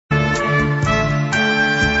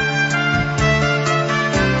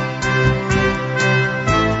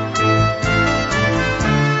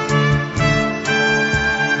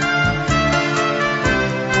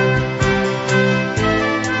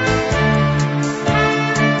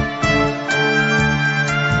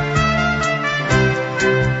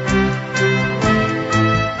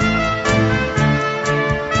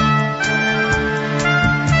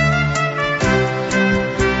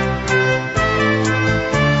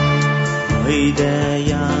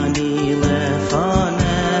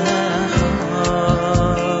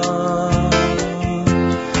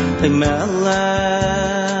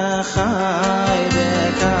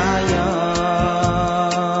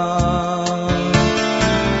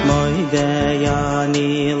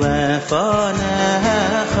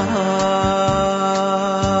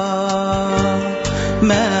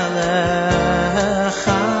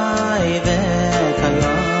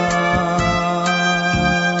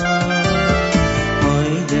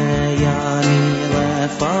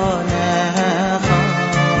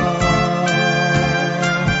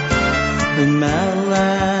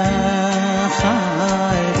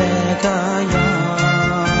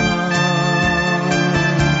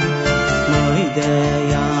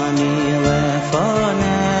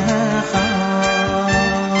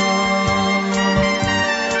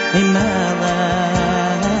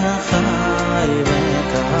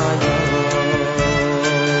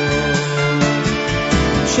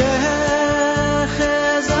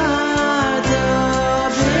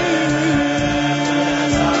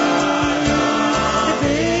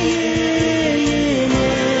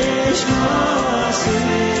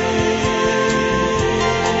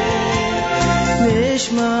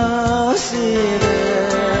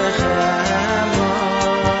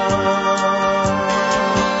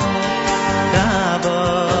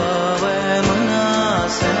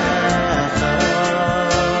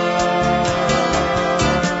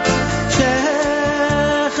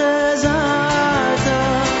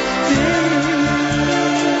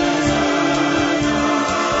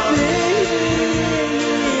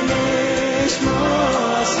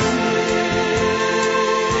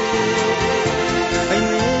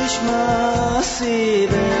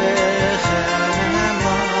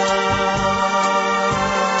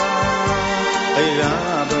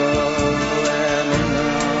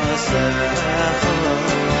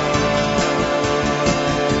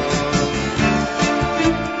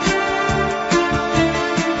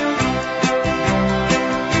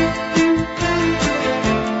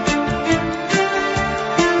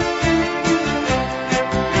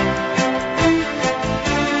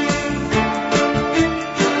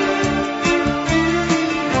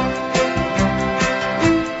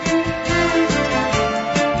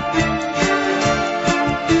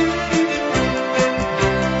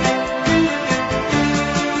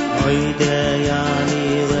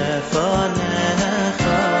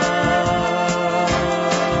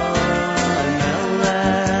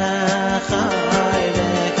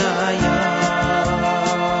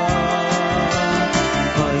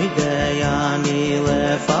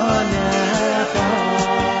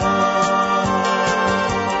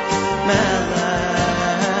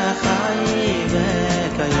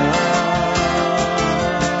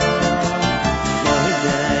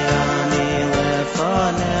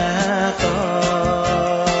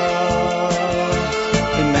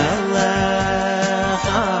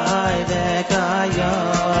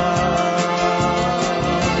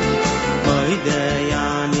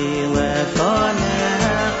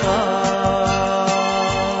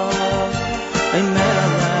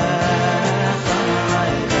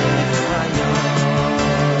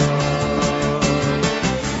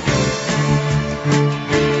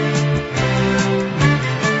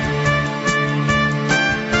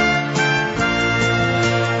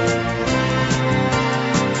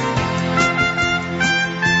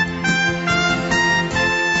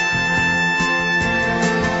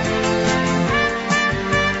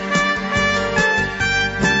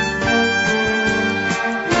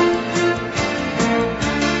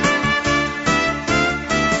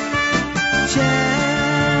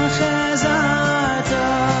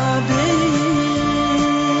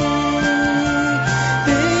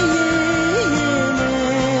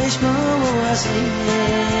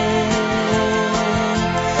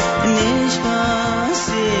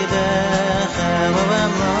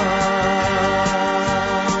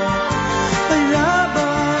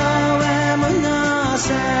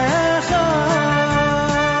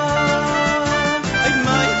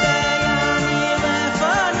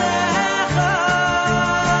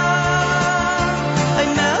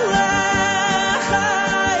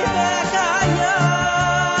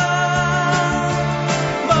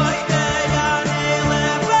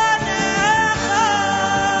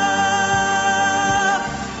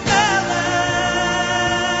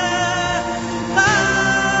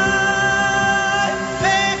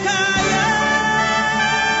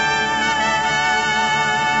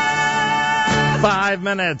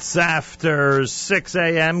Minutes after 6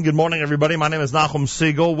 a.m. Good morning, everybody. My name is Nachum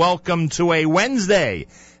Siegel. Welcome to a Wednesday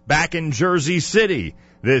back in Jersey City.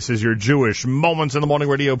 This is your Jewish Moments in the Morning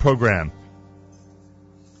radio program.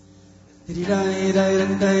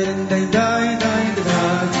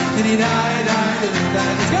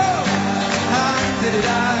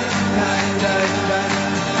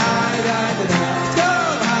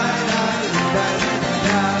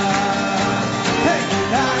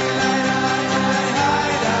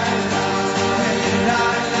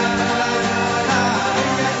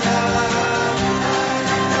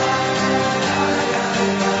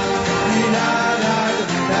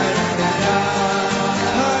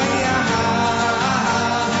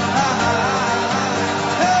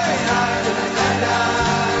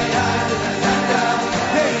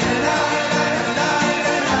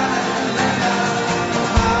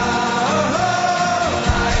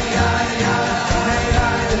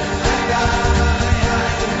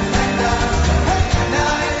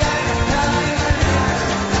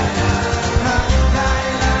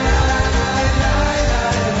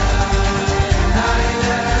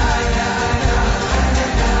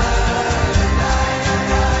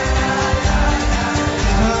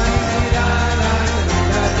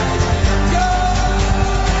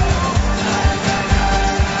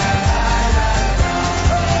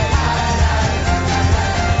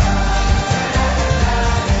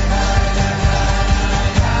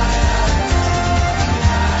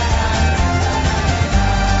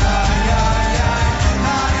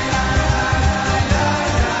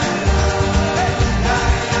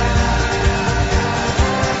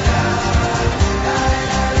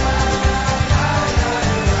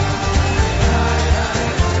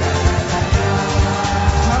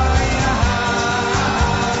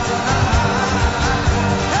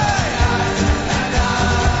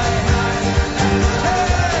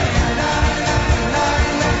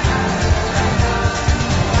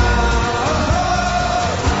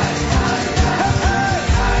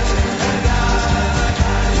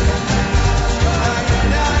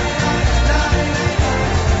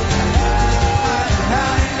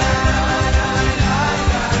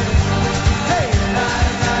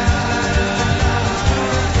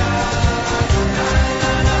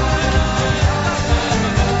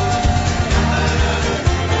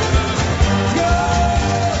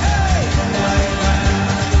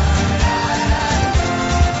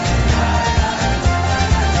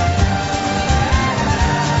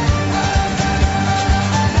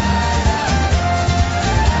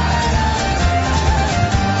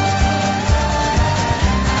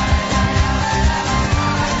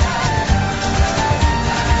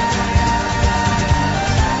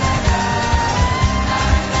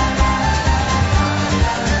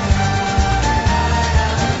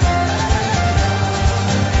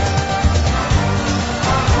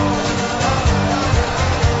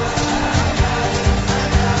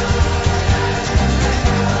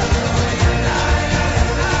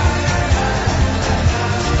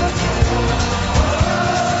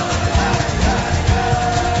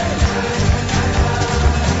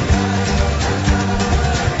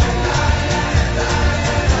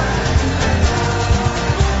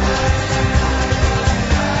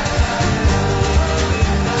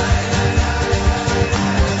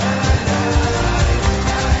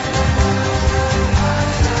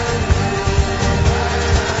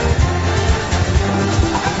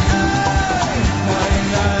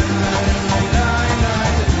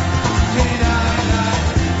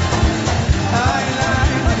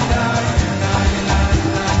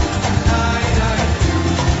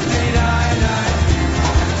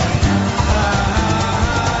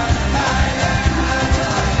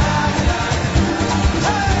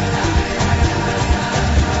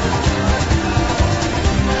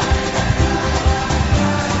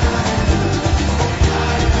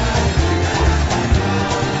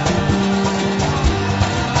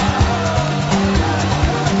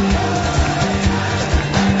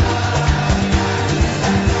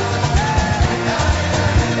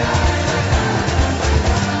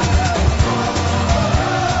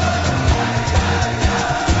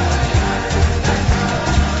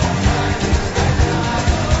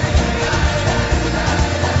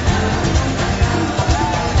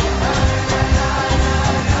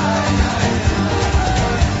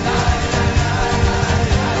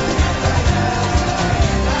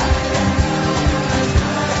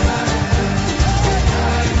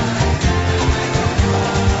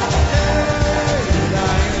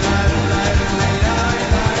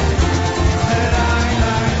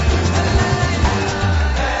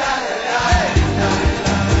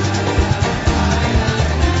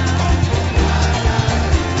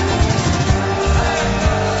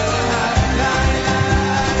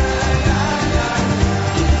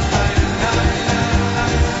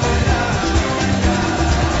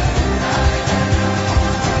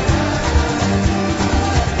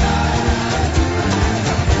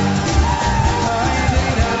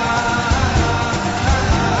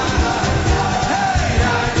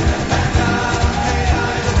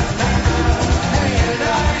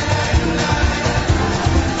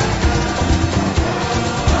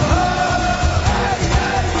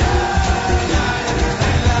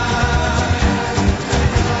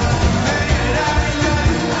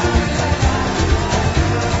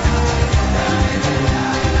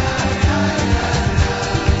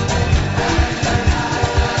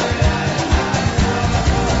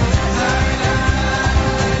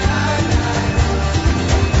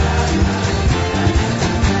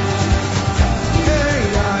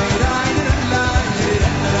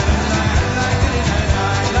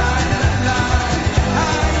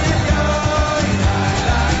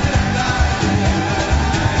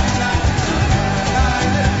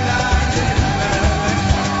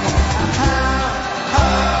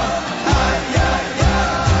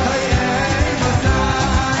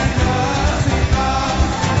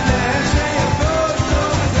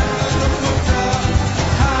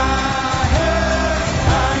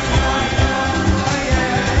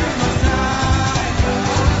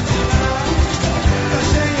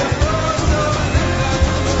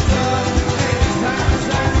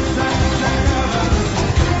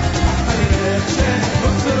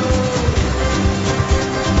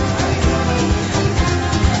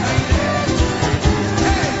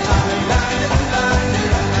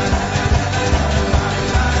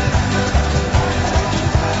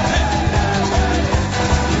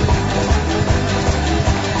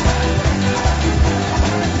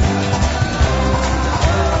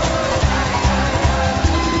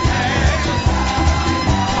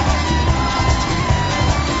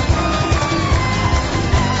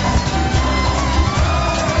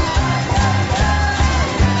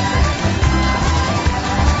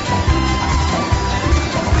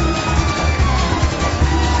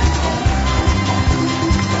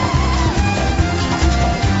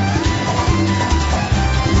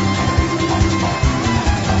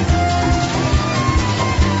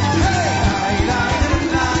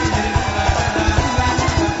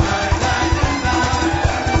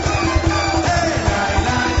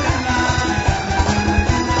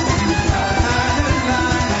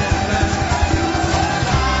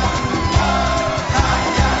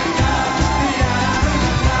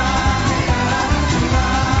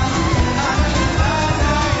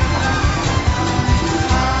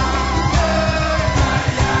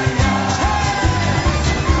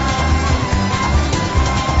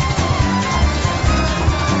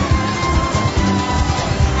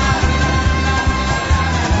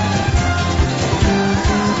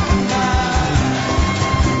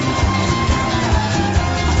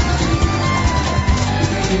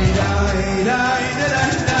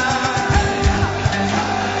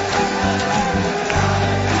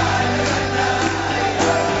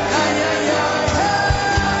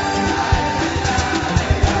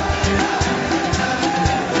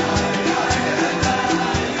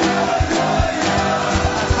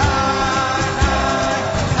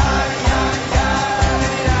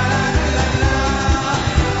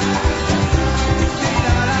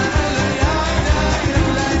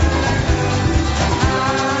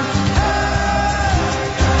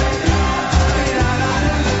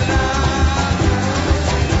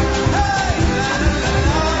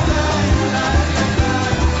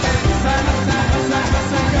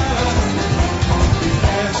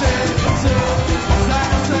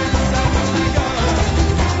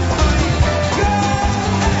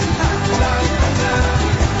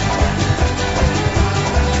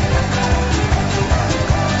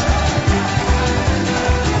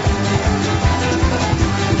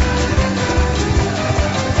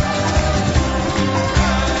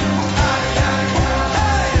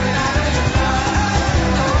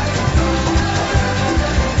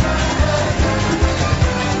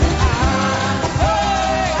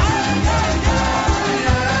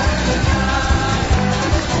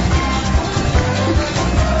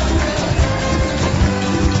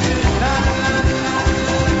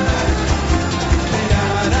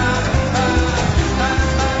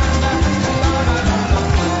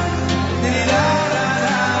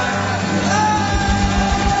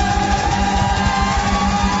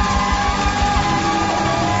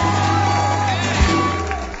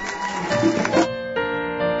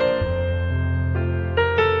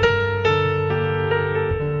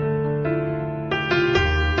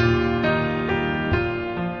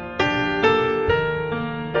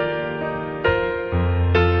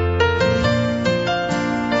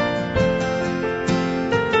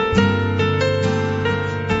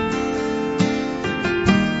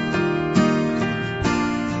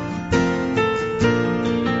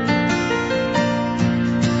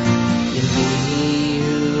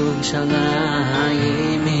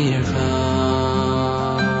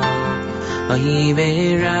 Oy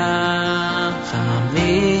berachamim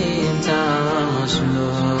tashu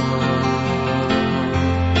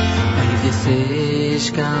Oy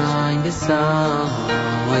v'sishkain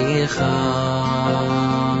b'saycha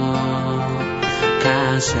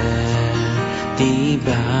Kasher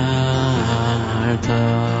dibarta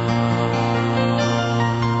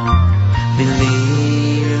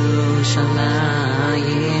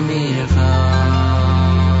B'Yerushalayim ircha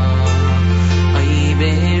Oy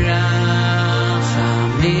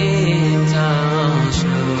berachamim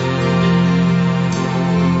tashu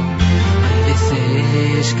Oy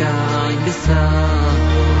v'sishkain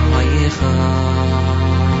b'saycha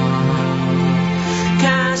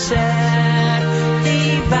Kasher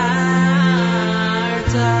dibarta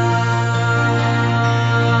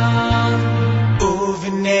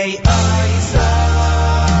Uvnei Isaac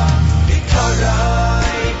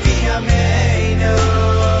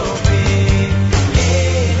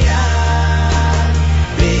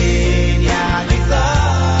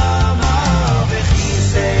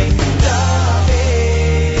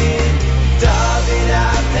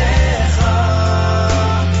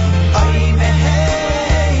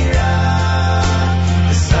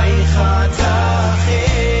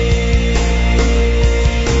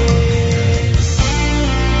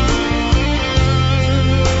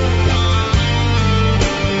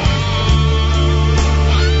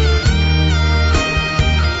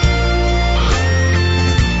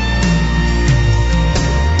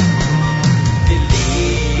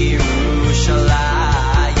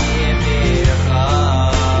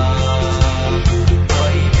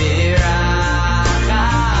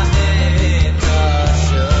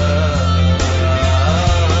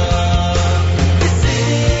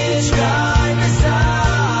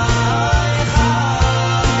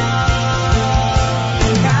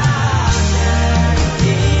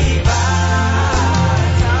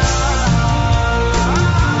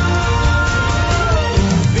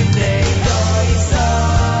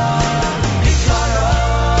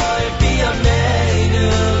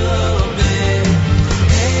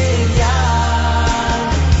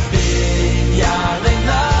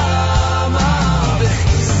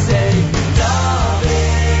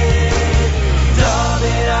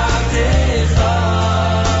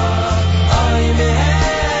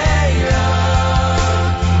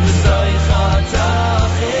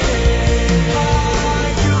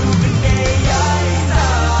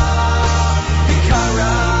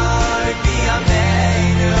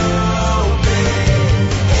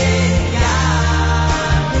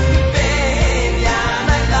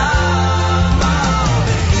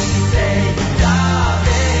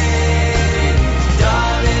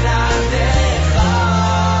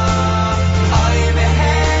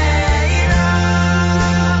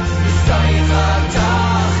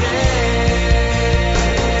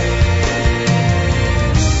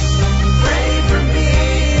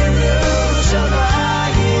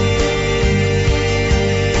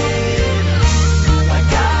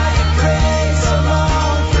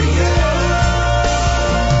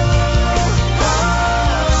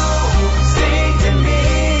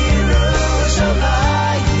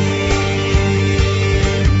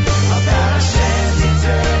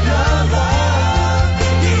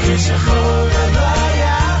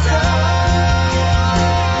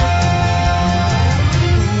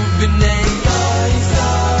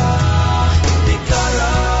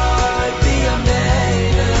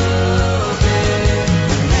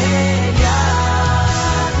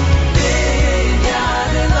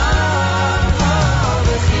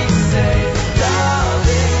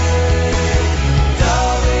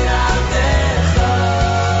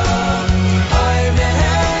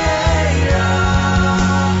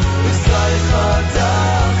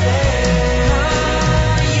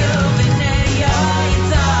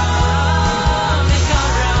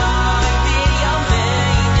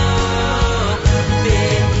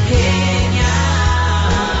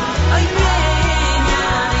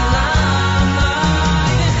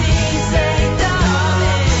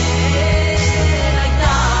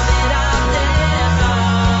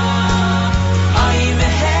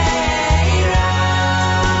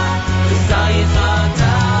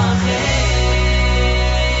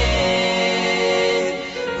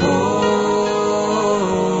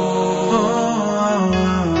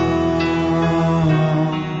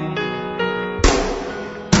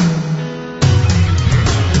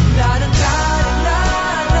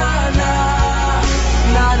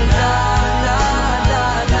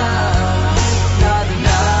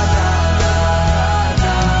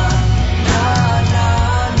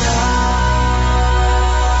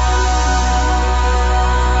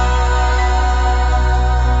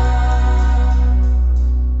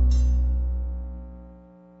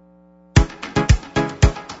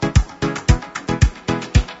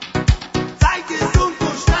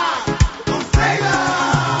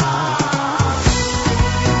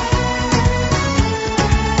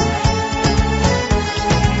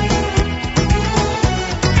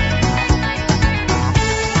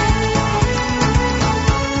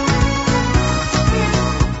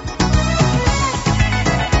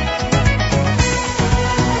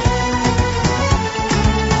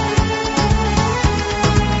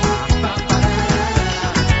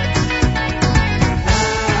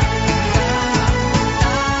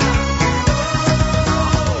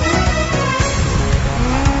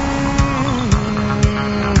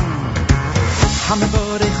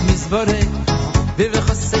mizborei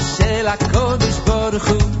bivchose shel HaKodesh Baruch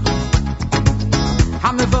Hu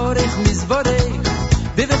Hamevorech mizborei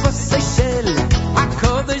bivchose shel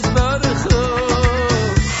HaKodesh Baruch Hu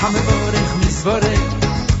Hamevorech mizborei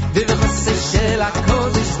bivchose shel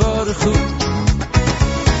HaKodesh Baruch Hu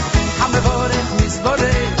Hamevorech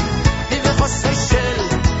mizborei bivchose shel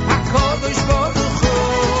HaKodesh Baruch Hu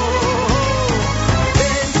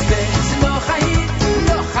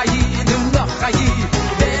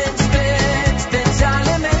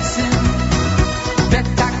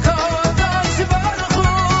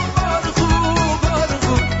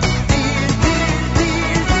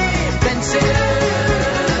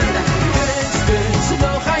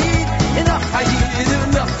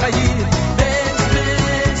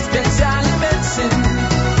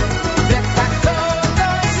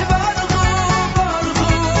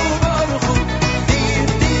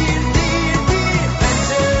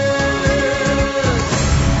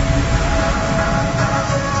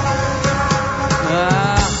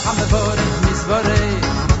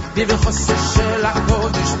bivchose shel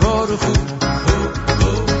HaKodesh Baruch Hu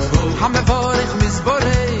Hamevorech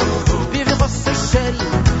mizborei bivchose shel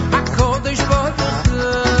HaKodesh Baruch Hu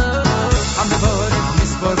Hamevorech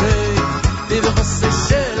mizborei bivchose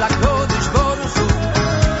shel HaKodesh Baruch Hu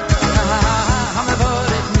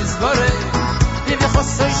Hamevorech mizborei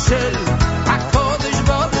bivchose shel HaKodesh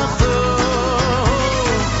Baruch Hu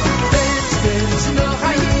Bench no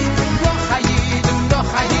chayid no chayid no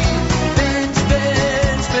chayid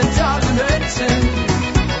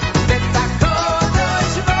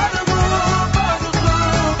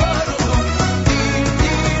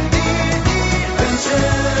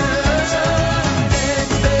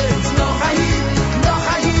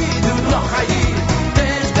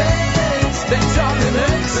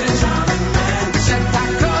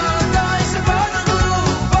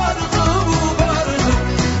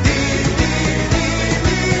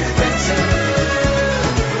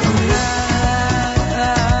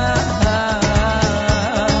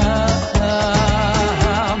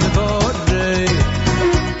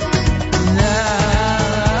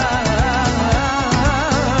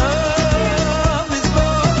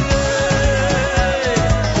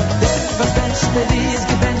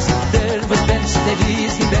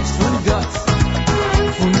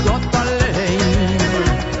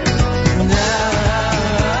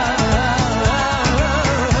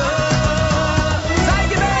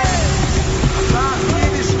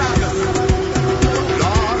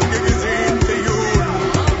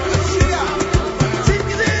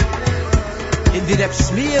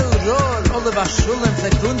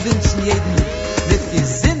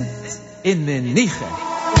in meniche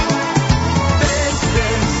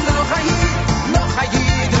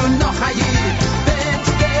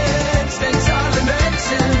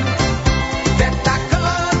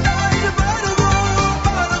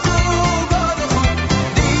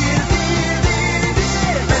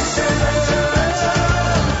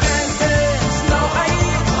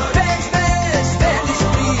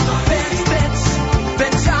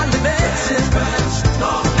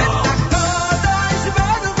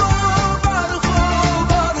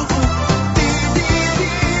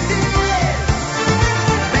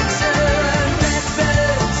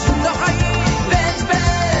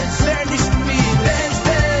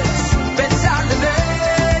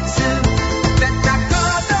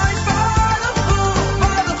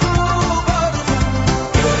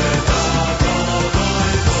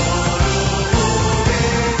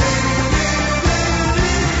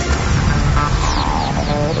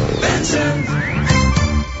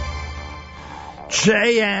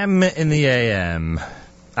JM in the AM.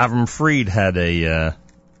 Avram Fried had a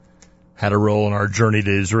role in our journey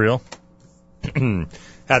to Israel.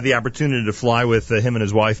 Had the opportunity to fly with him and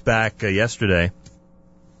his wife back yesterday.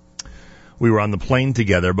 We were on the plane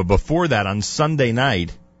together, but before that, on Sunday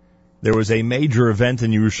night, there was a major event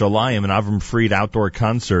in Yerushalayim, an Avram Fried outdoor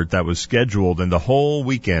concert that was scheduled, and the whole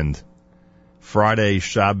weekend, Friday,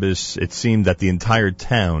 Shabbos, it seemed that the entire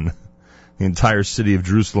town, the entire city of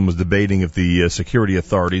Jerusalem was debating if the security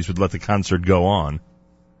authorities would let the concert go on.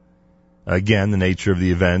 Again, the nature of the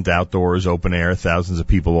event, outdoors, open air, thousands of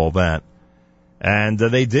people, all that. And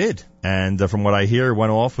they did. And from what I hear, it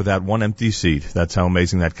went off without one empty seat. That's how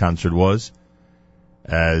amazing that concert was.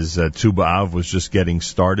 As Tu B'Av was just getting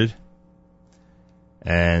started.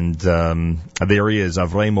 And there he is,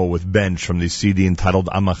 Avremo with Bench from the CD entitled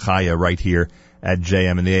Amachaya right here at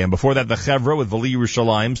JM in the AM. Before that, the Chevra with Vali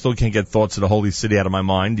Yerushalayim. Still can't get Thoughts of the Holy City out of my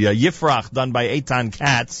mind. Yifrach, done by Eitan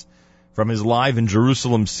Katz from his Live in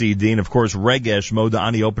Jerusalem CD. And, of course, Regesh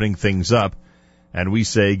Modani opening things up. And we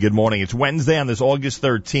say good morning. It's Wednesday on this August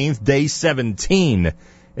 13th, day 17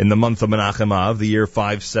 in the month of Menachem Av, the year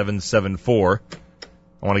 5774.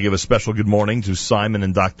 I want to give a special good morning to Simon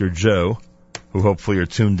and Dr. Joe, who hopefully are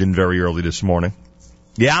tuned in very early this morning.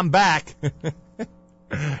 Yeah, I'm back.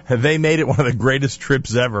 They made it one of the greatest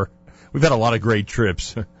trips ever. We've had a lot of great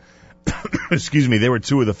trips. Excuse me, they were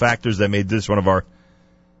two of the factors that made this one of our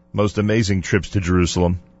most amazing trips to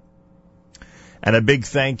Jerusalem. And a big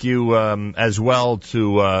thank you as well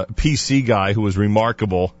to PC Guy, who was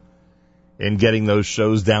remarkable in getting those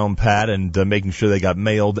shows down pat and making sure they got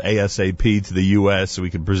mailed ASAP to the U.S. so we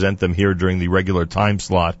could present them here during the regular time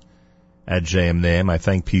slot at JMNAM. I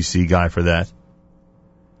thank PC Guy for that.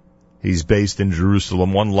 He's based in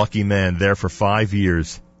Jerusalem, one lucky man, there for 5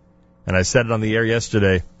 years. And I said it on the air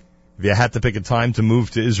yesterday, if you had to pick a time to move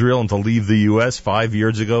to Israel and to leave the U.S., 5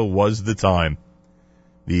 years ago was the time.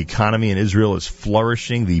 The economy in Israel is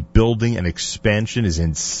flourishing. The building and expansion is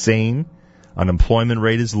insane. Unemployment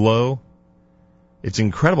rate is low. It's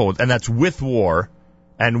incredible. And that's with war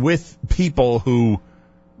and with people who,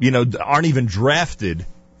 aren't even drafted,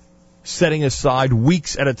 setting aside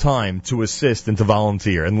weeks at a time to assist and to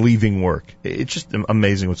volunteer and leaving work. It's just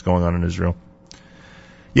amazing what's going on in Israel.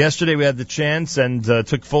 Yesterday we had the chance and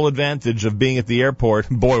took full advantage of being at the airport.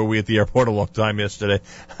 Boy, were we at the airport a long time yesterday.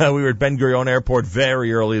 We were at Ben Gurion Airport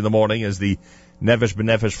very early in the morning as the Nefesh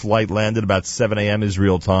B'Nefesh flight landed about 7 a.m.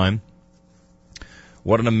 Israel time.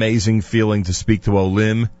 What an amazing feeling to speak to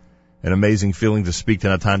Olim. An amazing feeling to speak to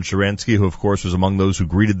Natan Sharansky, who of course was among those who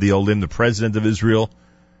greeted the Olim. The president of Israel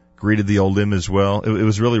greeted the Olim as well. It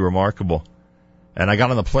was really remarkable. And I got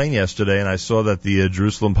on the plane yesterday and I saw that the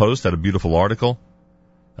Jerusalem Post had a beautiful article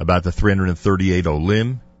about the 338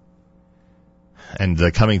 Olim,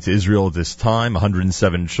 and coming to Israel at this time,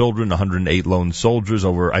 107 children, 108 lone soldiers,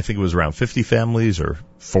 over, I think it was around 50 families, or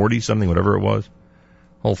 40 something, whatever it was.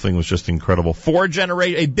 Whole thing was just incredible.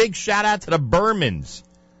 A big shout out to the Bermans.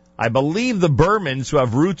 I believe the Bermans, who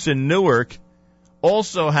have roots in Newark,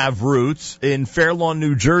 also have roots in Fair Lawn,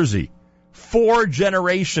 New Jersey. 4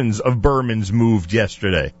 generations of Bermans moved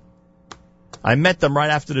yesterday. I met them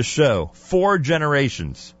right after the show. 4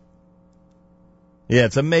 generations. Yeah,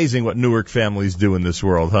 it's amazing what Newark families do in this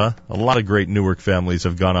world, huh? A lot of great Newark families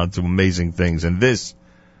have gone on to amazing things, and this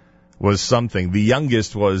was something. The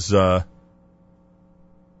youngest was, I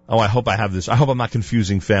hope I have this. I hope I'm not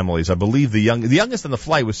confusing families. I believe the youngest on the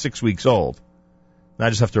flight was 6 weeks old. And I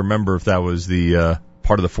just have to remember if that was the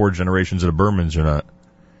part of the 4 generations of the Bermans or not.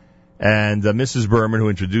 And Mrs. Berman, who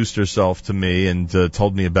introduced herself to me and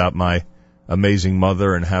told me about my amazing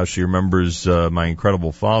mother and how she remembers my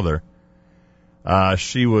incredible father.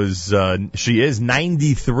 She is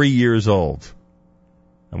 93 years old.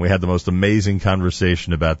 And we had the most amazing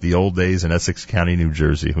conversation about the old days in Essex County, New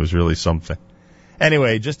Jersey. It was really something.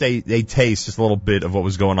 Anyway, just a taste, just a little bit of what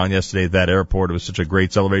was going on yesterday at that airport. It was such a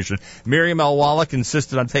great celebration. Miriam L. Wallach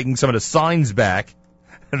insisted on taking some of the signs back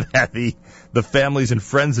that the families and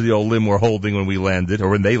friends of the Olim were holding when we landed, or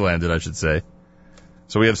when they landed, I should say.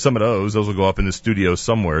 So we have some of those. Those will go up in the studio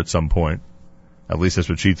somewhere at some point. At least that's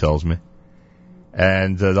what she tells me.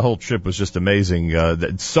 And the whole trip was just amazing.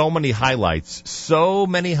 So many highlights. So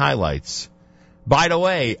many highlights. By the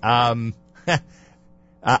way, I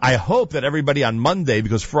hope that everybody on Monday,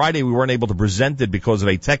 because Friday we weren't able to present it because of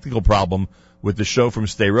a technical problem with the show from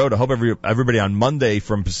Stay Road. I hope everybody on Monday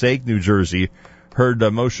from Passaic, New Jersey, heard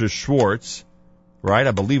Moshe Schwartz, right?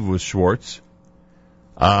 I believe it was Schwartz.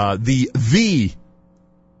 The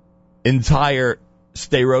entire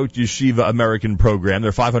Sderot Yeshiva American program. There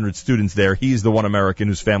are 500 students there. He's the one American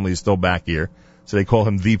whose family is still back here, so they call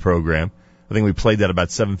him the program. I think we played that about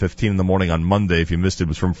 7:15 in the morning on Monday. If you missed it, it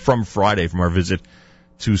was from Friday, from our visit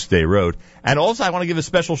to Sderot. And also, I want to give a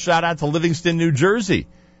special shout out to Livingston, New Jersey,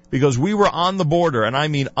 because we were on the border, and I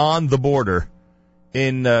mean on the border,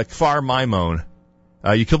 in Kfar Maimon.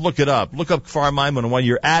 You could look it up. Look up Kfar Maimon, and when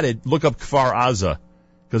you're at it, look up Kfar Aza,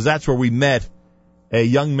 because that's where we met a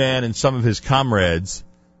young man and some of his comrades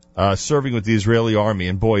serving with the Israeli army,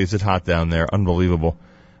 and boy, is it hot down there. Unbelievable.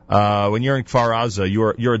 When you're in Kfar Aza,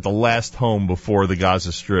 you're at the last home before the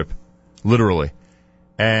Gaza Strip, literally.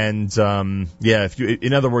 And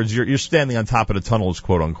in other words, you're standing on top of the tunnels,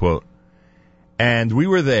 quote unquote. And we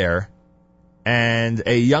were there, and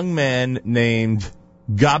a young man named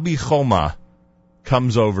Gabi Choma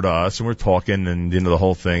comes over to us, and we're talking, and the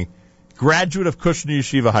whole thing. Graduate of Kushner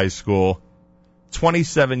Yeshiva High School,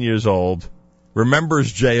 27 years old,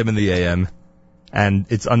 remembers JM in the AM, and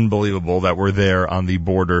it's unbelievable that we're there on the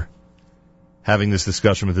border having this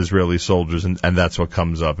discussion with Israeli soldiers, and that's what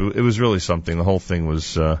comes up. It was really something. The whole thing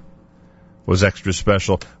was extra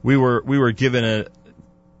special. We were given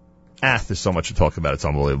There's so much to talk about. It's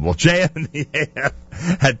unbelievable. JM in the AM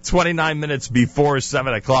at 29 minutes before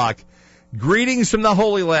 7 o'clock. Greetings from the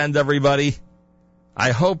Holy Land, everybody.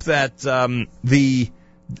 I hope that the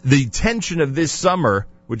tension of this summer,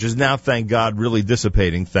 which is now, thank God, really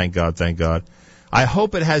dissipating, thank God, I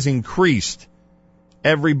hope it has increased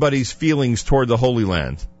everybody's feelings toward the Holy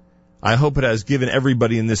Land. I hope it has given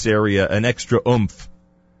everybody in this area an extra oomph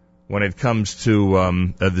when it comes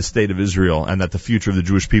to the state of Israel, and that the future of the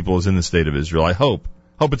Jewish people is in the state of Israel. I hope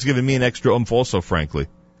it's given me an extra oomph also, frankly.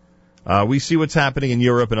 We see what's happening in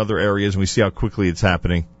Europe and other areas, and we see how quickly it's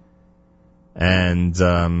happening. And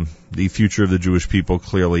the future of the Jewish people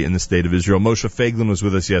clearly in the state of Israel. Moshe Feiglin was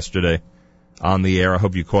with us yesterday on the air. I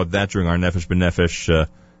hope you caught that during our Nefesh B'Nefesh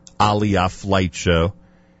Aliyah flight show.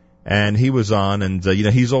 And he was on, and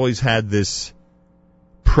he's always had this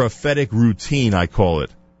prophetic routine, I call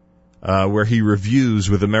it, where he reviews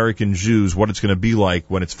with American Jews what it's going to be like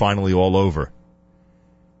when it's finally all over.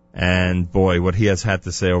 And boy, what he has had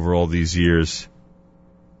to say over all these years,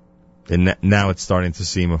 and now it's starting to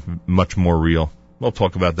seem much more real. We'll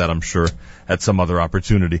talk about that, I'm sure, at some other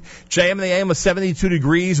opportunity. JM in the AM was 72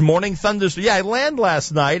 degrees, morning thunderstorm. Yeah, I landed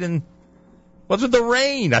last night, and what's with the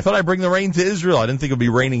rain? I thought I'd bring the rain to Israel. I didn't think it would be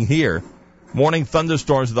raining here. Morning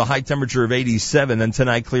thunderstorms with a high temperature of 87, then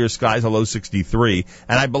tonight clear skies, a low 63.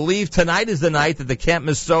 And I believe tonight is the night that the Camp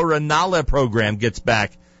Mesorah Nale program gets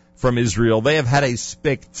back from Israel. They have had a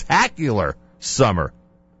spectacular summer.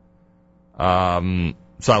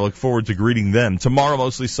 So I look forward to greeting them. Tomorrow,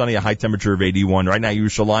 mostly sunny, a high temperature of 81. Right now,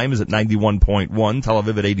 Yerushalayim is at 91.1, Tel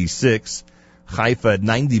Aviv at 86, Haifa at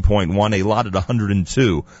 90.1, Eilat at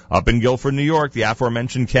 102. Up in Guilford, New York, the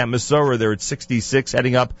aforementioned Camp Mesorah, they're at 66,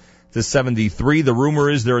 heading up to 73. The rumor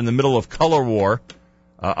is they're in the middle of color war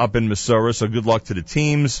up in Mesorah, so good luck to the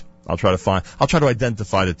teams. I'll try to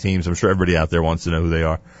identify the teams. I'm sure everybody out there wants to know who they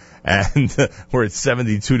are. And we're at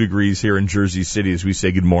 72 degrees here in Jersey City as we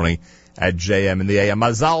say good morning at JM in the AM.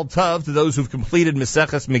 Mazal Tov to those who've completed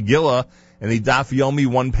Maseches Megillah and the Daf Yomi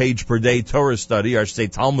 1 page per day Torah study, or I should say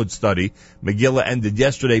Talmud study. Megillah ended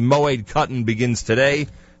yesterday. Moed Katan begins today.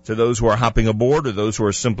 To those who are hopping aboard or those who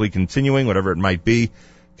are simply continuing, whatever it might be,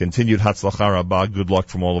 continued Hatzlacha Rabbah. Good luck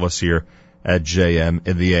from all of us here at JM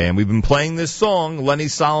in the AM. We've been playing this song. Lenny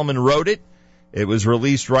Solomon wrote it. It was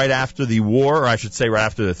released right after the war, or I should say right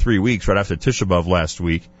after the 3 weeks, right after Tisha B'Av last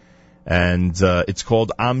week. And it's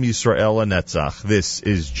called Am Yisrael HaNetzach. This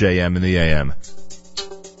is JM in the AM.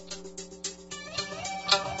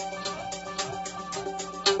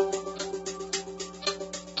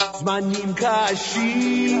 זמנים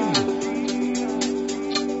קשים,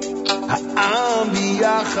 העם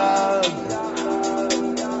ביחד,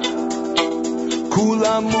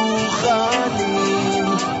 כולם מוכנים,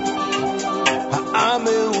 העם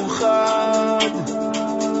מאוחד,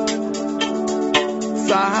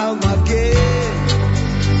 צהל מגן,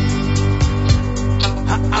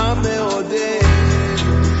 העם מעודד,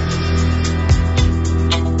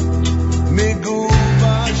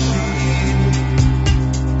 מגובשים,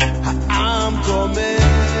 העם תומך,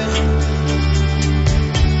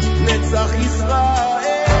 נצח ישראל.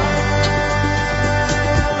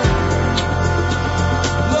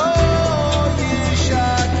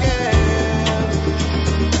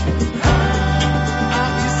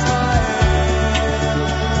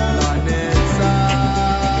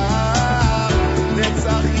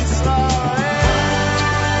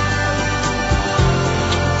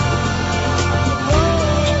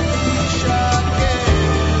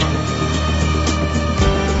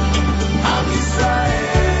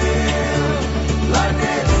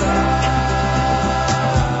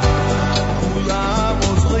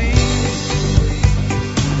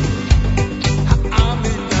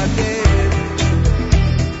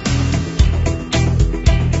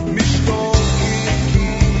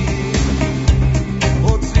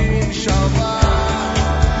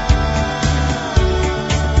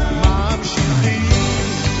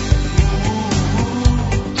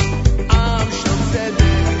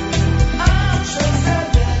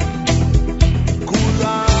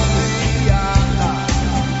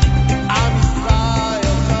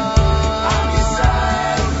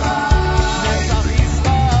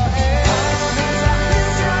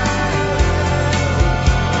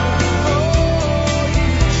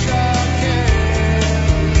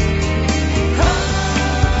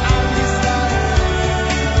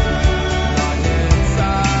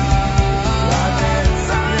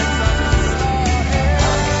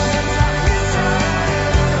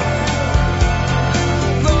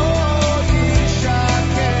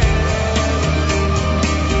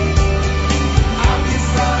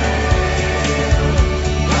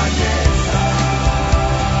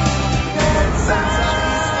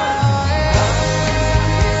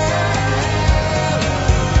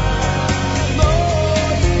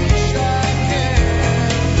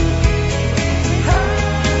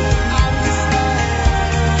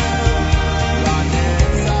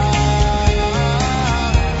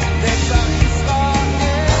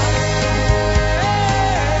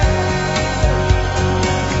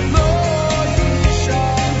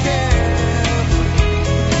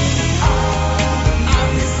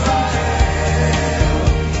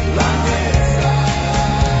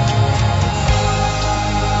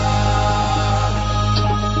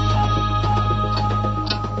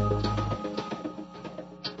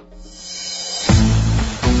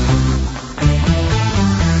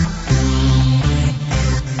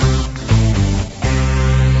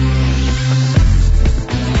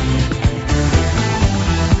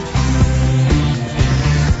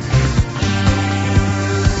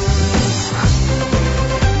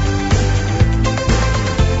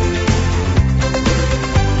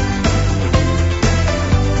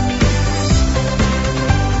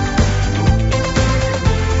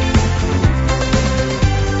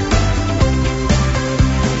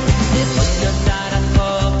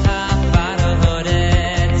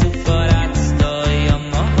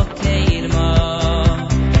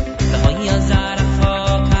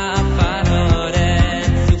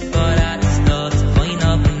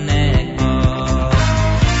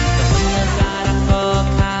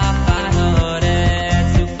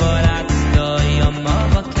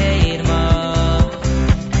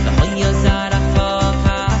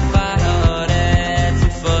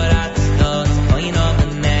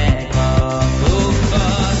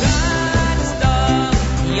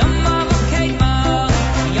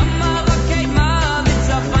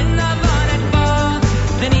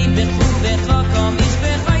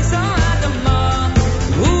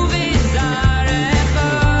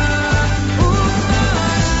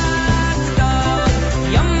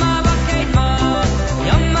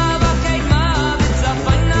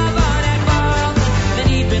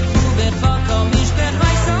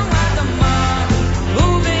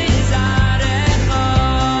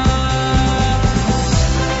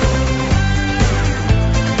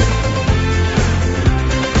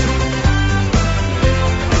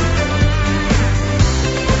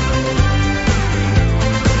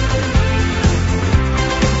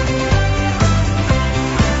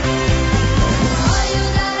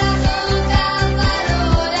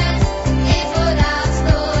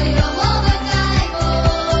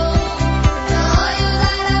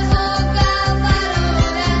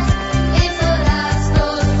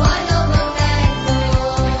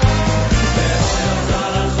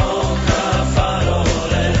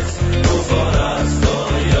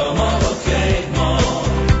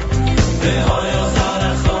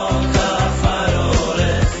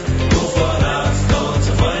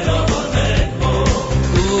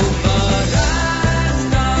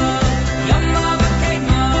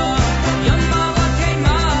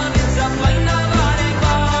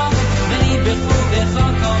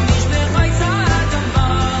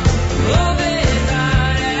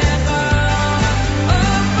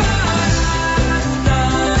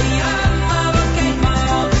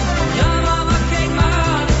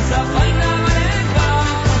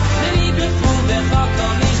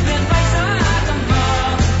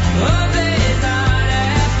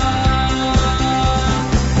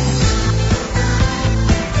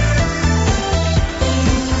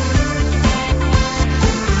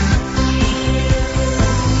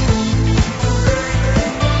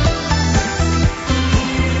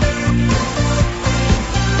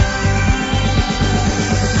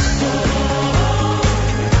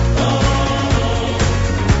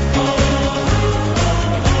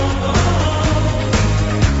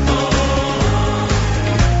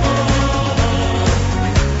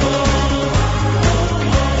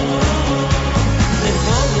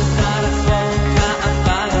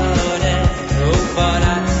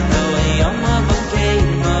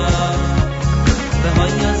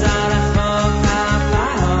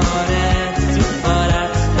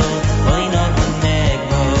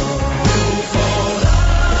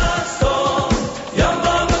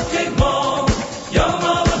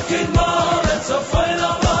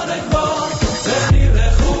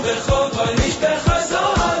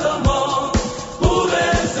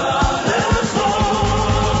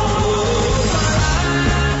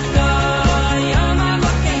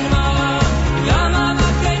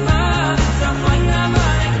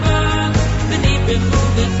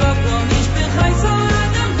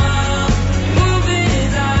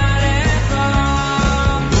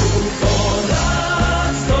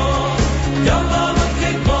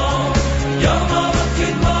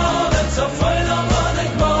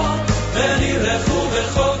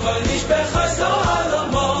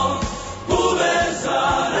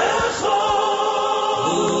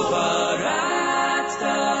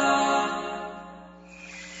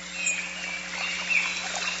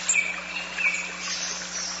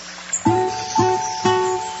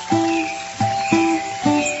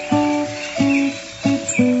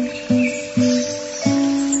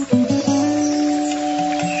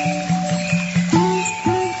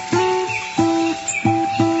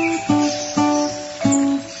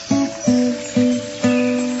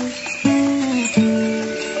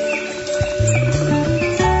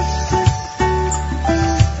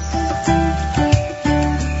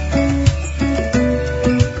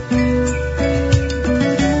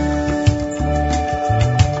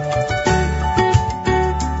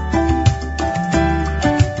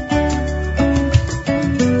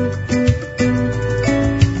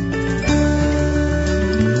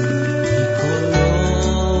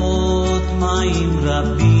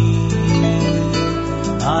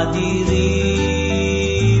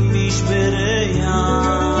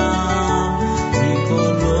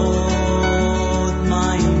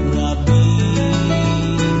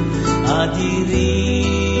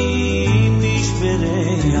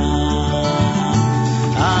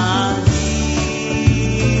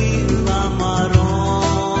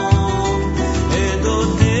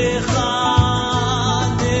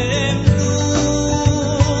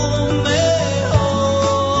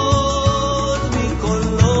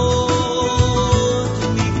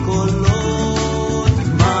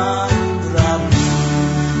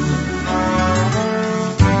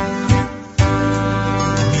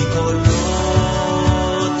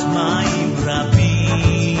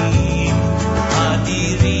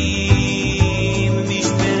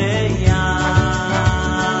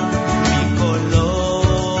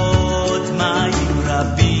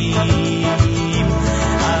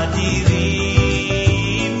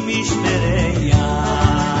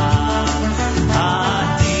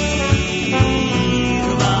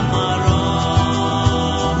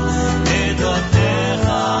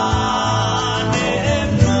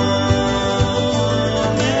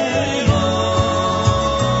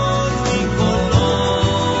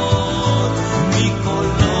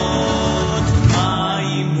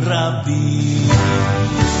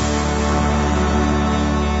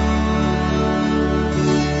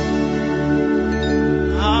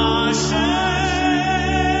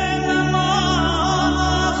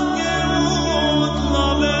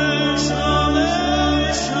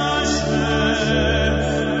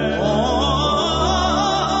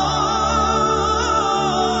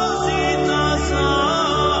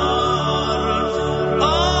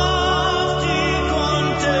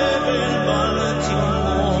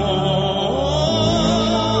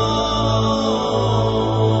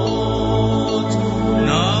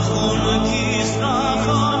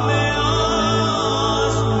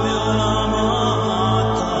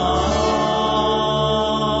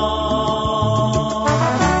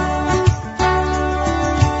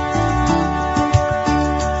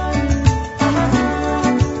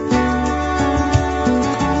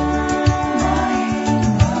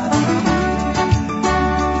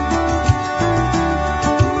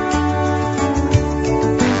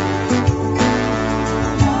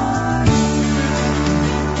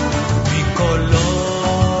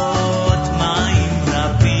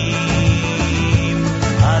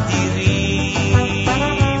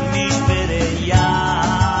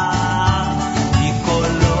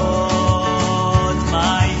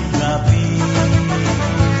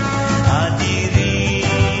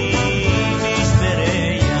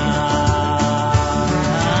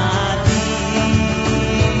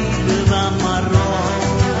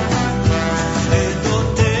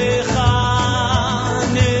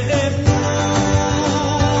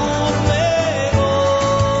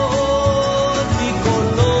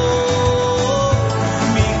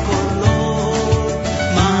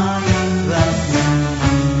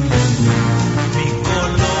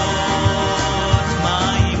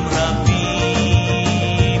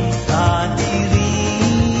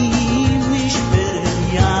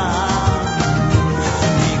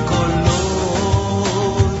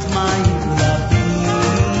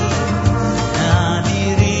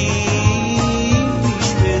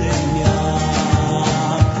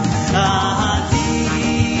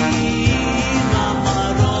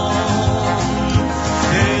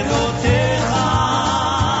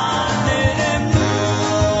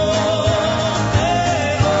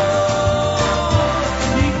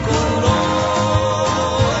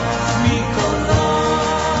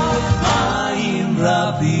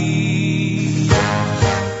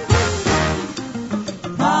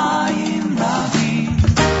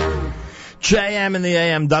 JM in the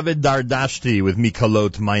AM, David Dardashti with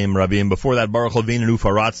Mikalot Mayim Rabim. Before that, Baruch Levine and Ufa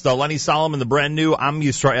Ratzda. Lenny Solomon, the brand new Am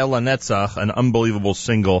Yisrael LaNetzach, an unbelievable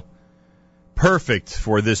single. Perfect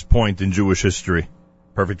for this point in Jewish history.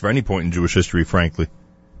 Perfect for any point in Jewish history, frankly.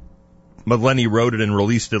 But Lenny wrote it and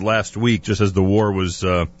released it last week just as the war was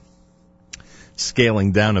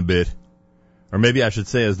scaling down a bit. Or maybe I should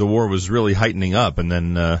say as the war was really heightening up, and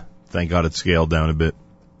then thank God it scaled down a bit.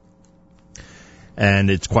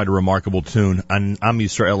 And it's quite a remarkable tune. On Am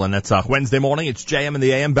Yisrael LaNetzach. Wednesday morning, it's JM in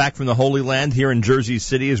the AM, back from the Holy Land here in Jersey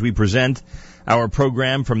City as we present our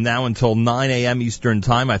program from now until 9 a.m. Eastern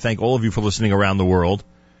Time. I thank all of you for listening around the world.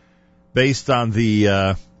 Based on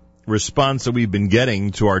the response that we've been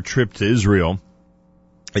getting to our trip to Israel,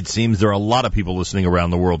 it seems there are a lot of people listening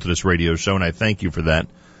around the world to this radio show, and I thank you for that.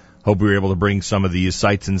 Hope we were able to bring some of the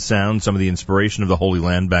sights and sounds, some of the inspiration of the Holy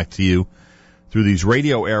Land back to you through these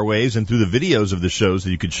radio airwaves and through the videos of the shows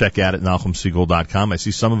that you could check out at NachumSegal.com. I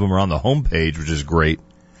see some of them are on the homepage, which is great.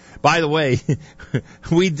 By the way,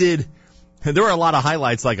 there were a lot of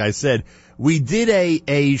highlights, like I said. We did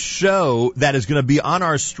a show that is going to be on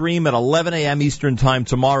our stream at 11 a.m. Eastern Time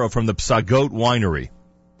tomorrow from the Psagot Winery.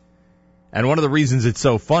 And one of the reasons it's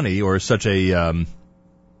so funny, or such a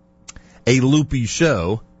loopy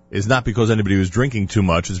show, is not because anybody was drinking too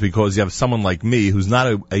much. It's because you have someone like me who's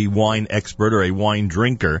not a wine expert or a wine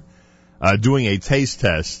drinker doing a taste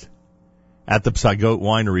test at the Psagot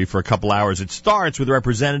Winery for a couple hours. It starts with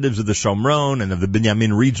representatives of the Shomron and of the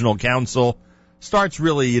Binyamin Regional Council. Starts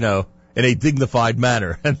really, in a dignified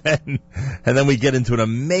manner. And then we get into an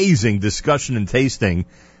amazing discussion and tasting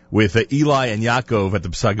with Eli and Yaakov at the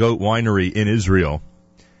Psagot Winery in Israel,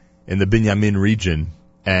 in the Binyamin region.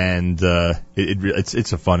 And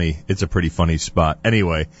it's a pretty funny spot.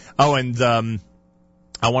 Anyway, I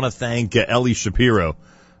want to thank Eli Shapiro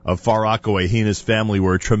of Far Rockaway. He and his family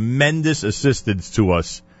were a tremendous assistance to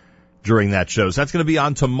us during that show. So that's going to be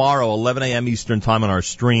on tomorrow, 11 a.m. Eastern Time on our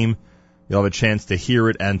stream. You'll have a chance to hear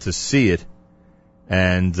it and to see it.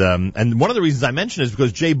 And one of the reasons I mention it is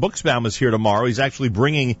because Jay Buxbaum is here tomorrow. He's actually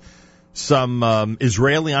bringing some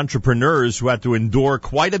Israeli entrepreneurs who had to endure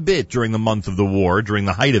quite a bit during the month of the war, during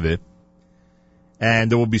the height of it.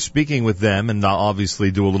 And we'll be speaking with them, and I'll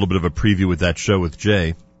obviously do a little bit of a preview with that show with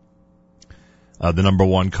Jay, the number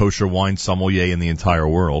one kosher wine sommelier in the entire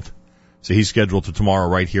world. So he's scheduled to tomorrow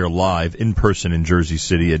right here live in person in Jersey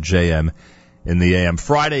City at JM in the AM.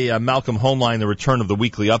 Friday, Malcolm Hoenlein, the return of the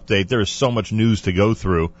weekly update. There is so much news to go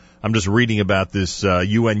through. I'm just reading about this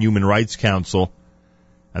UN Human Rights Council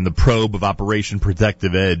and the probe of Operation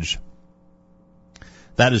Protective Edge.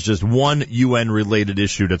 That is just one UN-related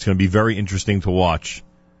issue that's going to be very interesting to watch.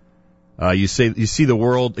 You see the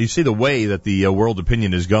way that the world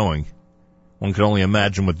opinion is going. One can only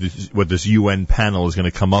imagine what this UN panel is going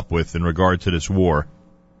to come up with in regard to this war.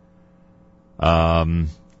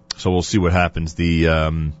 So we'll see what happens. Like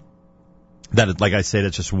I say,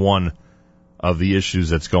 that's just one of the issues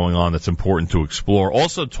that's going on that's important to explore.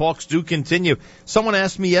 Also, talks do continue. Someone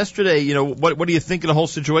asked me yesterday, what do you think of the whole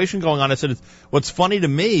situation going on? I said, what's funny to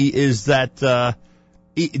me is that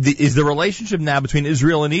is the relationship now between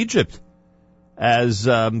Israel and Egypt, as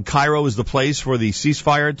Cairo is the place for the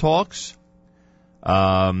ceasefire talks.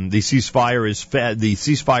 The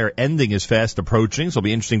ceasefire ending is fast approaching, so it'll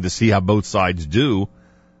be interesting to see how both sides do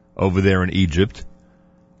over there in Egypt.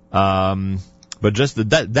 But just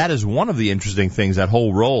that is one of the interesting things, that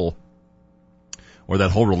whole role, or that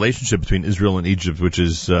whole relationship between Israel and Egypt, which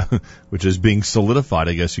is being solidified,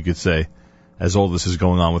 I guess you could say, as all this is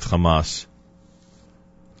going on with Hamas.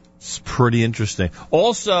 It's pretty interesting.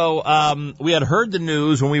 Also, we had heard the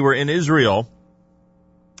news when we were in Israel.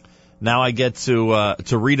 Now I get to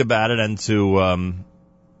read about it and to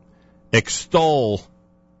extol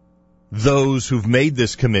those who've made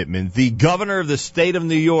this commitment. The governor of the state of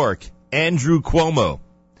New York, Andrew Cuomo,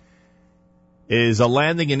 is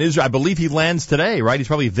landing in Israel. I believe he lands today, right? He's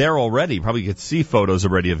probably there already. Probably could see photos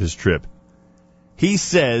already of his trip. He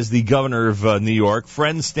says, the governor of New York,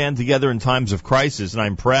 friends stand together in times of crisis, and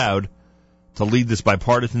I'm proud to lead this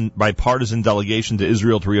bipartisan delegation to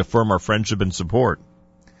Israel to reaffirm our friendship and support.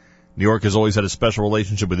 New York has always had a special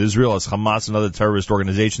relationship with Israel as Hamas and other terrorist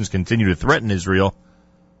organizations continue to threaten Israel.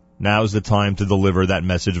 Now is the time to deliver that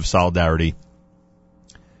message of solidarity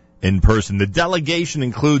in person. The delegation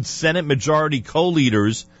includes Senate Majority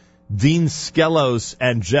co-leaders Dean Skelos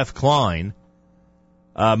and Jeff Klein,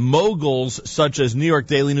 moguls such as New York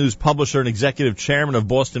Daily News publisher and executive chairman of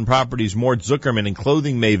Boston Properties Mort Zuckerman, and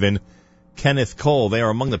clothing maven Kenneth Cole. They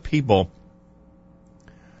are among the people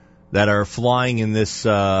that are flying in this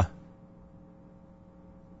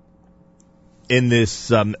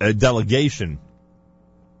delegation.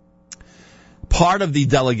 Part of the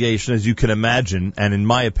delegation, as you can imagine, and in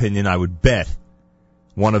my opinion, I would bet,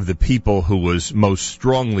 one of the people who was most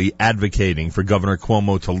strongly advocating for Governor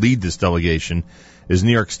Cuomo to lead this delegation is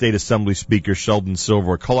New York State Assembly Speaker Sheldon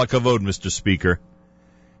Silver. Kol hakavod, Mr. Speaker.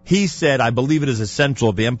 He said, I believe it is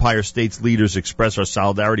essential that the Empire State's leaders express our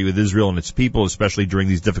solidarity with Israel and its people, especially during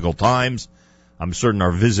these difficult times. I'm certain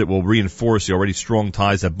our visit will reinforce the already strong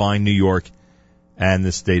ties that bind New York and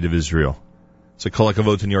the state of Israel. So kol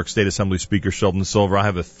hakavod to New York State Assembly Speaker Sheldon Silver. I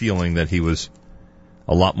have a feeling that he was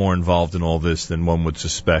a lot more involved in all this than one would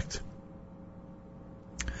suspect.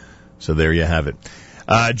 So there you have it.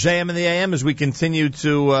 JM in the AM as we continue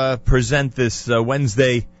to present this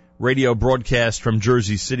Wednesday radio broadcast from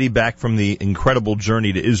Jersey City, back from the incredible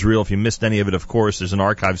journey to Israel. If you missed any of it, of course, there's an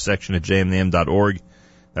archive section at jmintheam.org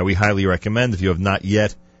that we highly recommend. If you have not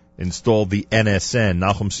yet installed the NSN,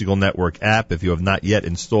 Nahum Segal Network app, if you have not yet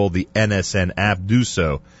installed the NSN app, do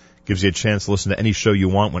so. Gives you a chance to listen to any show you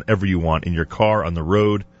want, whenever you want, in your car, on the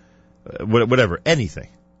road, whatever, anything.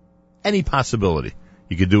 Any possibility.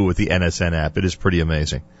 You could do it with the NSN app. It is pretty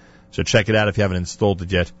amazing. So check it out if you haven't installed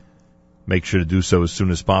it yet. Make sure to do so as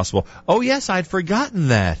soon as possible. Oh, yes, I'd forgotten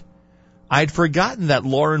that. I'd forgotten that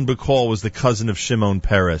Lauren Bacall was the cousin of Shimon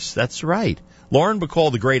Peres. That's right. Lauren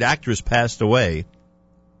Bacall, the great actress, passed away.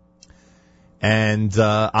 And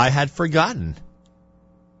I had forgotten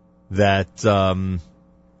that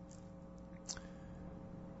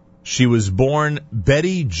she was born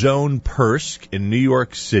Betty Joan Persk in New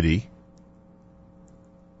York City.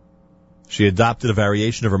 She adopted a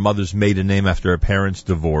variation of her mother's maiden name after her parents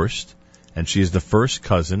divorced, and she is the first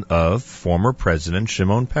cousin of former President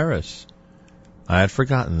Shimon Peres. I had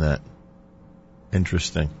forgotten that.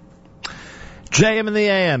 Interesting. JM in the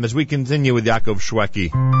AM as we continue with Yaakov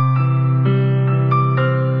Shweki.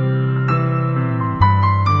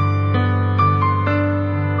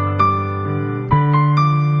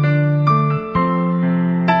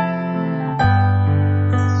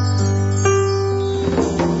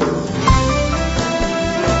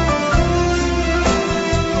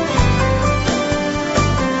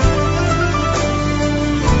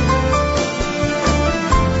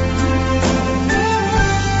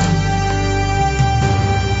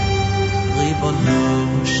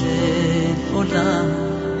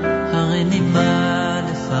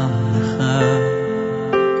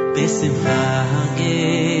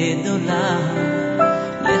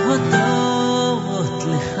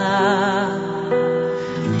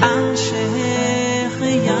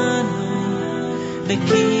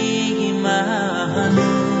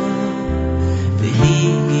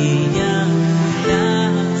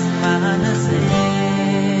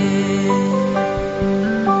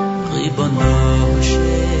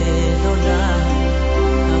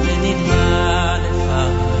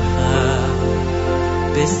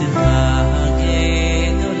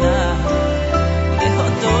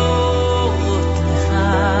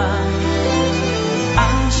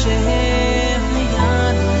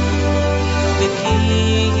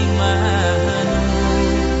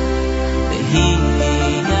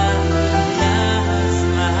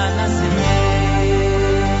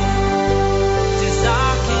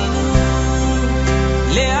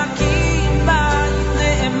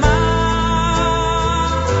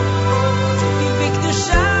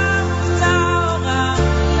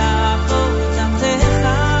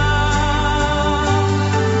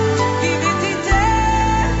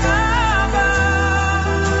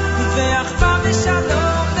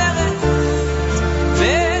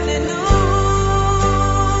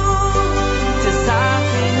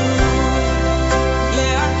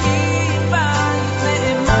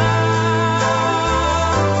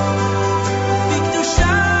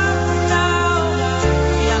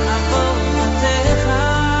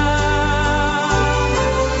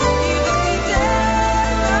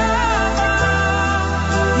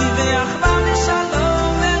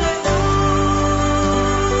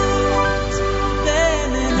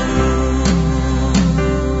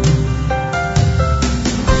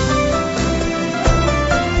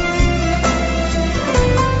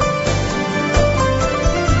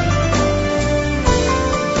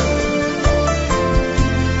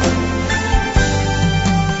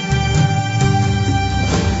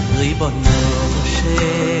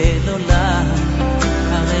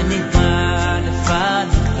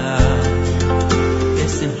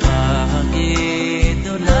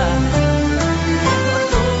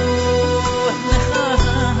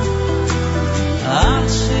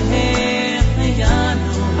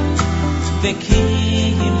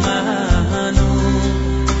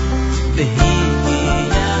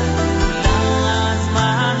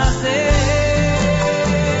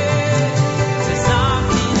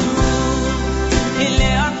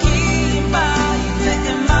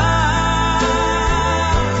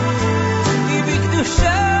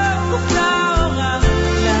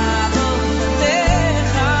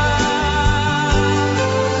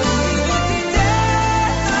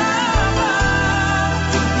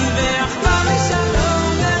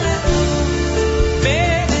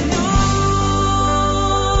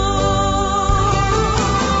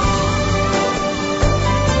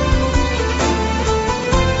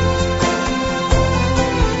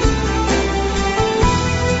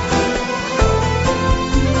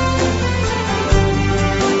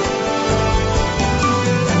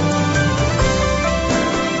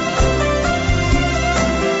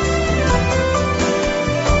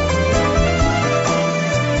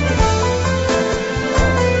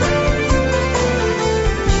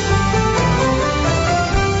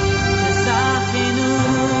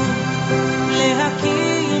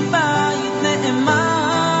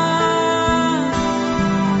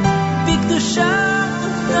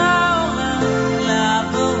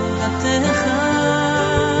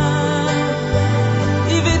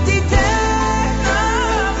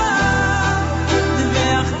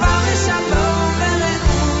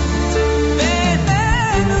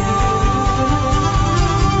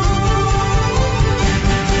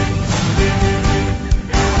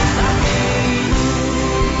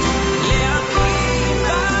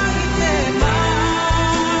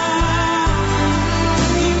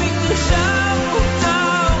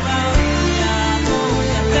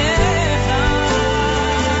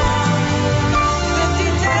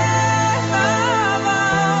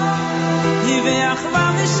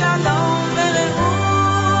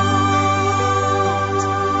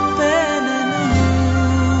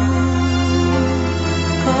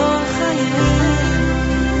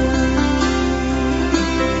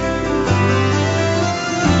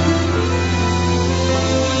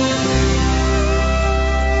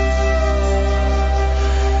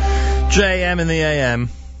 JM in the AM,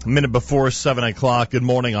 a minute before 7 o'clock. Good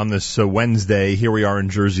morning on this Wednesday. Here we are in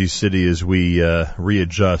Jersey City as we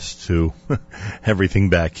readjust to everything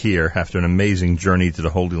back here after an amazing journey to the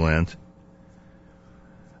Holy Land.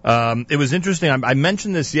 It was interesting. I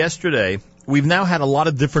mentioned this yesterday. We've now had a lot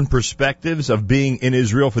of different perspectives of being in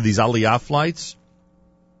Israel for these Aliyah flights.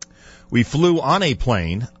 We flew on a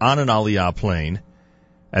plane, on an Aliyah plane,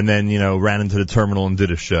 and then, ran into the terminal and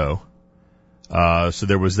did a show. So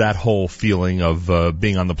there was that whole feeling of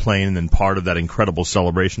being on the plane, and then part of that incredible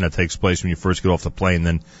celebration that takes place when you first get off the plane,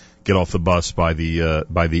 then get off the bus by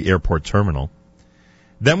the airport terminal.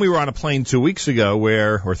 Then we were on a plane 3 weeks ago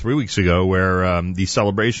where the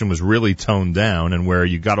celebration was really toned down, and where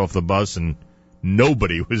you got off the bus and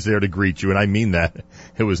nobody was there to greet you, and I mean that.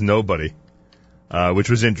 It was nobody, which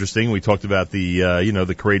was interesting. We talked about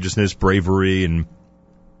the courageousness, bravery, and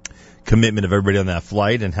commitment of everybody on that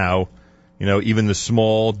flight, and how even the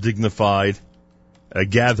small, dignified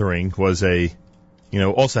gathering was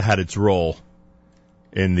also had its role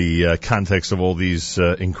in the context of all these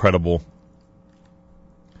incredible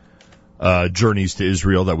journeys to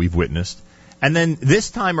Israel that we've witnessed. And then this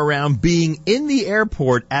time around, being in the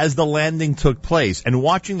airport as the landing took place and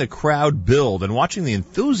watching the crowd build and watching the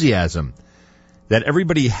enthusiasm that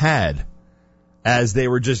everybody had as they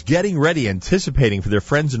were just getting ready, anticipating for their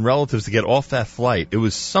friends and relatives to get off that flight. It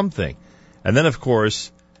was something. And then, of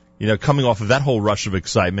course, coming off of that whole rush of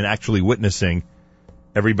excitement, actually witnessing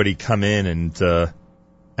everybody come in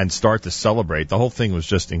and start to celebrate. The whole thing was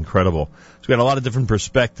just incredible. So we had a lot of different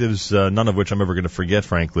perspectives, none of which I'm ever going to forget,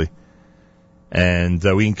 frankly. And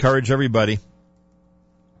we encourage everybody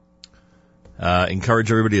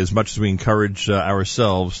as much as we encourage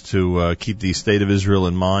ourselves to keep the state of Israel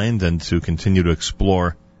in mind and to continue to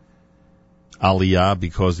explore Aliyah,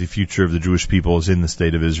 because the future of the Jewish people is in the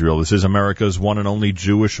state of Israel. This is America's one and only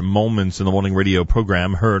Jewish Moments in the Morning radio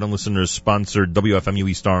program, heard on listeners-sponsored WFMU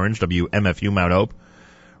East Orange, WMFU Mount Hope,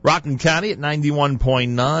 Rockland County at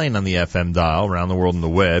 91.9 on the FM dial, around the world on the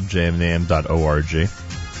web, jmnam.org.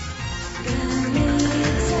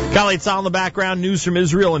 Galei Tzahal in the background, news from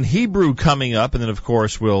Israel in Hebrew coming up, and then, of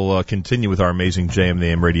course, we'll continue with our amazing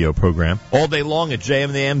JM radio program all day long at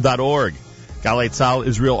jmnam.org. Galei Tzahal,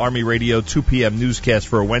 Israel Army Radio, 2 p.m. newscast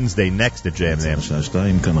for a Wednesday next at JMNAM. שעה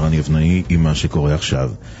 2, כאן רני אבנאי עם מה שקורה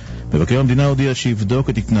עכשיו. מבקר המדינה הודיע שיבדוק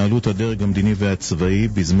את התנהלות הדרג המדיני והצבאי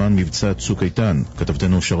בזמן מבצע צוק איתן.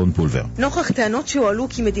 כתבתנו שרון פולבר. נוכח טענות שהועלו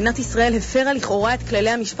כי מדינת ישראל הפרה לכאורה את כללי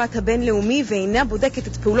המשפט הבינלאומי ואינה בודקת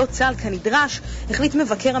את פעולות צה"ל כנדרש, החליט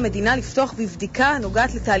מבקר המדינה לפתוח בבדיקה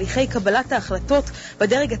הנוגעת לתהליכי קבלת ההחלטות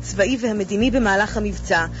בדרג הצבאי והמדיני במהלך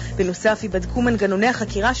המבצע. בנוסף, ייבדקו מנגנוני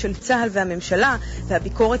החקירה של צה"ל והממשלה,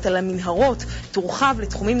 והביקורת על המנהרות תורחב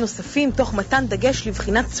לתחומים נוספים תוך מתן דגש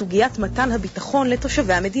לבחינת סוגיית מתן הביטחון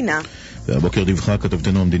לתושבי המדינה. והבוקר דיווחה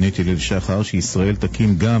כתבתנו המדינית הלל שחר שישראל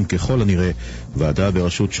תקים גם ככל הנראה ועדה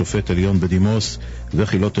בראשות שופט עליון בדימוס,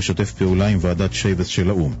 וכי לא תשתף פעולה עם ועדת שייבס של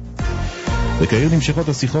האו"ם. בקהיר נמשכות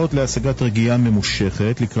השיחות להשגת רגיעה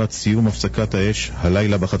ממושכת לקראת סיום הפסקת האש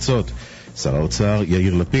הלילה בחצות. שר האוצר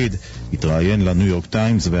יאיר לפיד התראיין לניו יורק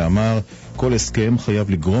טיימס ואמר כל הסכם חייב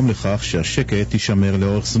לגרום לכך שהשקט תישמר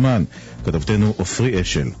לאורך זמן. כתבתנו אופרי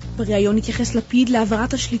אשל. בריאיון התייחס לפיד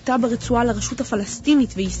להעברת השליטה ברצועה לרשות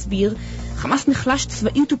הפלסטינית והסביר, חמאס נחלש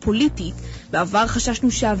צבאית ופוליטית. בעבר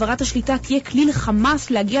חששנו שהעברת השליטה תהיה כלי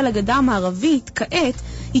לחמאס להגיע לגדה המערבית, כעת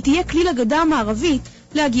היא תהיה כלי לגדה המערבית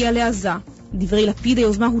להגיע לעזה. דברי לפיד,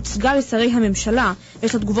 היוזמה הוצגה לשרי הממשלה,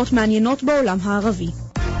 יש לה תגובות מעניינות בעולם הערבי.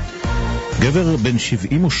 גבר בן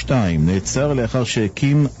 72 נעצר לאחר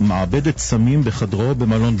שהקים מעבדת סמים בחדרו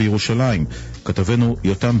במלון בירושלים. כתבנו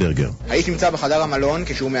יותם ברגר. האיש נמצא בחדר המלון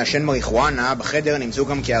כשהוא מעשן מריחואנה. בחדר נמצאו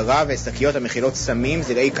גם קערה ושקיות המכילות סמים,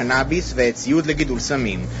 זרעי קנאביס וציוד לגידול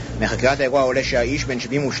סמים. מחקירת האירוע עולה שהאיש בן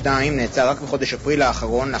 72 נעצר רק בחודש אפריל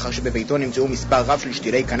האחרון, לאחר שבביתו נמצאו מספר רב של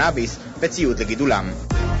שתילי קנאביס וציוד לגידולם.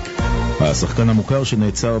 השחקן המוכר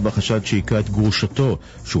שנעצר בחשד שהיכה את גרושתו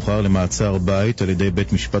שוחרר למעצר בית על ידי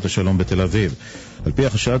בית משפט השלום בתל אביב. על פי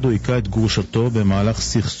החשד הוא היכה את גרושתו במהלך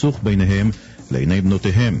סכסוך ביניהם לעיני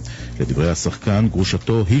בנותיהם. לדברי השחקן,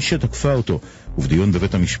 גרושתו היא שתקפה אותו, ובדיון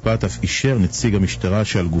בבית המשפט אף אישר נציג המשטרה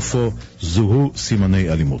שעל גופו זוהו סימני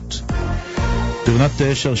אלימות. תאונת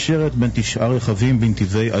שרשרת בין 9 רכבים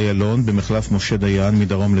בנתיבי איילון במחלף משה דיין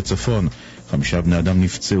מדרום לצפון. 5 בני אדם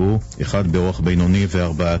נפצעו, 1 באורח בינוני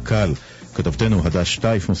ו4 קל. כתבתנו הדש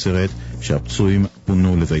טייף מוסרת שהפצועים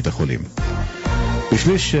פונו לבית החולים.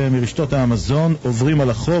 בשליש מרשתות המזון עוברים על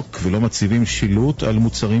החוק ולא מציבים שילוט על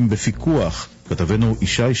מוצרים בפיקוח. כתבנו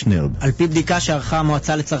ישי שנרב. על פי בדיקה שערכה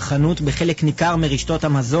המועצה לצרכנות, בחלק ניכר מרשתות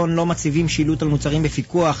המזון לא מציבים שילוט על מוצרים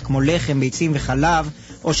בפיקוח כמו לחם, ביצים וחלב,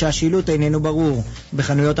 או שהשילוט איננו ברור.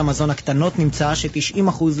 בחנויות המזון הקטנות נמצא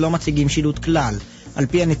ש90% לא מציגים שילוט כלל. על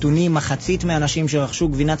פי הנתונים, מחצית מהאנשים שרכשו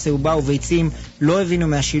גבינה צהובה וביצים לא הבינו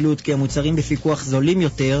מהשילוט כי המוצרים בפיקוח זולים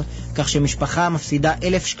יותר, כך שמשפחה מפסידה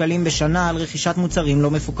 1,000 שקלים בשנה על רכישת מוצרים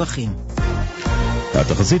לא מפוקחים.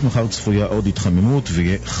 התחזית מחר צפויה עוד התחממות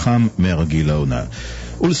ויהיה חם מהרגיל לעונה.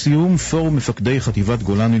 ולסיום, פורום מפקדי חטיבת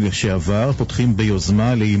גולני לשעבר פותחים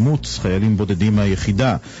ביוזמה לאימוץ חיילים בודדים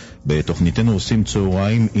מהיחידה. בתוכניתנו עושים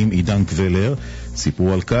צהריים עם עידן קבלר.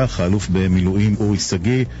 סיפרו על כך האלוף במילואים אורי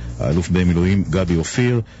סגי, האלוף במילואים גבי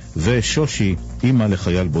אופיר ושושי, אמא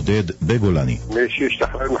לחייל בודד בגולני. מי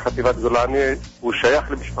שהשתחרר מחטיבת גולני הוא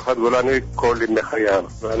שייך למשפחת גולני כל ימי חייו,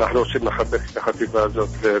 ואנחנו רוצים לחבק את החטיבה הזאת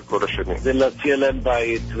כל השנים. זה להציע להם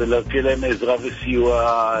בית ולהציע להם עזרה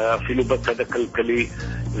וסיוע אפילו בצד הכלכלי,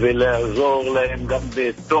 ולעזור להם גם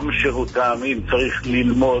בתום שירותם אם צריך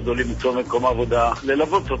ללמוד או למצוא מקום עבודה,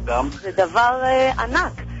 ללוות אותם. זה דבר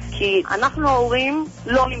ענק, כי אנחנו ההורים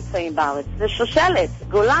לא נמצאים בארץ, זה שושלת,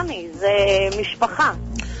 גולני, זה משפחה.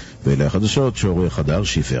 ואלה החדשות שעורך הדר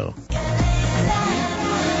שיפר.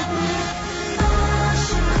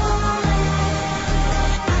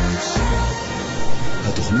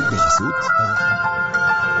 התוכנית בחסות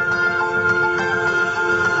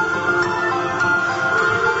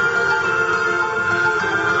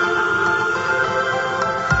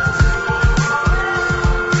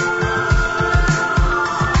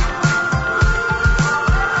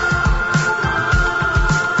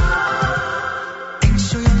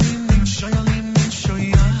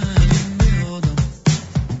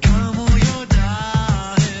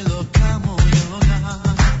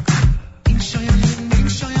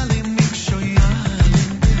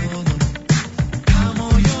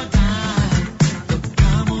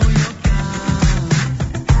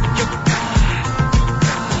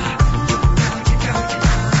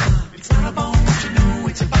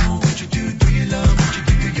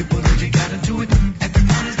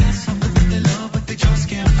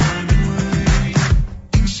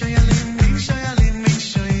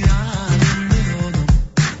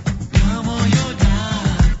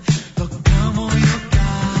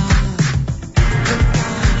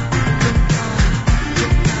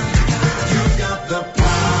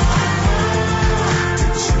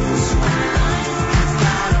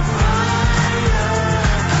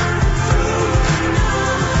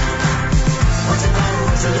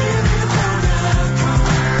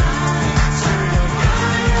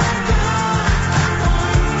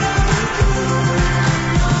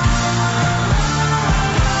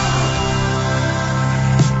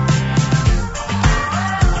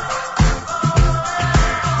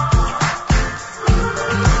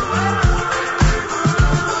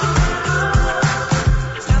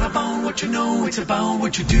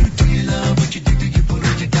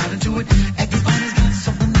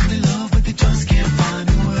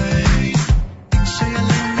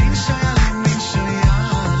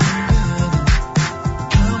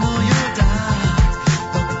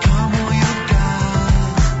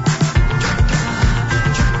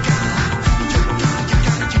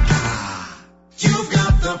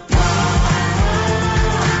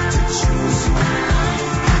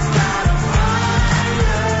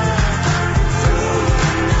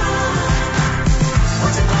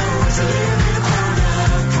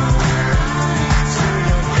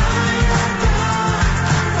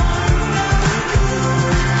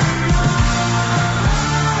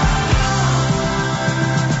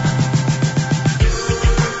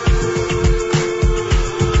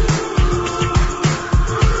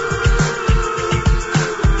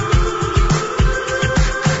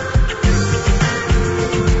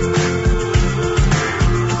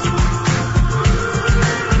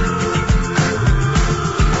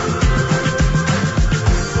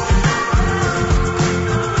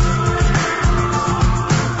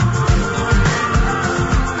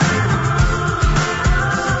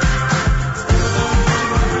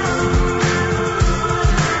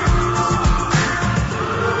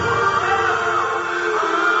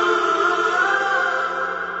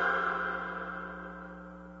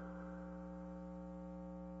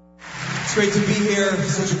It's great to be here.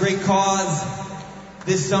 Such a great cause.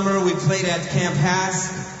 This summer we played at Camp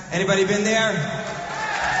Hass. Anybody been there?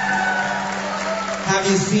 Have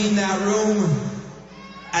you seen that room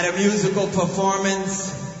at a musical performance?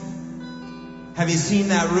 Have you seen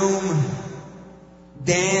that room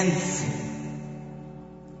dance?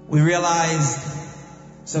 We realized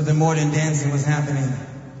something more than dancing was happening.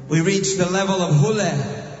 We reached the level of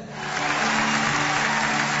hula.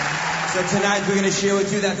 So tonight we're going to share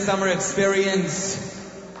with you that summer experience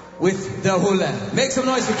with the hula. Make some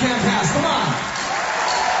noise for Camp Hass. Come on.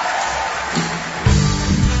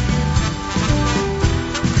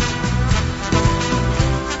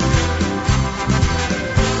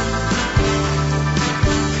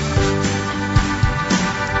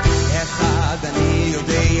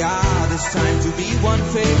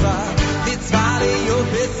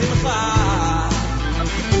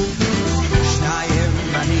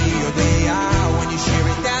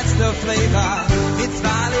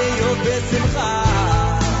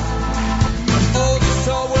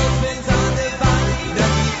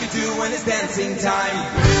 dancing time.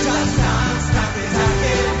 Dance, dance, tack it,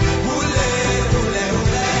 hule, hule,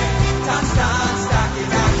 hule. Dance, dance, tack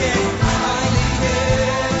it, I need it,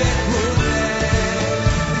 hule.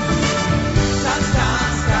 Dance,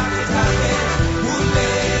 dance, tack it, hule,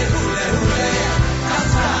 hule, hule.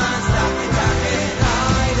 Dance, dance, tack it, I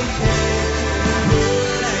need it,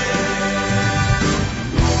 hule.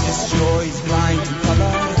 This joy is blind to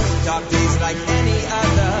color, dark days like any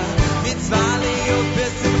other. Mitzvah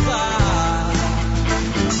Besimcha.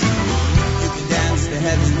 You can dance, the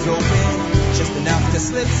heavens open, just enough to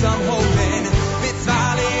slip some hope in.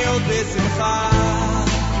 Mitzvah Besimcha.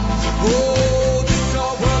 Oh, this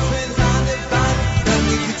whole world spins on the fun. Nothing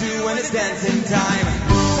you can do when it's dancing time.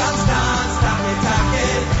 Dance, dance, tack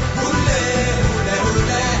it, hule, hule,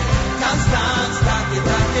 hule. Dance, dance, tack it,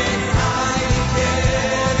 I need it,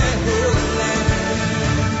 hule.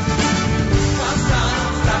 Dance,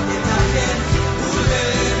 dance, tack it, hule,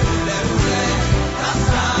 hule, hule. Dance,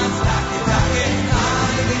 dance, tack it, I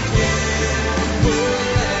need it, hule.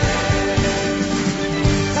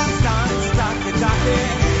 Dance, dance, tack it,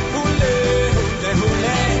 hule, hule,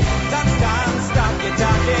 hule. Dance, dance, tack it,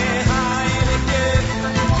 I need it,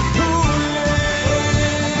 hule.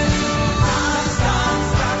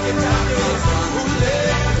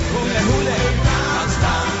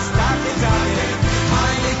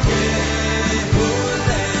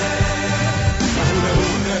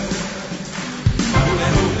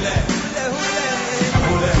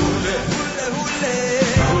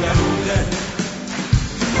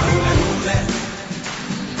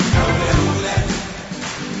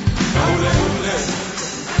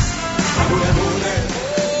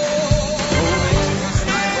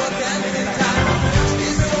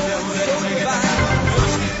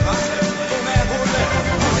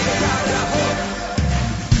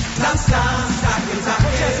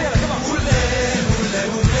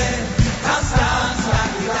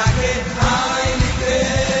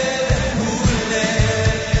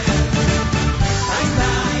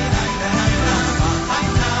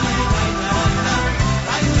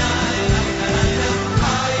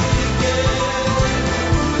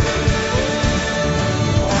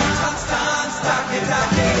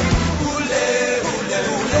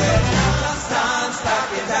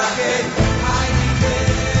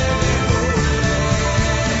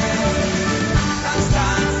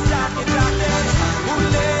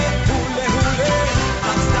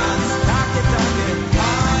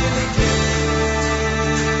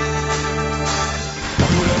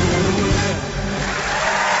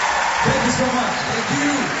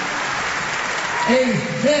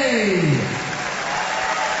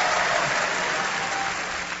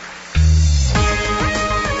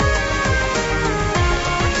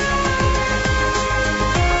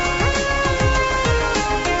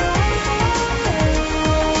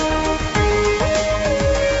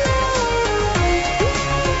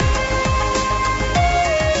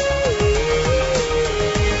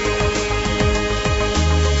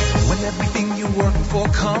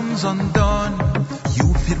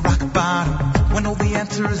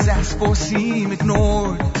 Seem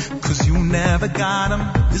ignored, 'cause you never got them.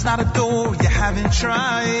 There's not a door you haven't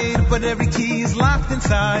tried, but every key is locked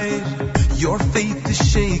inside. Your faith is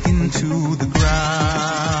shaken to the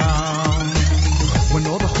ground. When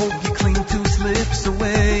all the hope you cling to slips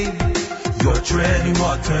away, you're treading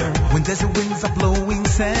water. When desert winds are blowing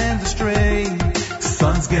sand astray,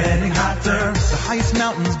 sun's getting hotter. The highest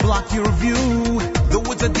mountains block your view. The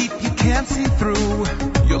woods are deep, you can't see through.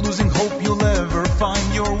 You're losing hope you'll ever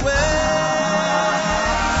find your way.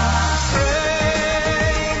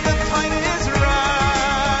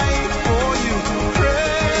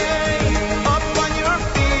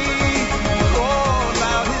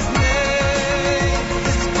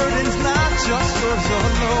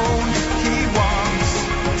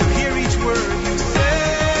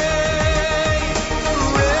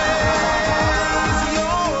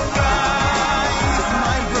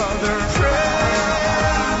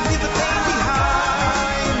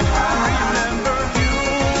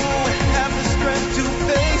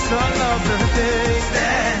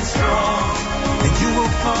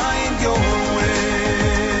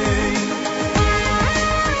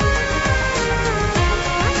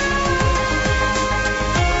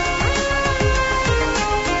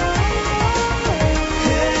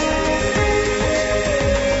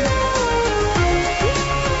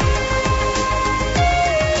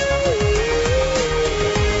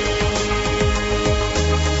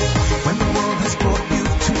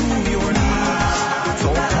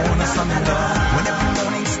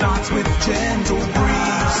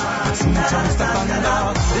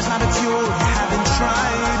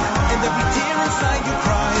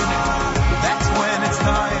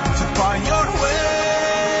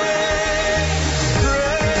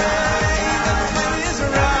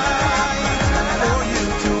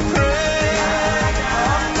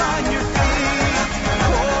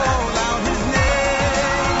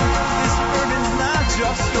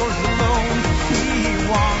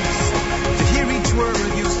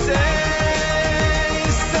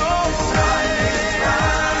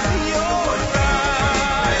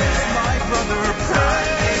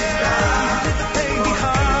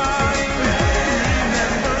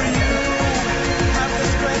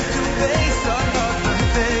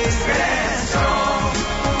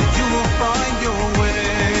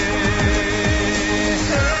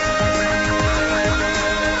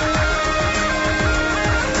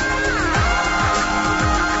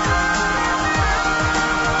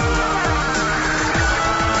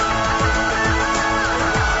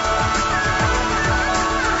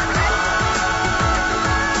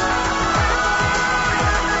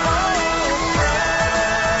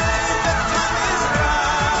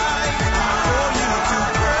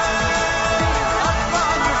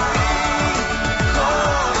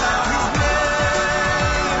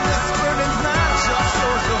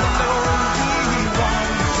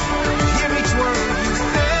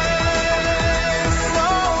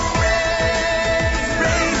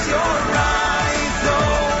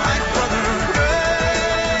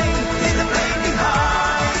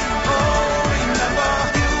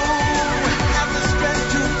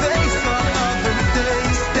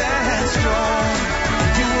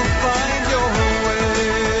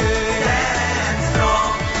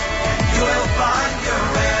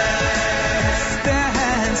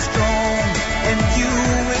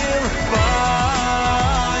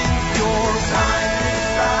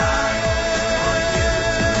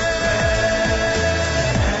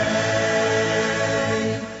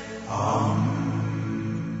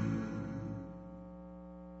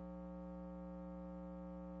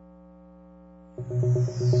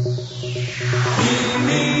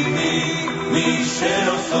 מי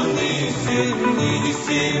שעושה ניסים,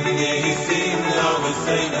 ניסים, ניסים, לא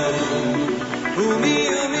בסדר.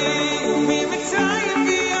 ומי מצרים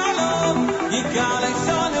ויעלום, יגאל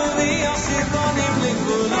אצלנו ויוסיף בונים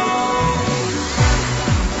לגבולו.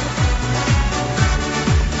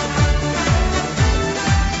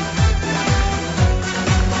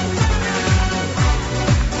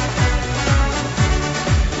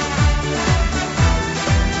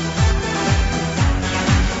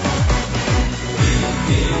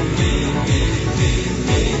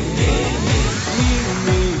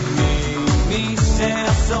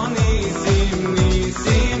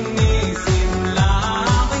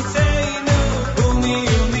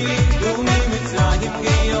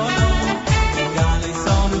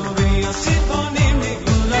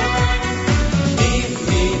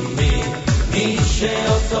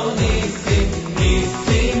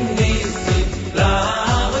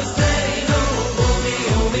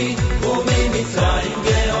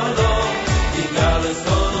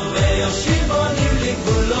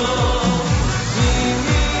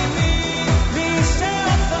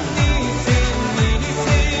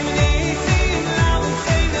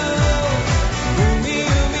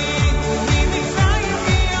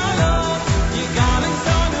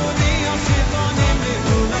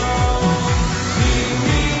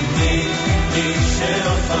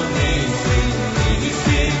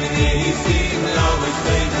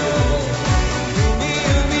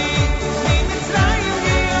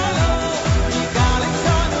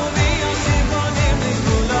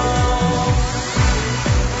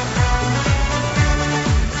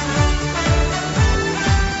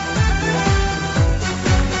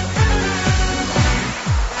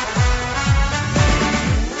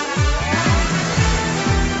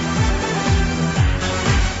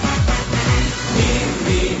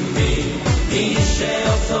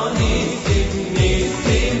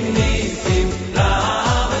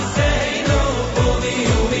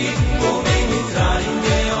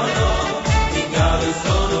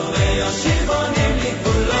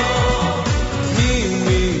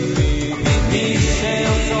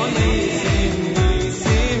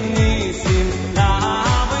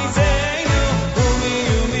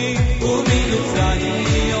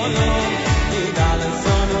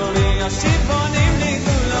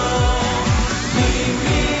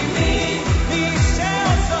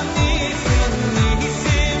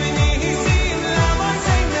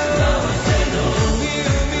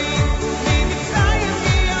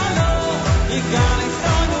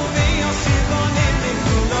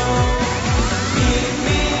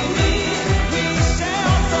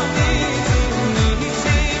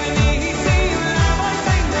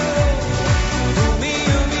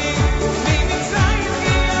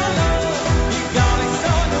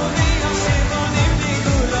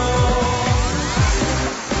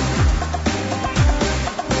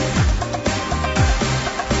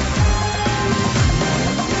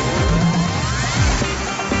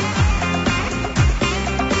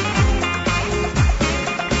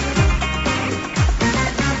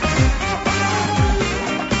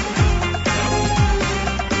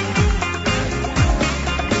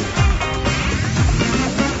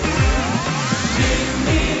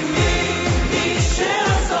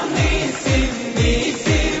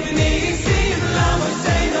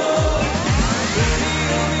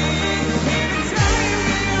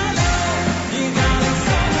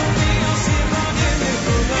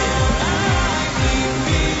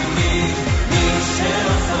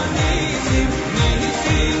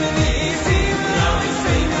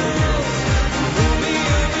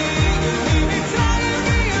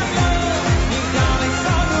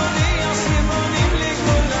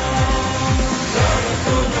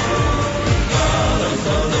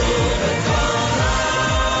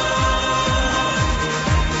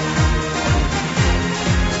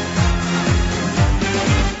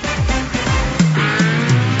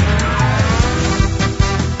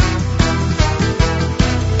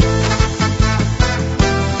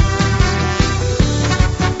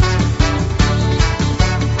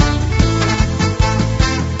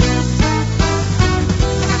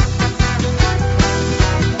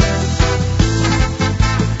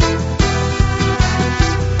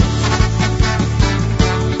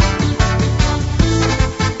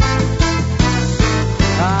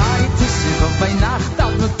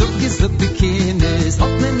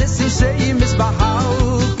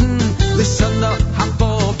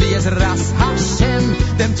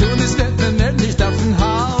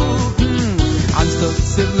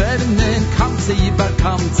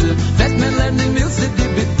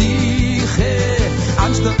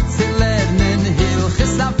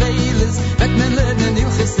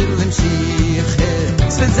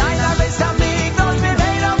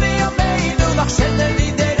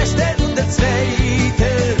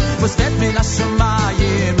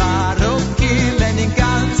 Nashumayim Arokim and in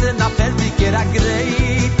ganzen Afertiker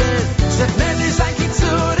Agreite Shet Medisch ein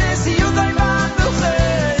Kitzures Judai Wanduche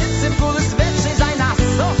It's im Kulis Wetsche sein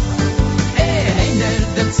Asso Einer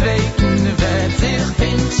dem Zweiten wird sich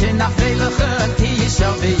wünschen nach Freilichen Tisha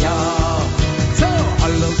B'Yah So,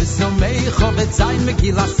 hallo bis no Meicho wird sein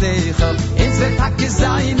Megillah Seicho ins wird Hake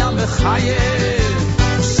sein am Bechayim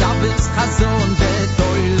Shabbos Chazon wird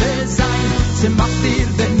Oile sein Shemach dir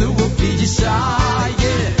den Nu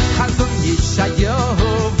Yeshaye Chazon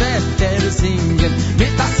Yeshayeho wird singen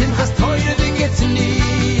mit das Simchas Teure wie Getnie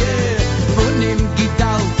von dem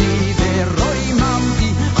Gidalti der Roimamdi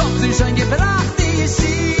Gott sich ein gebracht die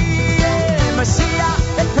Yeshie Mashiach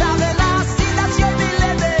et Pravelas Silas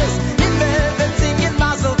Yobiledes in Beben singen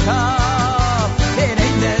Mazel Tov in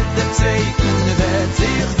einer der Zweiten wird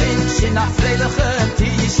sich wünschen nach freilichen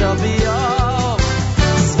Tisha B'Yah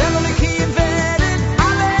Sven und Kim werden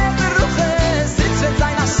alle Beruches Sitz wird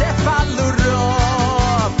sein Chef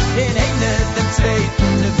Alurov in einer dem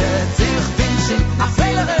Zweiten wird sich wünschen nach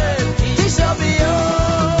freilichen Tisha B'Yah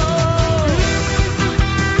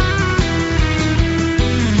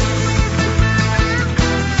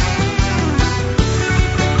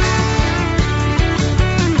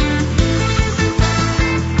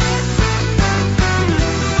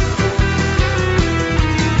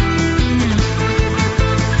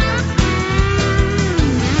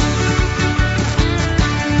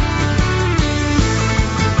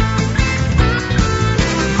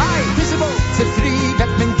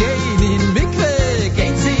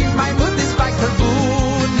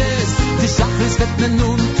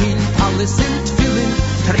alles sind Tfilin,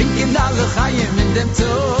 trinken alle Chaim in dem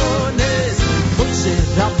Tones. Moshe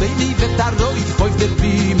Rabbeini wird da ruhig auf der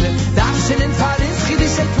Bühne, darstellen Faris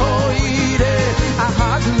Chidische Teure.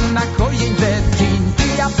 Ahaden a Koyen wird Kind,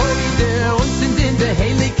 die Aboide und sind in der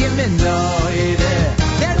Heilige Meneude.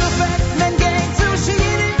 Der Rufet, men geht zu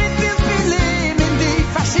Schirin mit Bildpilim in die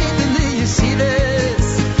verschiedene Yeshivas.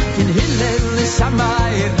 In Hillel,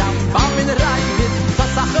 Shammai, Rambam in Reibit,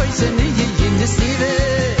 was auch heute nie in der Sive.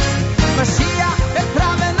 Mashiach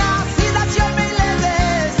bepravenas Silas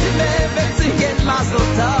Yobiledes wird singen Mazel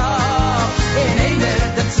Tov in einer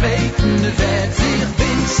dem Zweiten wird sich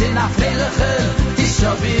wünschen nach freilichen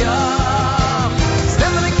Tisha B'Yah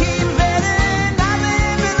Sven und Kim werden alle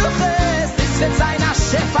Beruches es wird sein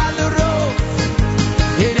Chef Alurov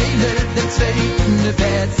in einer dem Zweiten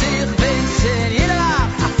wird sich wünschen jeder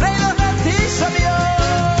nach freilichen Tisha B'Yah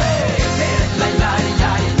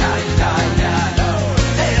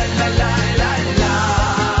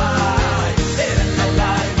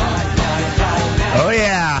Oh,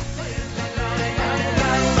 yeah.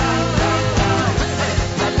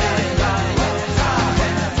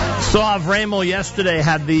 Saw Avramel yesterday,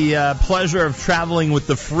 had the pleasure of traveling with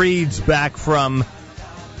the Freeds back from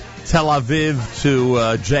Tel Aviv to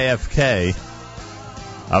JFK.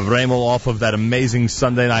 Avramel off of that amazing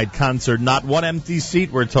Sunday night concert. Not one empty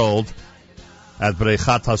seat, we're told, at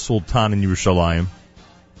Brechat HaSultan in Yerushalayim.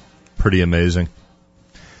 Pretty amazing.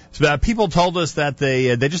 So, people told us that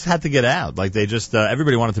they just had to get out. Like they just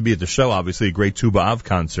everybody wanted to be at the show. Obviously, a great Tu B'Av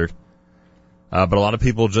concert. But a lot of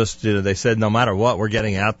people just they said no matter what, we're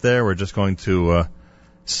getting out there. We're just going to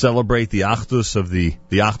celebrate the Achdus of the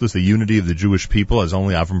Achdus, the unity of the Jewish people, as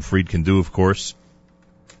only Avram Fried can do, of course.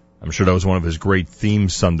 I'm sure that was one of his great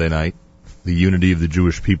themes Sunday night, the unity of the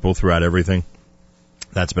Jewish people throughout everything.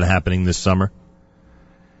 That's been happening this summer.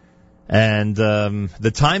 And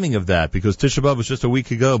the timing of that, because Tisha B'Av was just a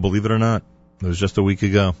week ago, believe it or not. It was just a week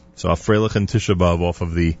ago. So Freilich and Tisha B'Av off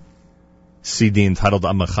of the CD entitled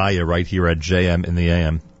Amachaya right here at JM in the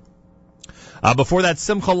AM. Before that,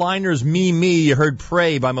 Simcha Liner's Me, you heard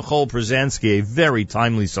Pray by Michal Przanski, a very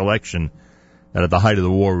timely selection that at the height of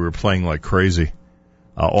the war we were playing like crazy.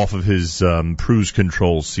 Off of his Cruise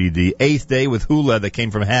Control CD. Eighth Day with Hula that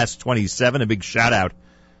came from Haas 27. A big shout out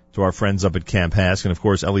to our friends up at Camp Hask. And, of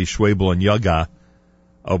course, Eli Schwebel and Yaga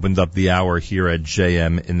opened up the hour here at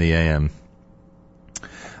JM in the AM.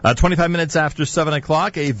 25 minutes after 7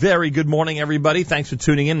 o'clock. A very good morning, everybody. Thanks for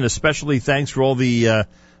tuning in, and especially thanks for all the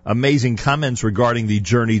amazing comments regarding the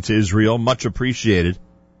journey to Israel. Much appreciated.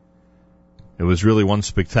 It was really one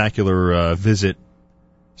spectacular visit.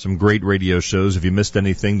 Some great radio shows. If you missed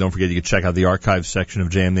anything, don't forget you can check out the archives section of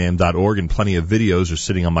jmnam.org, and plenty of videos are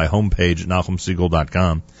sitting on my homepage at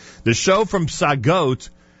NachumSiegel.com. The show from Psagot,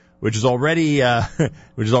 which is already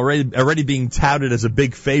being touted as a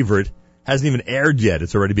big favorite, hasn't even aired yet.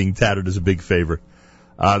 It's already being touted as a big favorite.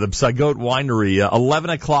 The Psagot Winery, 11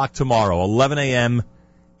 o'clock tomorrow, 11 a.m.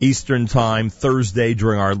 Eastern Time, Thursday,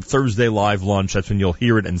 during our Thursday live lunch. That's when you'll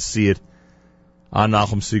hear it and see it. on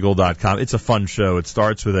NachumSegal.com. It's a fun show. It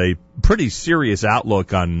starts with a pretty serious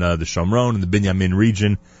outlook on the Shomron and the Binyamin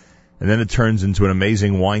region, and then it turns into an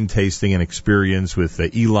amazing wine tasting and experience with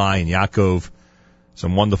Eli and Yaakov,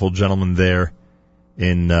 some wonderful gentlemen there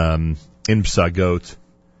in Psagot.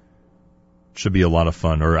 Should be a lot of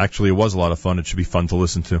fun, or actually it was a lot of fun. It should be fun to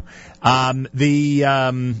listen to. I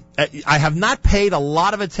have not paid a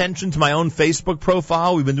lot of attention to my own Facebook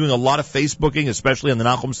profile. We've been doing a lot of Facebooking, especially on the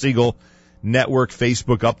Nachum Segal Network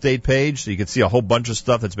Facebook update page, so you can see a whole bunch of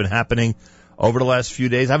stuff that's been happening over the last few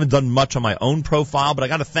days. I haven't done much on my own profile, but I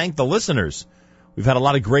got to thank the listeners. We've had a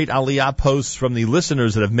lot of great Aliyah posts from the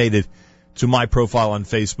listeners that have made it to my profile on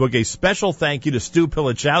Facebook. A special thank you to Stu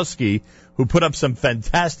Pilichowski, who put up some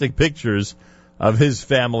fantastic pictures of his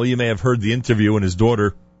family. You may have heard the interview when his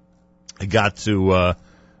daughter got to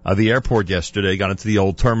the airport yesterday, got into the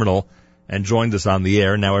old terminal, and joined us on the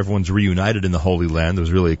air. Now everyone's reunited in the Holy Land. It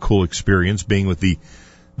was really a cool experience being with the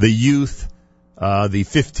youth, the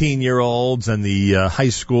 15-year-olds and the high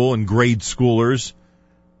school and grade schoolers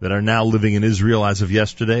that are now living in Israel as of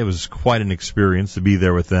yesterday. It was quite an experience to be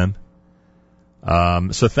there with them.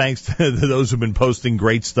 So thanks to those who've been posting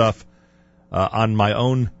great stuff on my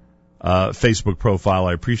own Facebook profile.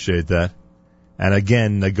 I appreciate that. And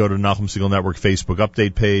again, go to Nachum Segal Network Facebook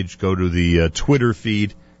update page, go to the Twitter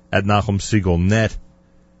feed at Nachum Segal Net,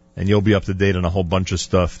 and you'll be up to date on a whole bunch of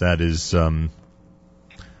stuff that is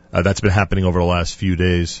that's been happening over the last few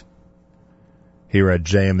days here at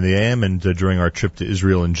JM in the AM and during our trip to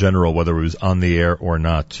Israel in general, whether it was on the air or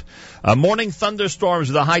not. Morning thunderstorms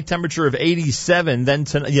with a high temperature of 87. Then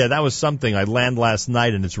tonight, that was something. I landed last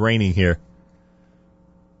night and it's raining here.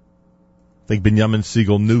 I think Binyamin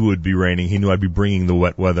Segal knew it would be raining. He knew I'd be bringing the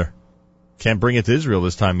wet weather. Can't bring it to Israel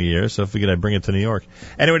this time of year, so I figured I'd bring it to New York.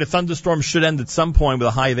 Anyway, the thunderstorm should end at some point with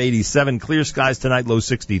a high of 87. Clear skies tonight, low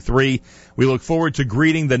 63. We look forward to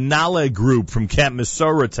greeting the Nale group from Camp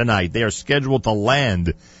Mesorah tonight. They are scheduled to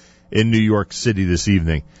land in New York City this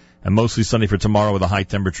evening. And mostly sunny for tomorrow with a high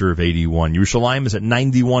temperature of 81. Yerushalayim is at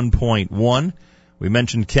 91.1. We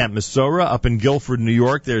mentioned Camp Mesorah up in Guilford, New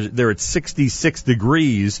York. They're at 66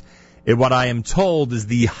 degrees. What I am told is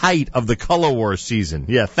the height of the color war season.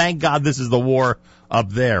 Yeah, thank God this is the war up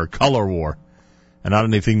there, color war, and not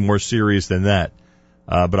anything more serious than that.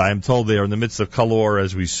 But I am told they are in the midst of color war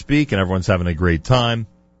as we speak, and everyone's having a great time.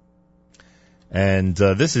 And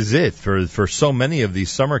this is it for so many of these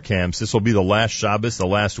summer camps. This will be the last Shabbos, the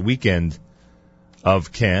last weekend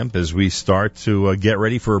of camp as we start to get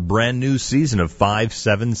ready for a brand new season of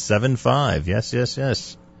 5775. Yes, yes,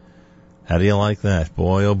 yes. How do you like that?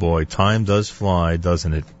 Boy, oh boy, time does fly,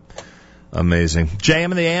 doesn't it? Amazing. JM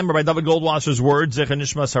in the AM, Rabbi David Goldwasser's words, Zecher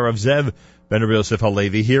Nishmas Harav Zev Ben Rabbi Yosef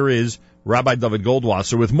Halevi. Here is Rabbi David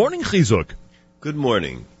Goldwasser with Morning Chizuk. Good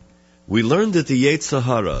morning. We learned that the Yetzer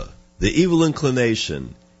Hara, the evil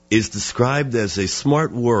inclination, is described as a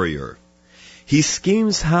smart warrior. He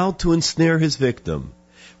schemes how to ensnare his victim.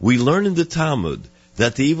 We learn in the Talmud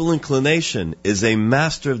that the evil inclination is a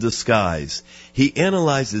master of disguise. He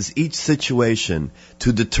analyzes each situation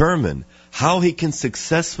to determine how he can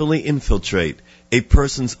successfully infiltrate a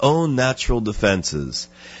person's own natural defenses.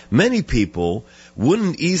 Many people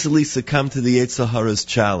wouldn't easily succumb to the Yetzer Hara's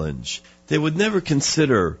challenge. They would never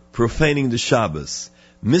consider profaning the Shabbos,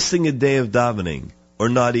 missing a day of davening, or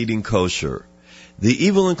not eating kosher. The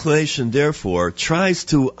evil inclination, therefore, tries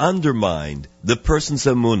to undermine the person's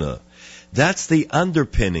emunah. That's the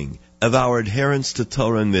underpinning of our adherence to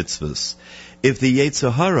Torah and mitzvahs. If the Yetzer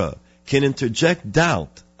Hara can interject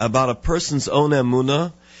doubt about a person's own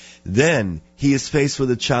emunah, then he is faced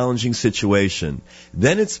with a challenging situation.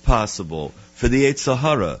 Then it's possible for the Yetzer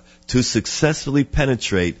Hara to successfully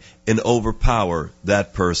penetrate and overpower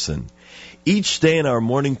that person. Each day in our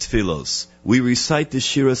morning tefillos, we recite the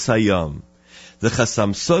Shiras Hayom. The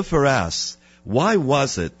Chasam Sofer asks, why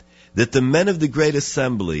was it that the men of the Great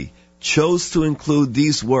Assembly chose to include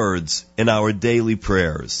these words in our daily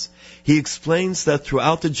prayers? He explains that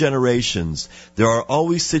throughout the generations, there are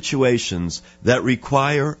always situations that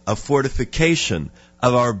require a fortification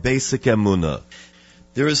of our basic emunah.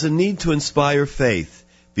 There is a need to inspire faith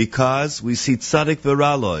because we see tzaddik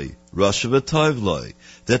v'raloi, rasha v'tovloi,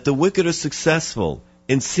 that the wicked are successful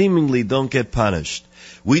and seemingly don't get punished.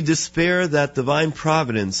 We despair that divine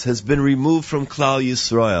providence has been removed from Klal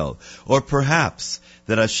Yisrael, or perhaps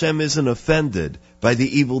that Hashem isn't offended by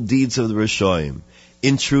the evil deeds of the Rishoyim.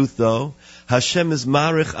 In truth, though, Hashem is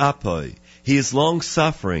marich apoi. He is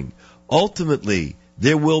long-suffering. Ultimately,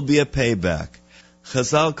 there will be a payback.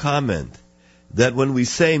 Chazal comment that when we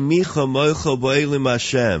say Micha Moicha Bo'elim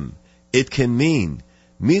Hashem, it can mean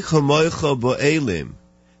Micha Moicha Bo'elim,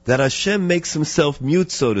 that Hashem makes himself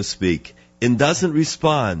mute, so to speak, and doesn't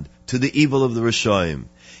respond to the evil of the Rishoyim.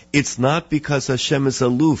 It's not because Hashem is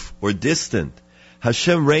aloof or distant.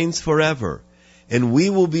 Hashem reigns forever, and we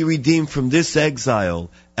will be redeemed from this exile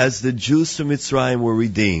as the Jews from Mitzrayim were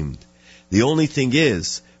redeemed. The only thing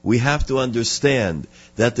is, we have to understand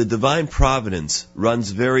that the divine providence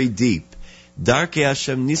runs very deep. Darkei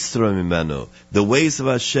Hashem nistra mimenu. The ways of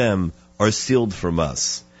Hashem are sealed from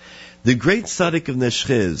us. The great tzaddik of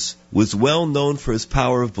Neshchiz was well known for his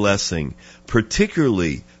power of blessing,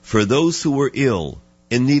 particularly for those who were ill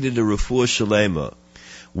and needed a refuah shalema.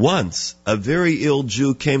 Once, a very ill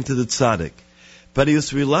Jew came to the tzaddik, but he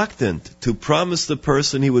was reluctant to promise the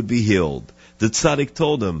person he would be healed. The tzaddik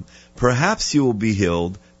told him, "Perhaps you will be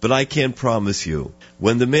healed, but I can't promise you."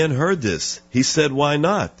 When the man heard this, he said, "Why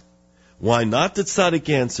not?" "Why not?" the tzaddik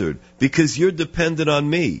answered. "Because you're dependent on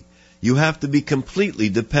me. You have to be completely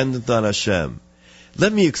dependent on Hashem."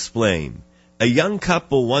 Let me explain. A young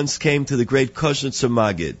couple once came to the great Koshnitzer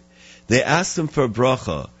Maggid. They asked him for a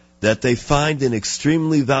bracha, that they find an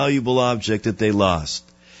extremely valuable object that they lost.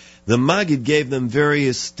 The Maggid gave them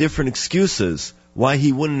various different excuses why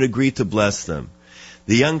he wouldn't agree to bless them.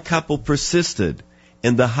 The young couple persisted,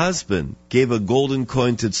 and the husband gave a golden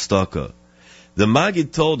coin to tzedakah. The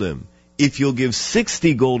Maggid told him, "If you'll give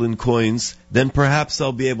 60 golden coins, then perhaps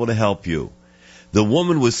I'll be able to help you." The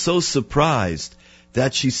woman was so surprised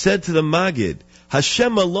that she said to the Maggid,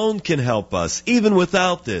 "Hashem alone can help us, even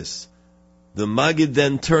without this." The Maggid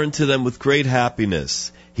then turned to them with great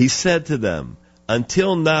happiness. He said to them,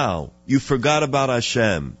 "Until now, you forgot about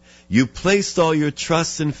Hashem. You placed all your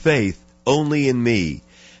trust and faith only in me.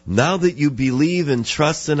 Now that you believe and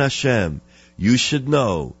trust in Hashem, you should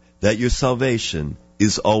know that your salvation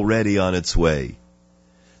is already on its way."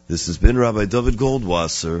 This has been Rabbi David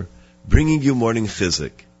Goldwasser, bringing you Morning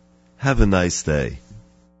Chizuk. Have a nice day.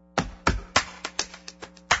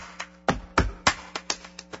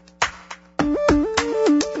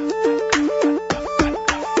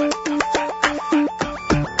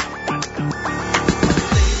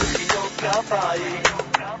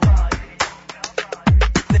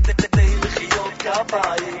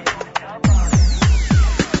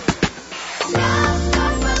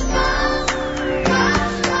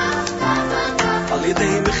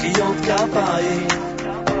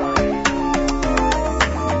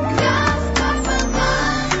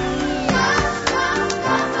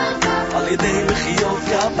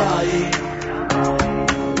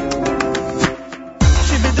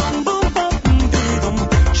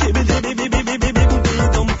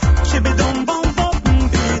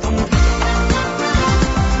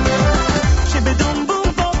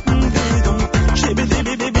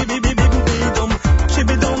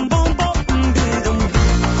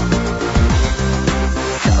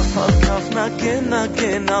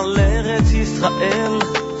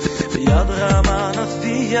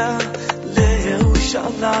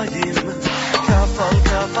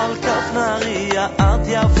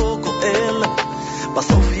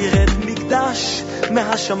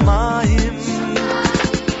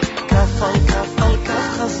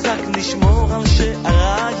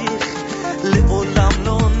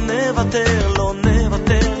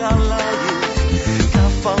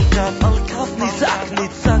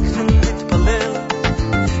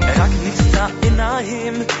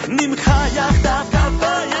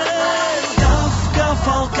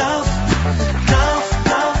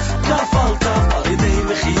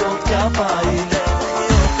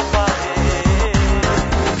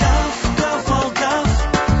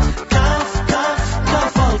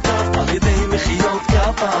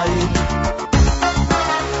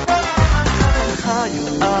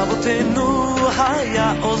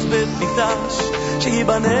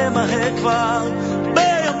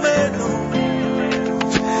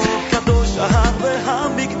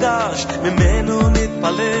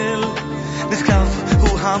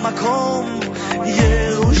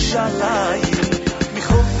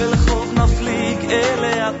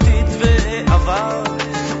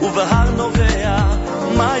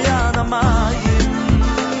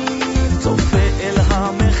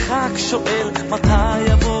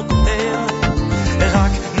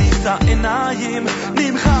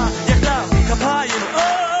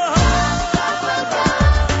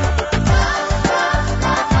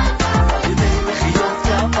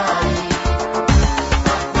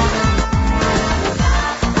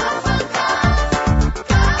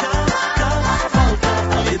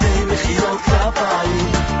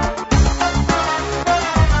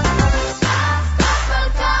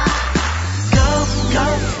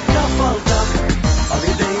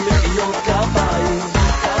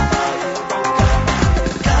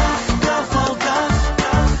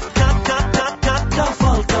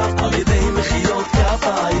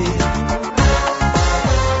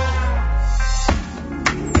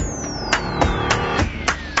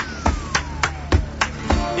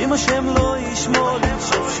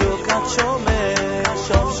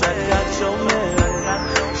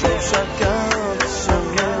 שקט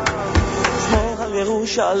שומר שמור על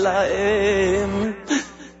ירושלים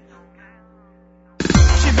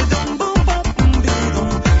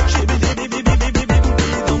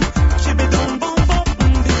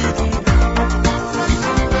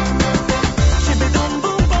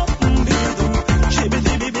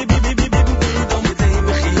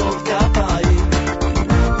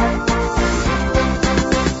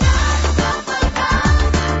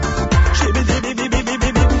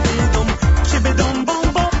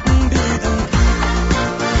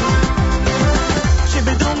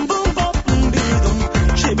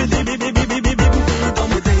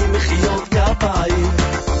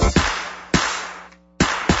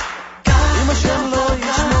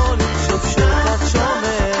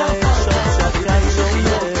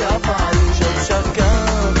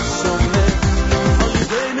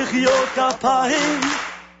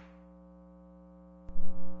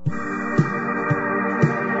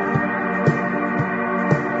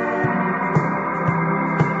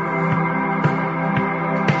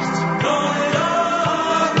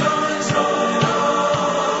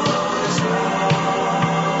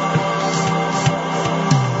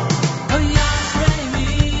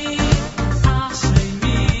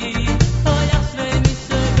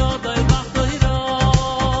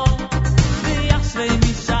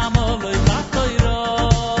Shama loy batoyro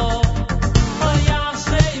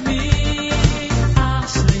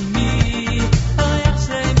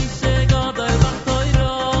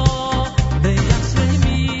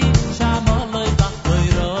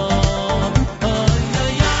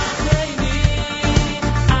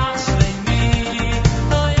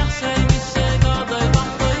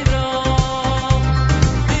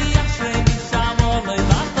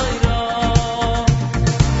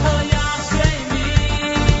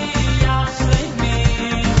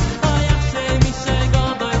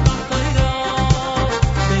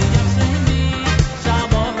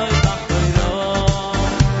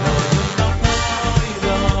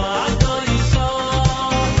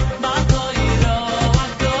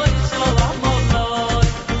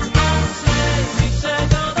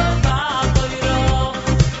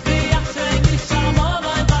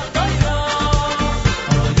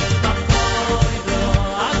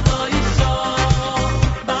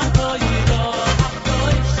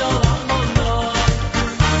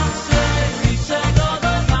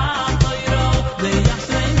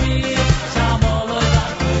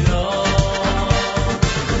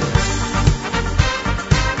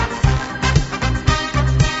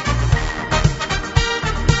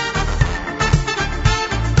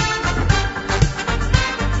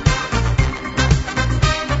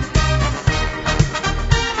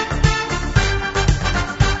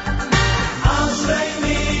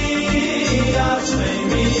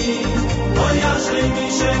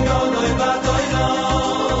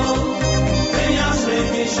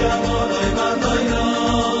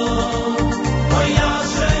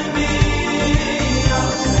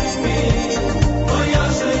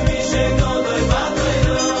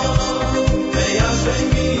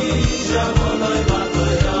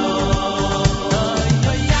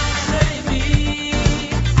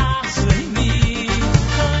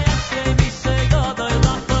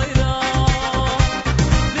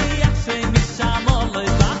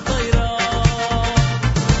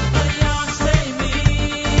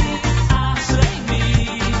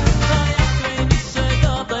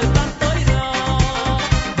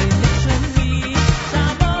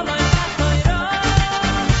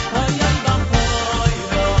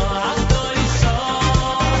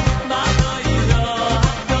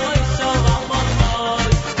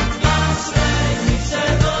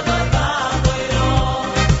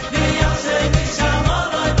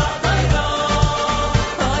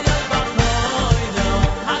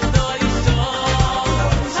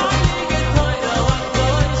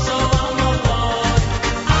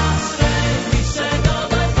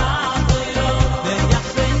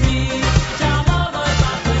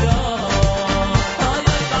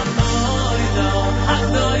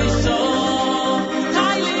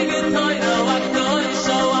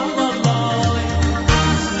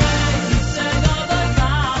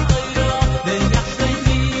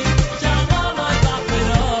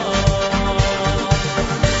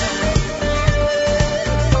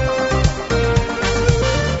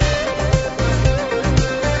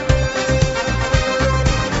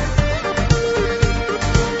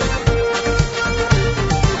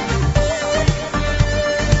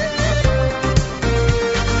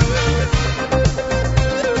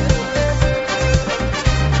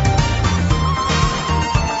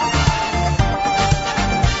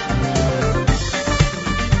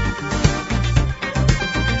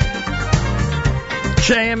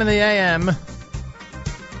JM in the AM.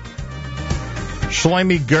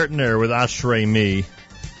 Shlomi Gertner with Ashrei Me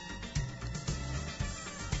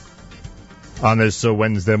on this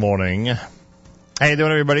Wednesday morning. How you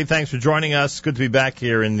doing, everybody? Thanks for joining us. Good to be back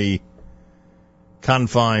here in the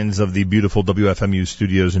confines of the beautiful WFMU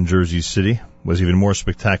studios in Jersey City. Was even more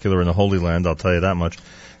spectacular in the Holy Land, I'll tell you that much.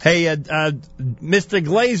 Hey, Mr.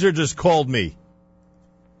 Glazer just called me.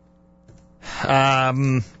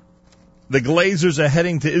 The Glazers are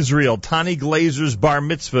heading to Israel. Tani Glazer's bar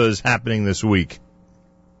mitzvah is happening this week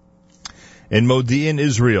in Modi'in,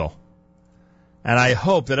 Israel. And I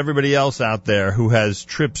hope that everybody else out there who has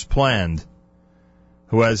trips planned,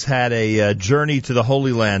 who has had a journey to the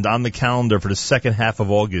Holy Land on the calendar for the second half of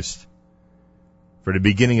August, for the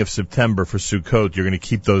beginning of September for Sukkot, you're going to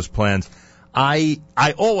keep those plans. I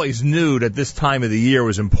always knew that this time of the year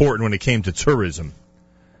was important when it came to tourism.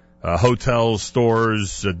 Hotels,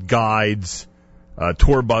 stores, guides,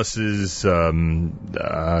 tour buses,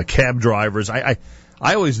 cab drivers. I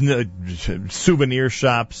always knew souvenir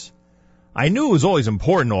shops. I knew it was always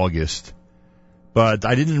important August, but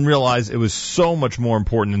I didn't realize it was so much more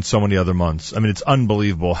important than so many other months. I mean, it's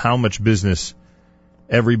unbelievable how much business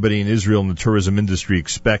everybody in Israel in the tourism industry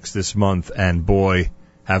expects this month, and boy,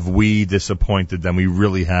 have we disappointed them. We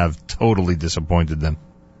really have totally disappointed them.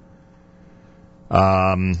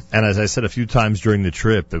 And as I said a few times during the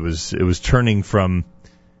trip, it was turning from,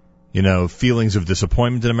 feelings of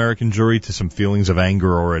disappointment in American Jewry to some feelings of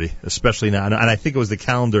anger already, especially now. And I think it was the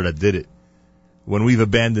calendar that did it. When we've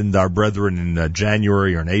abandoned our brethren in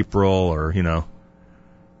January or in April or,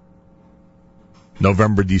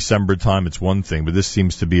 November, December time, it's one thing, but this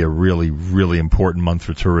seems to be a really, really important month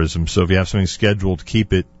for tourism. So if you have something scheduled,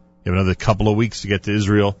 keep it. You have another couple of weeks to get to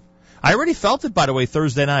Israel. I already felt it, by the way,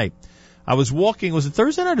 Thursday night. I was walking, was it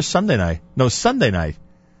Thursday night or Sunday night? No, Sunday night.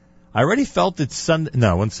 I already felt it Sunday,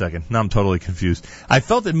 no, one second. Now I'm totally confused. I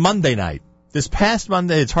felt it Monday night. This past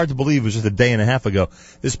Monday, it's hard to believe it was just a day and a half ago.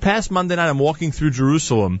 This past Monday night, I'm walking through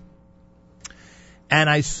Jerusalem, and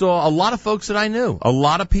I saw a lot of folks that I knew. A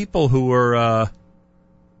lot of people who were,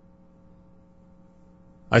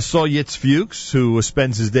 I saw Yitz Fuchs, who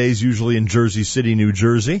spends his days usually in Jersey City, New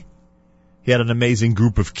Jersey. He had an amazing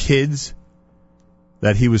group of kids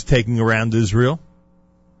that he was taking around Israel.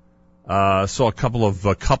 Saw a couple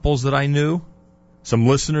of couples that I knew. Some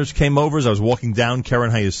listeners came over as I was walking down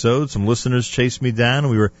Keren HaYesod. Some listeners chased me down, and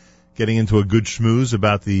we were getting into a good schmooze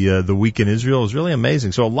about the week in Israel. It was really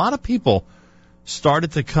amazing. So a lot of people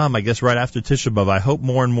started to come, I guess, right after Tisha B'Av. I hope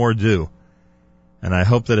more and more do. And I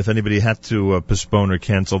hope that if anybody had to postpone or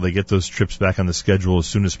cancel, they get those trips back on the schedule as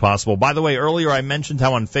soon as possible. By the way, earlier I mentioned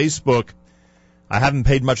how on Facebook, I haven't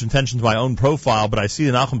paid much attention to my own profile, but I see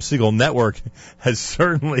the Nachum Segal Network has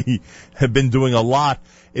certainly been doing a lot.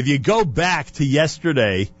 If you go back to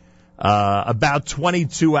yesterday, about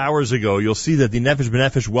 22 hours ago, you'll see that the Nefesh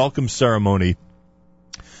B'Nefesh welcome ceremony,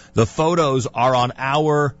 the photos are on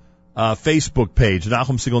our Facebook page, the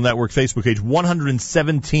Nachum Segal Network Facebook page,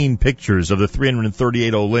 117 pictures of the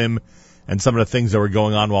 338 Olim and some of the things that were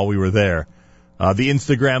going on while we were there. The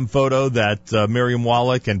Instagram photo that Miriam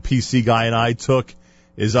Wallach and PC Guy and I took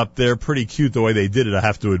is up there. Pretty cute the way they did it, I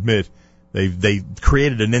have to admit. They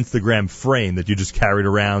created an Instagram frame that you just carried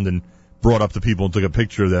around and brought up to people and took a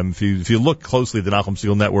picture of them. If you look closely at the Nachum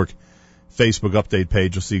Segal Network Facebook update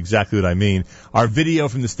page, you'll see exactly what I mean. Our video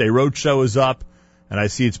from the Stay Road show is up, and I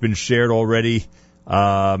see it's been shared already.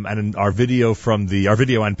 And our video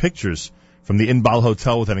and pictures from the Inbal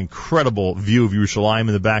Hotel with an incredible view of Yerushalayim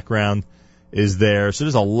in the background is there. So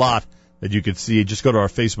there's a lot that you could see. Just go to our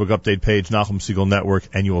Facebook update page, Nachum Segal Network,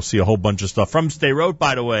 and you will see a whole bunch of stuff. From Stay Road,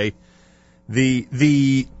 by the way,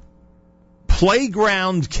 the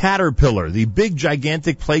playground caterpillar, the big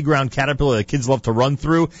gigantic playground caterpillar that kids love to run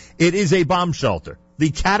through, it is a bomb shelter. The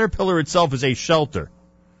caterpillar itself is a shelter.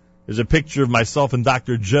 There's a picture of myself and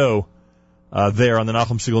Dr. Joe there on the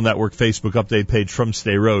Nachum Segal Network Facebook update page from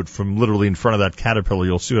Stay Road, from literally in front of that caterpillar.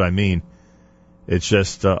 You'll see what I mean. It's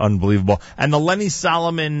just unbelievable. And the Lenny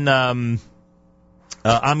Solomon Am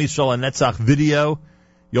Yisrael and Netzach video,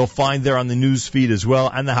 you'll find there on the news feed as well,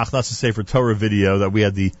 and the Hachnasa Sefer Torah video that we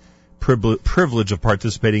had the privilege of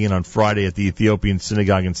participating in on Friday at the Ethiopian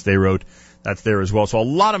Synagogue in Stay Road. That's there as well. So a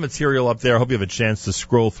lot of material up there. I hope you have a chance to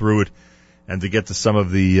scroll through it and to get to some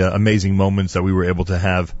of the amazing moments that we were able to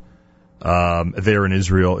have there in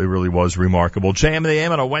Israel. It really was remarkable. JM and the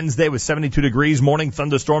AM on a Wednesday with 72 degrees, morning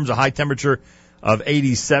thunderstorms, a high temperature of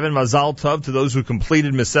 87. Mazal Tov to those who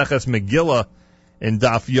completed Maseches Megillah in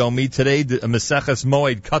Daf Yomi. Today, the Maseches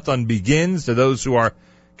Moed Katan begins. To those who are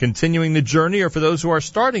continuing the journey or for those who are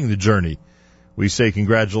starting the journey We say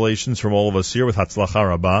congratulations from all of us here with Hatzlacha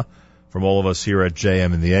Rabbah, from all of us here at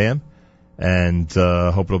JM in the AM, and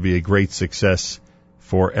hope it'll be a great success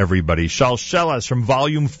for everybody. Shal Shelas from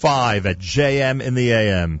Volume 5 at JM in the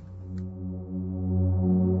AM.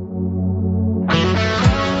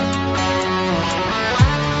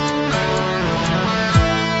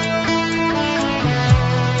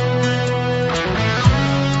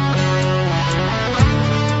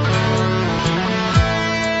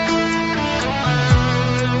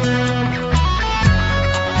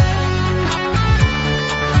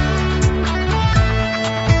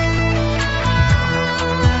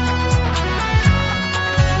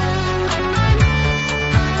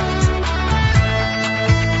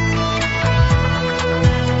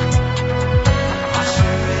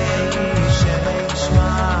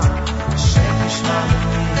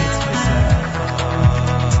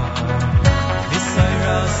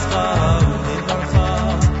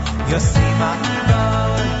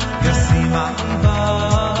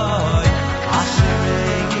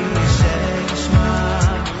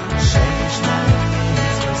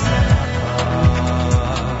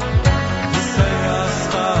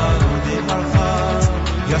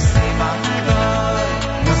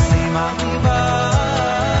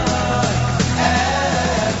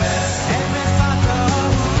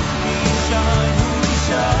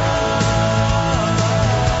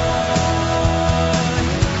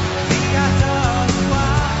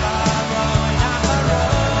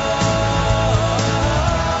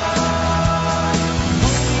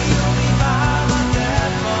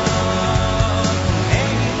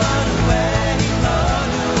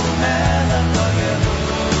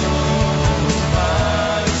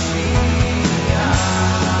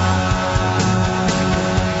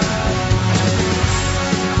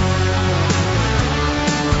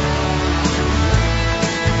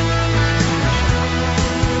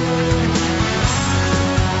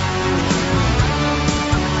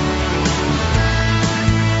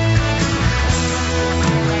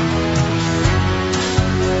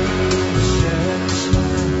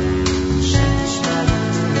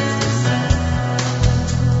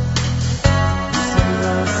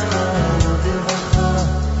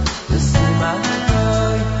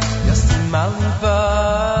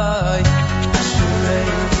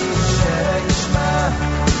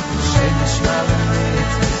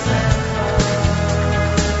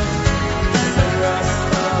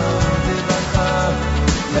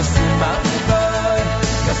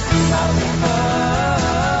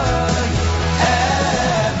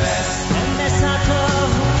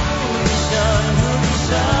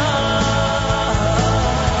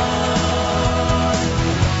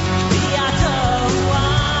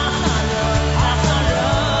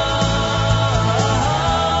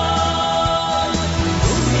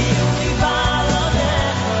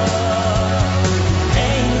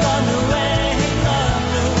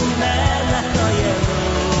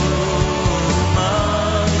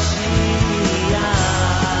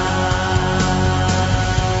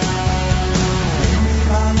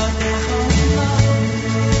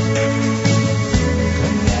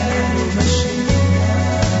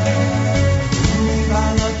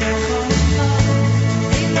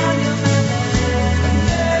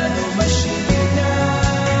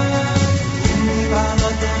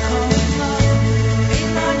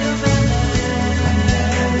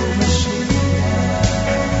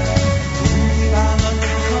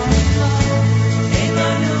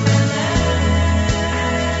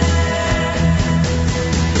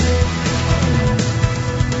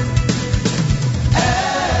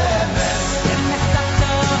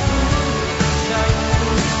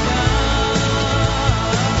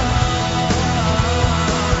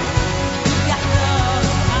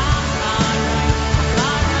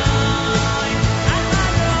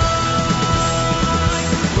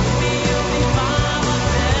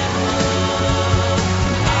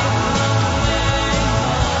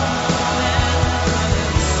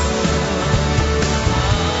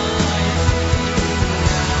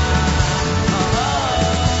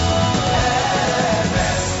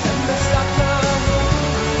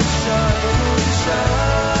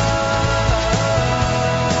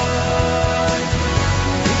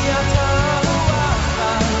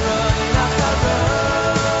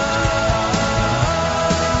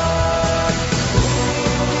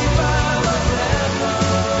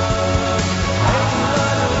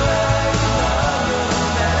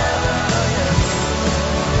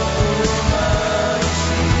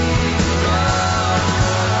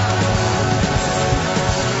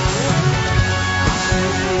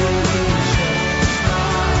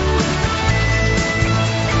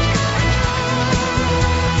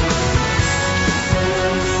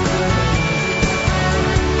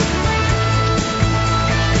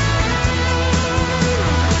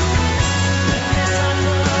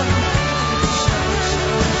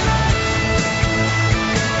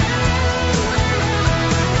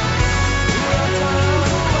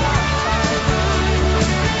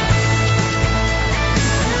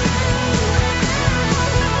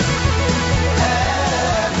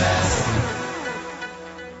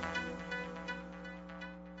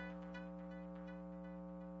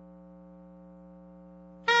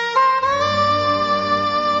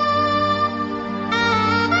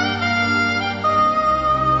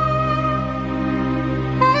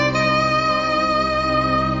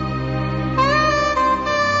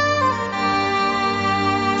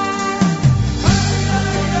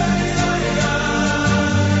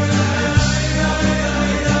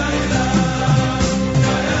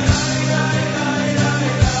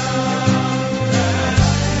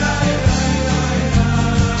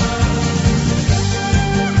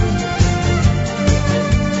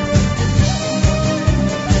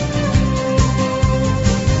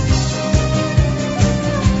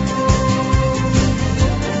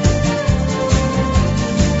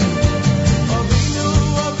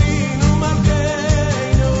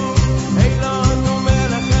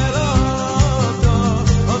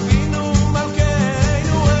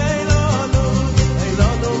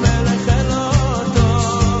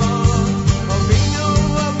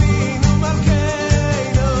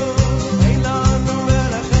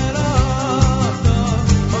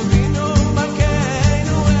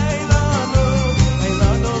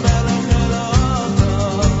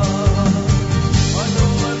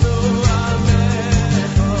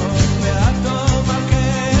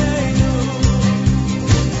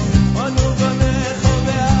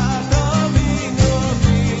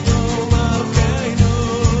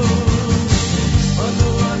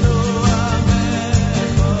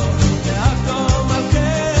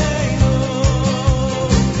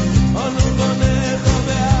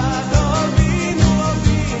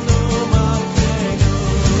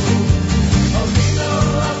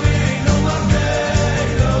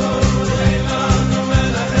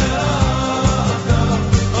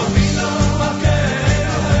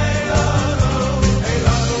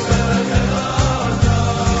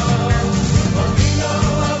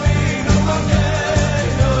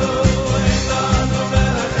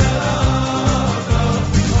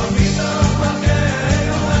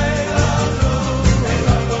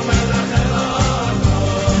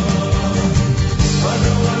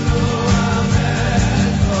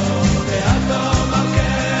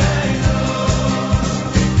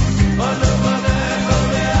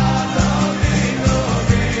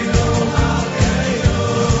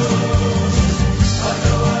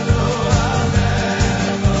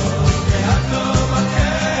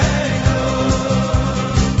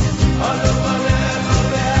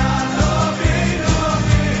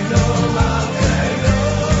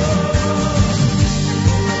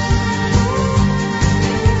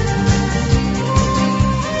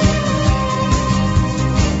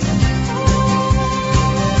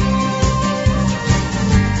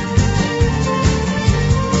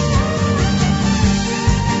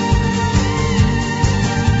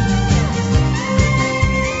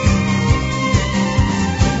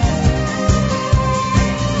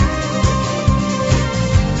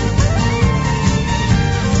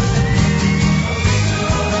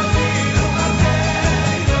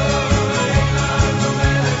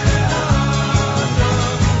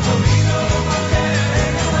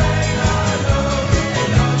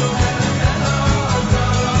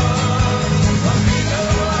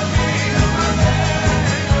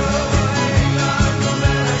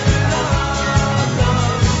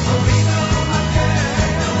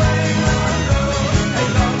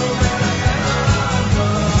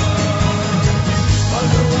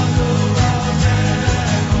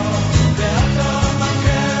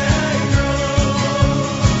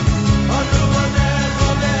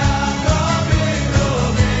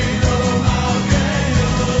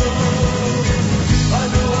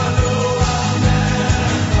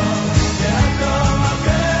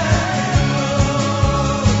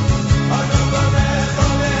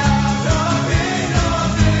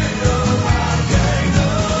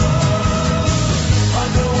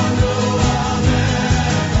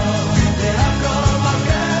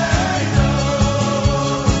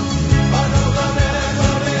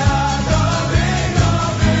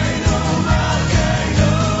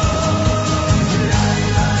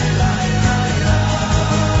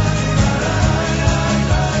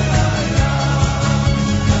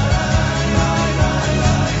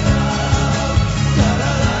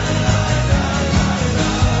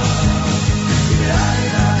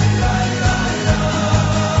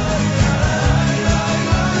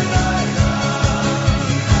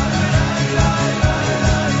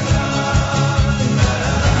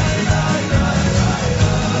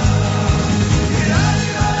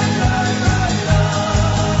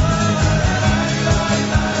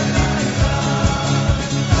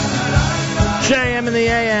 JM in the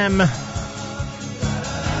AM.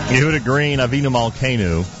 Yehuda Green, Avinu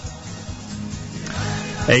Malkeinu.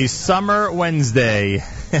 A summer Wednesday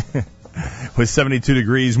with 72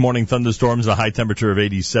 degrees, morning thunderstorms, a high temperature of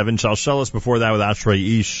 87. Shalshelis before that with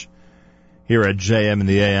Ashrei Ish here at JM in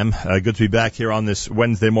the AM. Good to be back here on this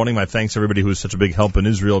Wednesday morning. My thanks to everybody who was such a big help in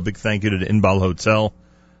Israel. A big thank you to the Inbal Hotel,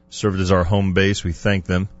 served as our home base. We thank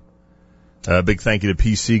them. A big thank you to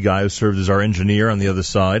PC Guy, who served as our engineer on the other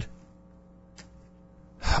side.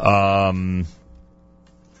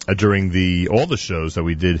 During all the shows that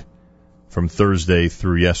we did from Thursday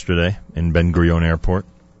through yesterday in Ben Gurion Airport.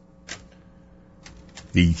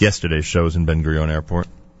 The yesterday's shows in Ben Gurion Airport.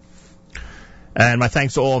 And my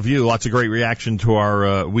thanks to all of you. Lots of great reaction to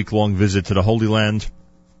our week-long visit to the Holy Land.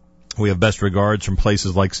 We have best regards from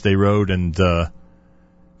places like Stay Road and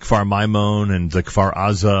Kfar Maimon and Kfar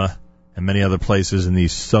Aza and many other places in the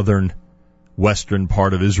southern western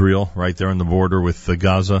part of Israel, right there on the border with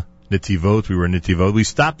Gaza. Netivot, we were in Netivot. We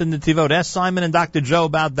stopped in Netivot. Ask Simon and Dr. Joe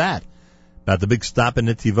about that. About the big stop in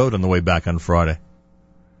Netivot on the way back on Friday.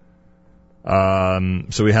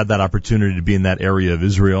 So we had that opportunity to be in that area of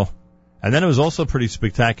Israel. And then it was also pretty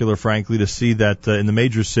spectacular, frankly, to see that in the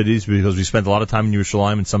major cities, because we spent a lot of time in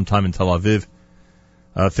Yerushalayim and some time in Tel Aviv,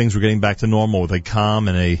 things were getting back to normal with a calm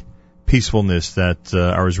and a peacefulness that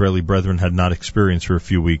our Israeli brethren had not experienced for a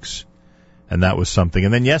few weeks. And that was something.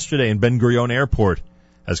 And then yesterday in Ben Gurion Airport,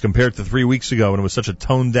 as compared to 3 weeks ago, when it was such a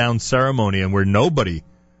toned-down ceremony and where nobody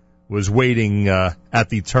was waiting at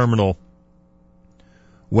the terminal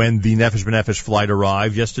when the Nefesh B'Nefesh flight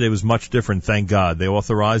arrived, yesterday was much different, thank God. They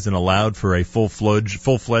authorized and allowed for a full-fledged,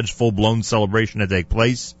 full-blown celebration to take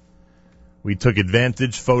place. We took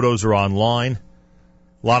advantage. Photos are online.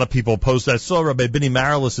 A lot of people posted. I saw Rabbi Benny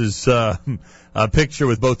Marilis's picture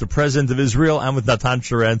with both the President of Israel and with Natan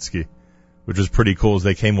Sharansky, which was pretty cool as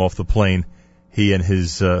they came off the plane, he and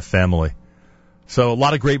his family. So a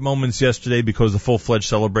lot of great moments yesterday because the full-fledged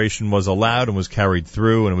celebration was allowed and was carried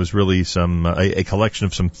through, and it was really a collection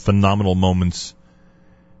of some phenomenal moments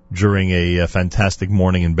during a fantastic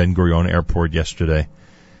morning in Ben Gurion Airport yesterday.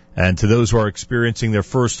 And to those who are experiencing their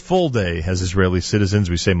first full day as Israeli citizens,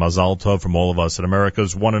 we say Mazal Tov from all of us at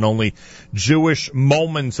America's one and only Jewish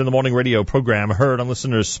Moments in the Morning radio program, heard on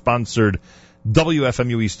listeners-sponsored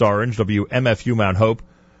WFMU East Orange, WMFU Mount Hope,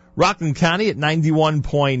 Rockland County at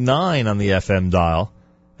 91.9 on the FM dial,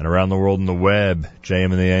 and around the world on the web,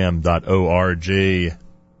 jmintheam.org.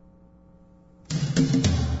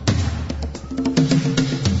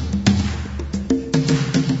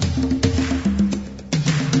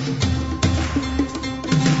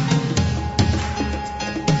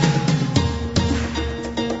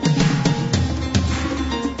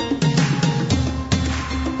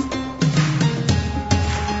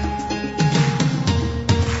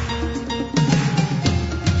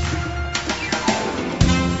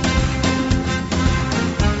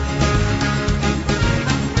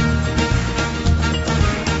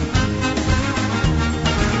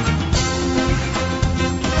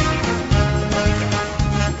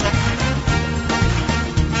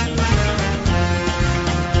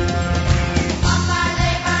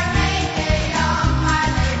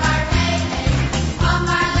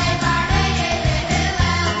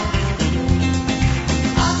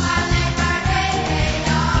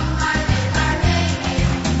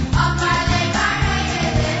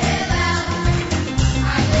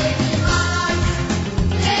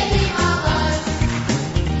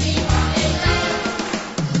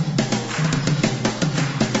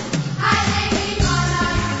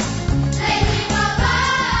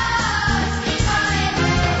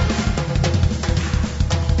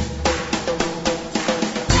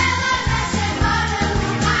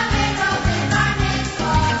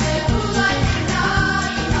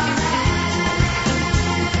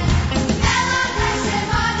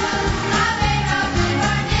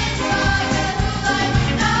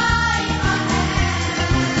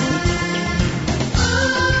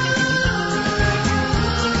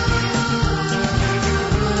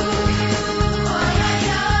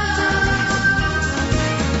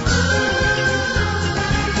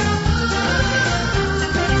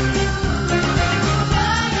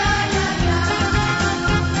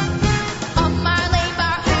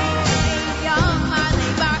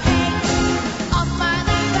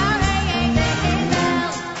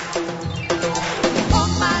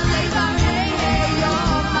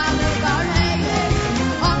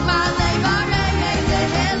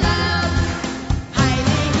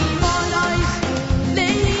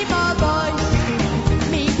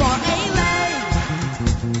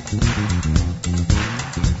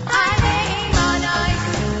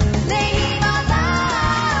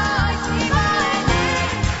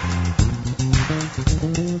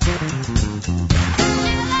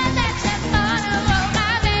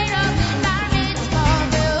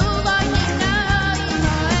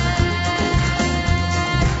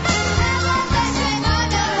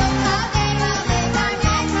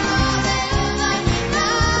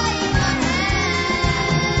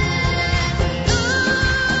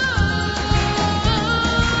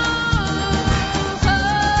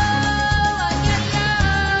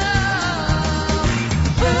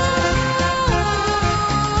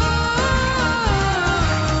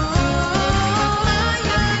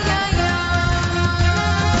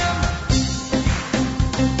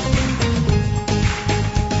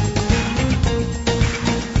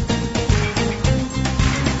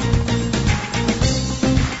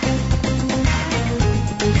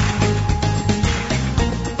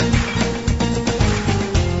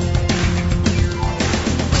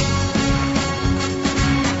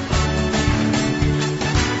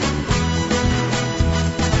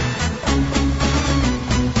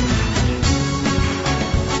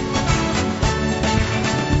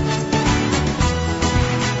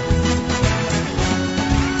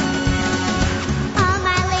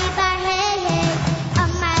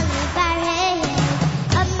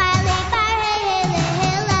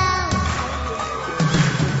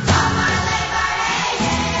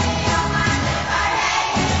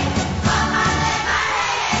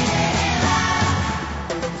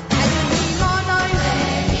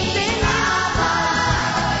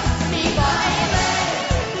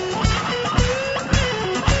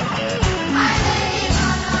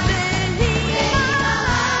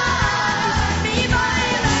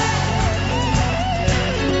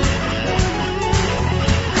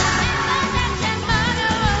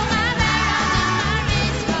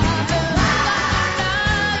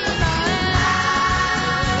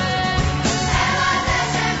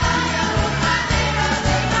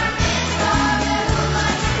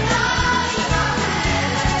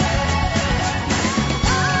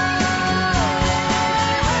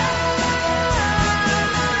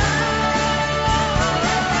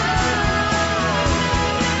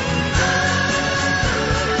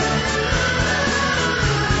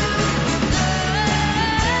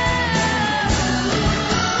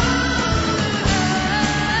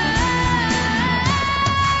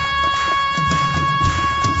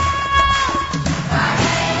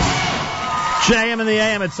 JM in the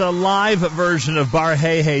AM, it's a live version of Bar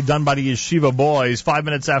Hey Hey done by the Yeshiva Boys. 5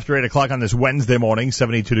 minutes after 8 o'clock on this Wednesday morning,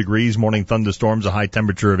 72 degrees, morning thunderstorms, a high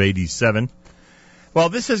temperature of 87. Well,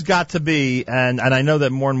 this has got to be, and I know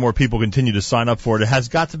that more and more people continue to sign up for it, it has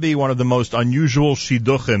got to be one of the most unusual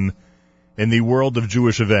shidduchim in the world of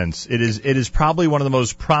Jewish events. It is probably one of the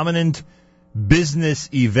most prominent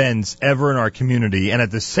business events ever in our community, and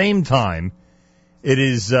at the same time, it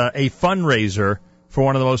is a fundraiser for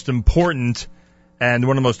one of the most important and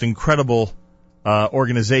one of the most incredible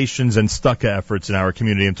organizations and stucca efforts in our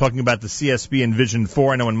community. I'm talking about the CSB Envision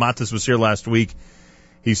 4. I know when Matis was here last week,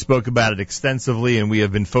 he spoke about it extensively, and we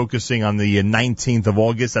have been focusing on the 19th of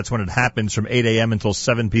August. That's when it happens from 8 a.m. until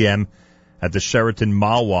 7 p.m. at the Sheraton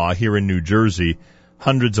Malwa here in New Jersey.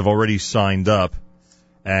 Hundreds have already signed up.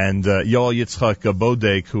 And Yoel Yitzchak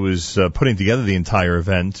Bodek, who is putting together the entire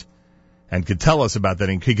event, and could tell us about that.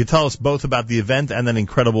 And he could tell us both about the event and that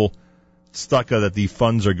incredible stucca that the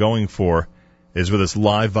funds are going for, is with us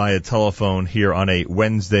live via telephone here on a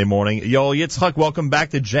Wednesday morning. Yoel Yitzchak, welcome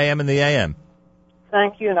back to JM in the AM.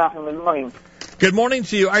 Thank you, Nachum. Good morning. Good morning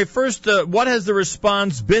to you. All right, first, what has the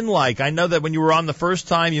response been like? I know that when you were on the first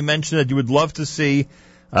time, you mentioned that you would love to see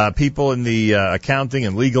people in the accounting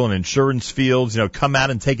and legal and insurance fields, come out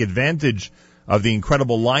and take advantage of the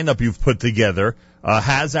incredible lineup you've put together.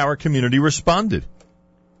 Has our community responded?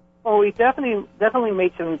 Well, we definitely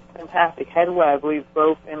made some fantastic headway, I believe,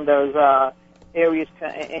 both in those areas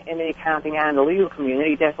in the accounting and the legal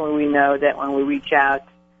community. Definitely we know that when we reach out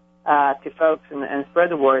to folks and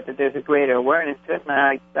spread the word that there's a greater awareness to it,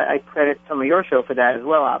 and I credit some of your show for that as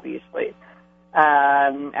well, obviously.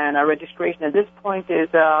 And our registration at this point is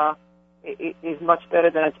much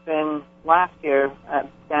better than it's been last year,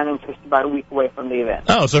 standing just about a week away from the event.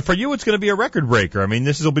 Oh, so for you it's going to be a record breaker. I mean,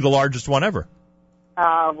 this will be the largest one ever.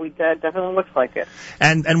 Definitely looks like it.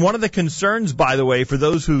 And one of the concerns, by the way, for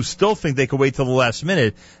those who still think they could wait till the last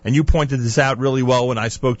minute, and you pointed this out really well when I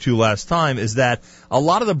spoke to you last time, is that a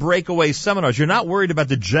lot of the breakaway seminars, you're not worried about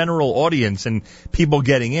the general audience and people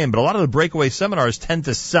getting in, but a lot of the breakaway seminars tend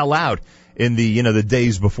to sell out in the, the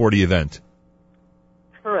days before the event.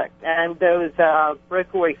 Correct. And those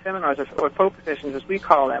breakaway seminars, or focus sessions as we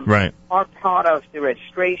call them, right, are part of the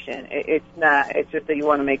registration. It's just that you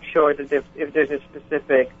want to make sure that if there's a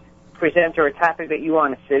specific presenter or topic that you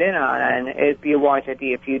want to sit in on, and it'd be a wise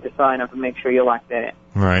idea for you to sign up and make sure you lock that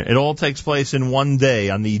in. Right. It all takes place in one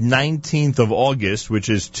day on the 19th of August, which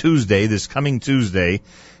is Tuesday, this coming Tuesday,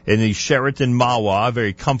 in the Sheraton Malwa, a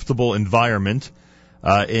very comfortable environment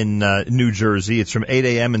in New Jersey. It's from 8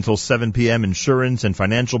 a.m. until 7 p.m. Insurance and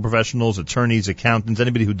financial professionals, attorneys, accountants,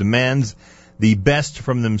 anybody who demands the best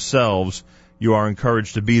from themselves, you are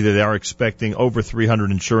encouraged to be there. They are expecting over 300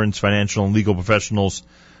 insurance, financial, and legal professionals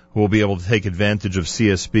who will be able to take advantage of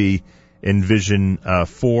CSB Envision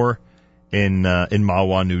 4 in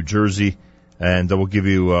Malwa, New Jersey. And we'll give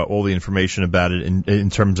you all the information about it in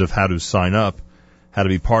terms of how to sign up, how to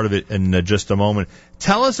be part of it in just a moment.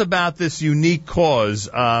 Tell us about this unique cause.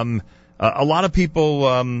 A lot of people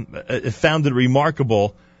found it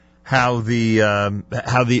remarkable how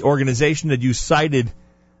the organization that you cited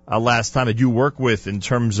last time that you work with in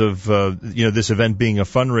terms of this event being a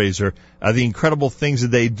fundraiser, the incredible things that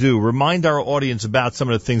they do. Remind our audience about some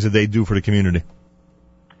of the things that they do for the community.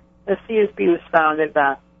 The CSB was founded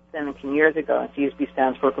about 17 years ago, and CSB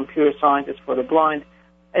stands for Computer Scientists for the Blind.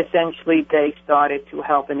 Essentially, they started to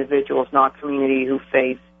help individuals in our community who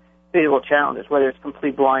face visual challenges, whether it's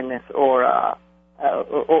complete blindness or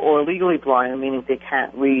legally blind, meaning they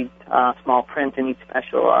can't read small print and need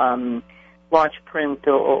special large print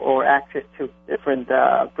or access to different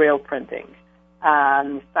braille printing.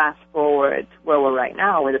 Fast forward where we're right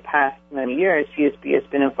now, in the past many years, CSB has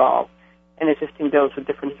been involved in assisting those with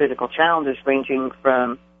different physical challenges, ranging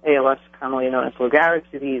from ALS, commonly known as Lou Gehrig's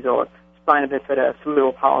disease, or spina bifida,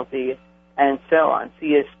 cerebral palsy, and so on.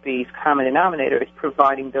 CSB's common denominator is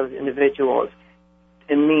providing those individuals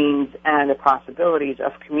the means and the possibilities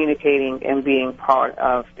of communicating and being part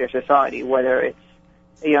of their society, whether it's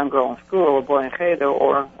a young girl in school, a boy in cheder,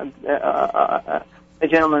 or a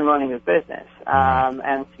gentleman running a business.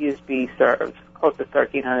 And CSB serves close to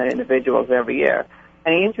 1,300 individuals every year.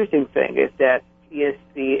 And the interesting thing is that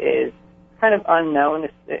CSB is kind of unknown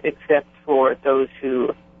except for those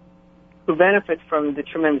who benefit from the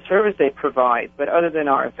tremendous service they provide. But other than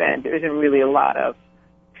our event, there isn't really a lot of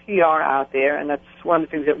PR out there, and that's one of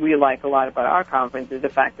the things that we like a lot about our conference is the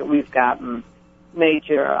fact that we've gotten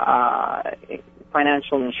major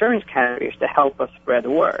financial and insurance carriers to help us spread the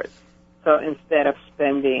word. So instead of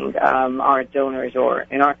spending our donors, or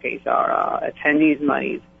in our case, our attendees'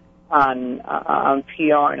 monies on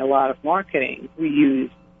PR and a lot of marketing. We use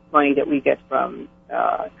money that we get from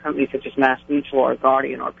companies such as Mass Mutual or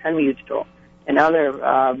Guardian or Penn Mutual and other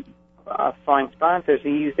foreign sponsors.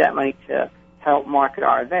 We use that money to help market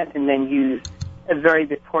our event and then use a very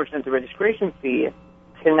big portion of the registration fee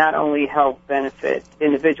to not only help benefit the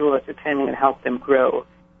individual that's attending and help them grow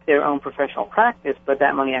their own professional practice, but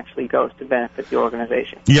that money actually goes to benefit the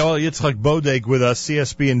organization. Yoel Yitzchak Bodek with us.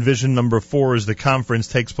 CSB Envision number 4 as the conference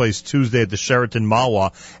takes place Tuesday at the Sheraton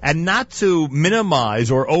Malwa. And not to minimize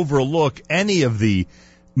or overlook any of the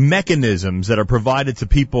mechanisms that are provided to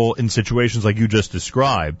people in situations like you just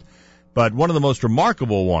described, but one of the most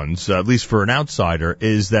remarkable ones, at least for an outsider,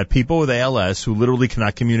 is that people with ALS who literally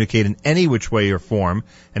cannot communicate in any which way or form,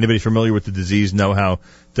 anybody familiar with the disease know how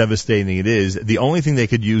devastating it is, the only thing they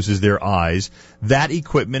could use is their eyes. That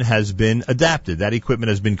equipment has been adapted. That equipment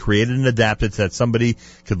has been created and adapted so that somebody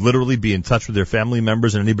could literally be in touch with their family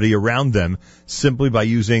members and anybody around them simply by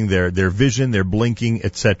using their vision, their blinking,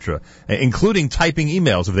 etc., including typing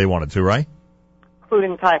emails if they wanted to, right?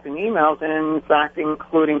 Including typing emails and, in fact,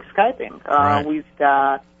 including Skyping. Right. We've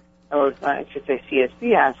got, or I should say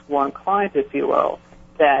CSB has one client, if you will,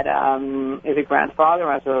 that is a grandfather,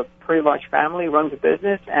 has a pretty large family, runs a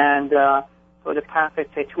business, and for the past, I'd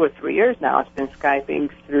say, 2 or 3 years now, it's been Skyping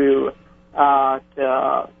through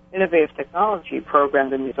the innovative technology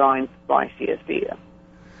programmed and designed by CSB.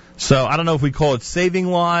 So I don't know if we call it saving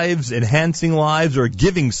lives, enhancing lives, or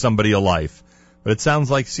giving somebody a life. But it sounds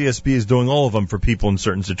like CSB is doing all of them for people in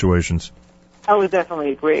certain situations. I would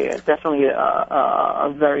definitely agree. It's definitely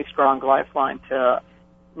a very strong lifeline to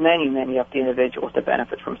many, many of the individuals that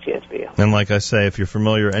benefit from CSB. And like I say, if you're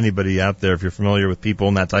familiar, anybody out there, if you're familiar with people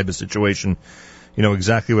in that type of situation, you know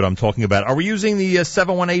exactly what I'm talking about. Are we using the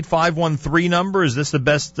 718-513 number? Is this the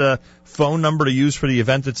best phone number to use for the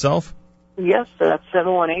event itself? Yes, that's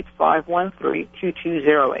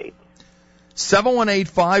 718-513-2208.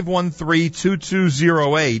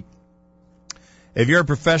 718-513-2208. If you're a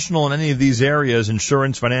professional in any of these areas,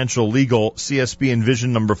 insurance, financial, legal, CSB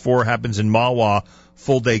Envision number 4 happens in Malwa.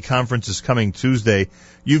 Full day conference is coming Tuesday.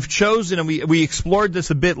 You've chosen, and we explored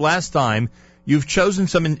this a bit last time, you've chosen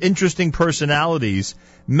some interesting personalities.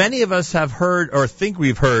 Many of us have heard, or think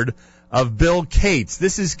we've heard, of Bill Cates.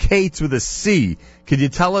 This is Cates with a C. Could you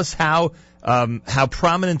tell us how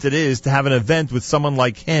prominent it is to have an event with someone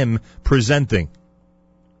like him presenting?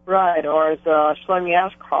 Right, or as Shlomi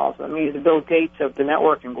Ash calls him, he's the Bill Gates of the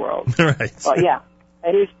networking world. Right. Well, yeah,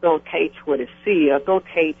 it is Bill Cates with a C. Bill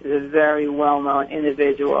Cates is a very well-known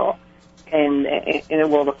individual in the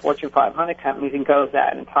world of Fortune 500 companies and goes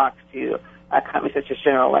out and talks to companies such as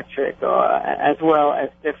General Electric, as well as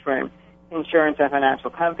different insurance and financial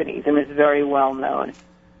companies, and is very well-known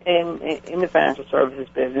in the financial services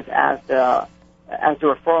business as the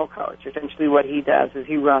referral coach. Essentially, what he does is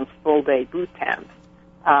he runs full-day boot camps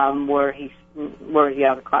where he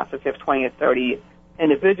has a class of 20 or 30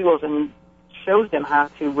 individuals and shows them how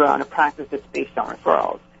to run a practice that's based on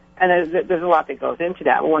referrals. And there's a lot that goes into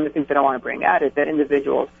that. But one of the things that I want to bring out is that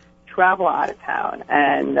individuals travel out of town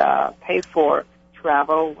and pay for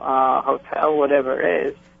travel, hotel, whatever it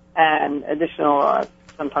is, and additional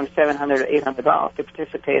sometimes $700 or $800 to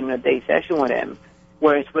participate in a day session with him,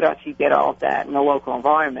 whereas with us you get all of that in a local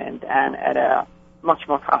environment and at a much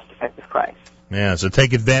more cost-effective price. Yeah, so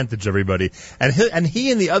take advantage, everybody. And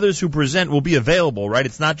he and the others who present will be available, right?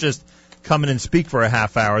 It's not just come in and speak for a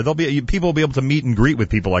half hour. People will be able to meet and greet with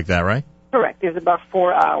people like that, right? Correct. There's about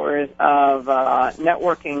 4 hours of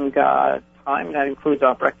networking time. That includes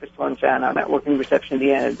our breakfast, lunch, and our networking reception at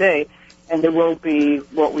the end of the day. And there will be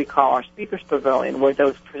what we call our speakers pavilion, where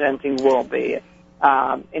those presenting will be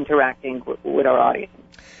interacting with our audience.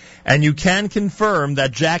 And you can confirm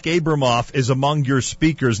that Jack Abramoff is among your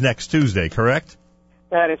speakers next Tuesday, correct?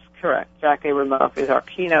 That is correct. Jack Abramoff is our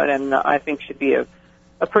keynote, and I think should be a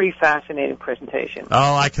pretty fascinating presentation.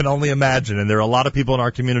 Oh, I can only imagine. And there are a lot of people in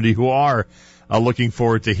our community who are looking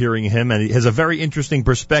forward to hearing him. And he has a very interesting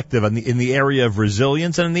perspective in the area of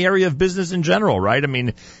resilience and in the area of business in general, right? I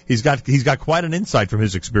mean, he's got quite an insight from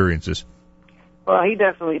his experiences. Well, he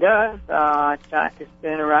definitely does. Jack has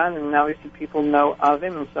been around, and obviously people know of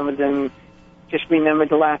him, and some of them just remembered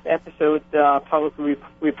the last episode publicly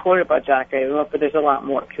reported about Jack Abramoff, but there's a lot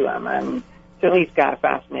more to him. And certainly he's got a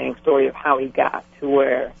fascinating story of how he got to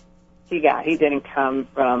where he got. He didn't come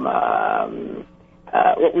from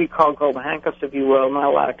what we call golden handcuffs, if you will, not a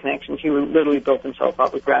lot of connections. He literally built himself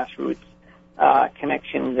up with grassroots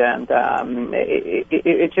connections, and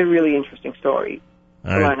it's a really interesting story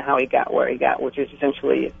to learn how he got where he got, which is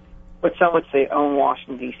essentially what some would say own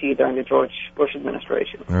Washington, D.C. during the George Bush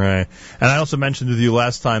administration. All right. And I also mentioned with you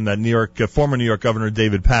last time that former New York Governor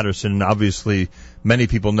David Paterson, obviously many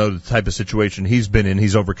people know the type of situation he's been in.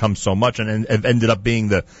 He's overcome so much and ended up being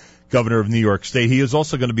the governor of New York State. He is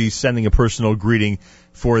also going to be sending a personal greeting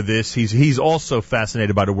for this. He's also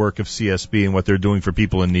fascinated by the work of CSB and what they're doing for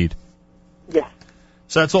people in need. Yes.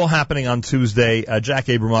 So that's all happening on Tuesday. Jack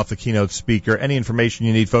Abramoff, the keynote speaker. Any information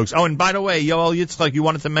you need, folks. Oh, and by the way, Yoel Yitzchak, you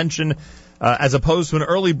wanted to mention, as opposed to an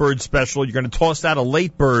early bird special, you're going to toss out a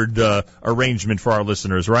late bird arrangement for our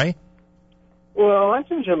listeners, right? Well, I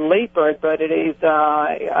mentioned a late bird, but it is,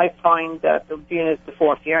 I find that being it's the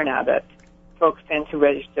fourth year now that folks tend to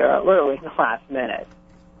register literally in the last minute.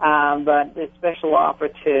 But the special offer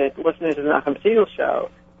to listeners of the Nachum Segal Show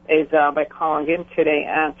is by calling in today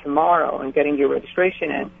and tomorrow and getting your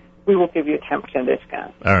registration in, we will give you a 10%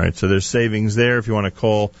 discount. All right, so there's savings there. If you want to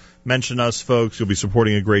call, mention us, folks. You'll be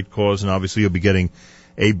supporting a great cause, and obviously you'll be getting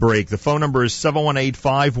a break. The phone number is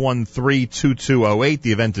 718-513-2208.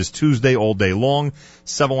 The event is Tuesday all day long,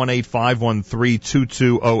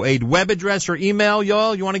 718-513-2208. Web address or email,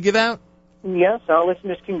 Yoel, you want to give out? Yes, our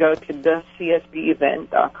listeners can go to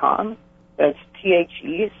thecsbevent.com. That's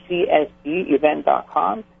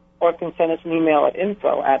THECSBevent.com. Or can send us an email at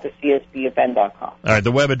info@thecsbevent.com. All right,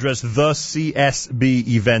 the web address,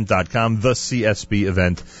 thecsbevent.com,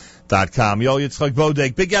 thecsbevent.com. Yoel Yitzchak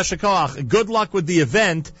Bodek, Big Yashikoach, good luck with the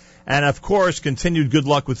event, and of course, continued good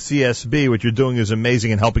luck with CSB. What you're doing is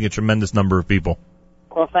amazing and helping a tremendous number of people.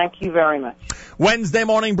 Well, thank you very much. Wednesday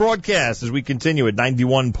morning broadcast as we continue at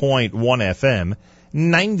 91.1 FM,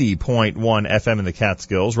 90.1 FM in the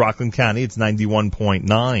Catskills. Rockland County, it's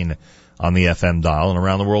 91.9 on the FM dial, and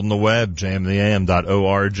around the world on the web,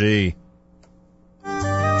 jmtheam.org.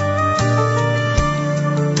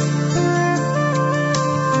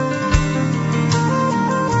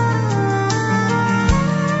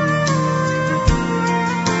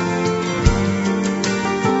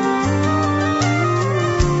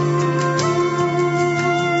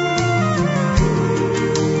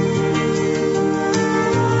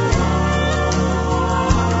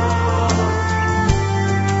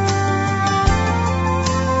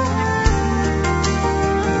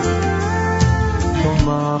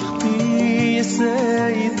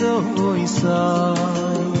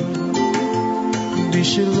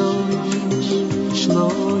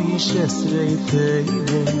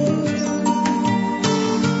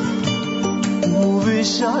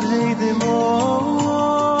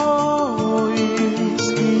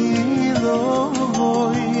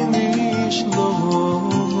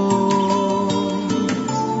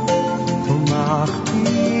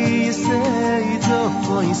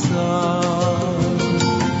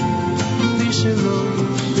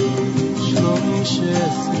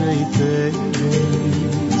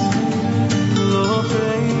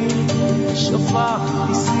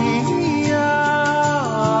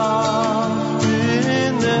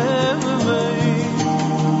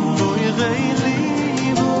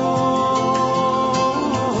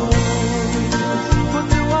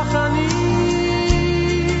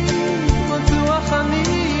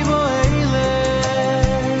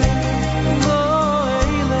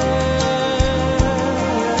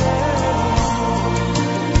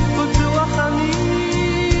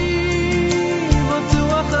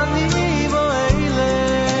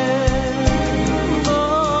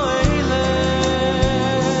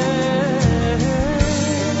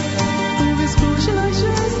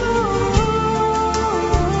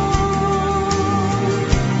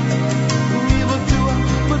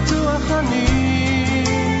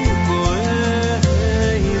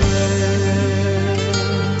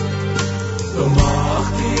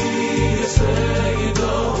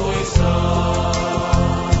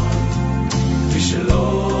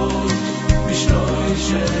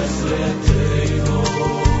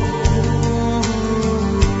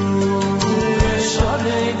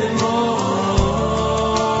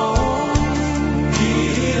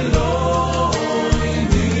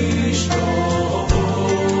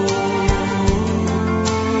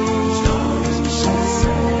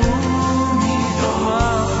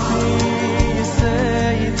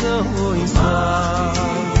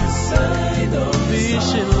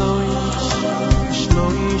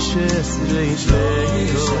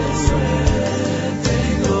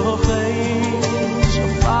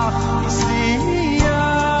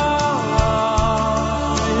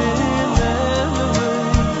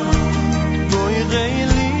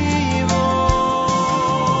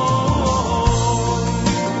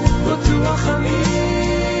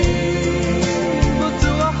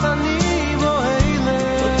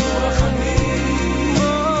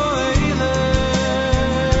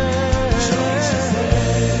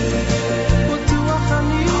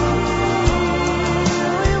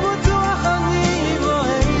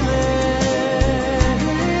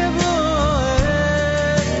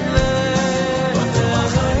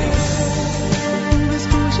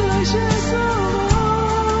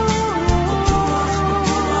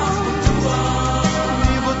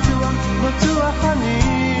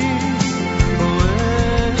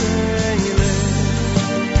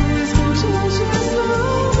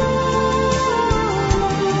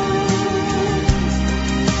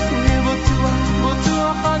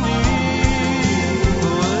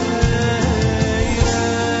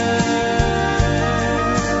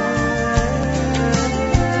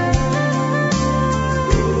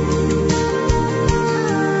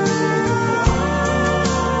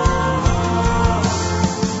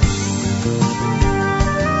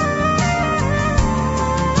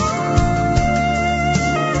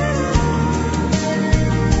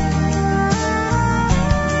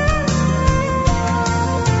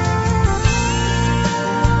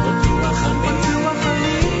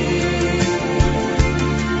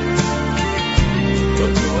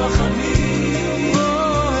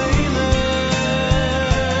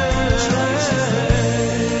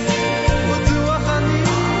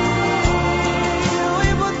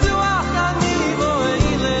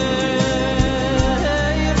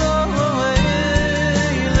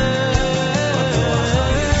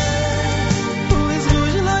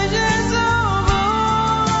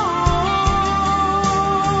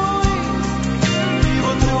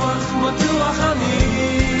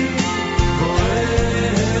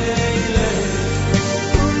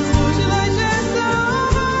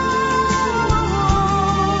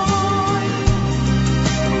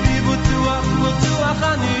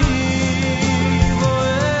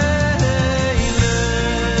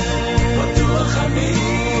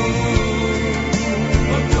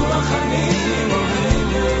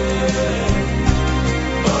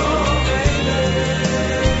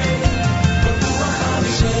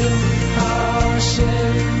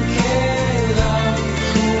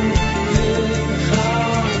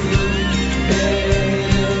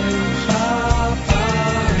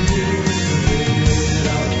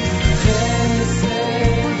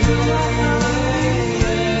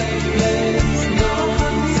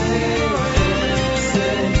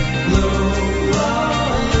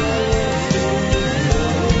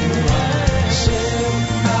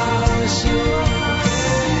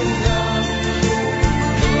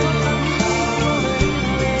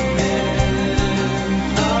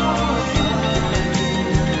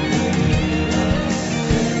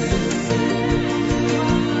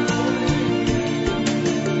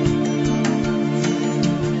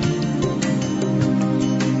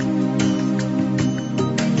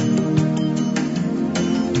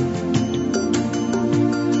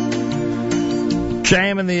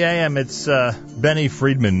 JM in the AM, it's Benny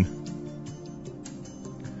Friedman.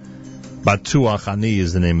 Batuach Ani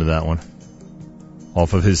is the name of that one.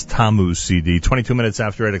 Off of his Tammuz CD. 22 minutes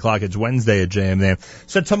after 8 o'clock. It's Wednesday at JM in the AM.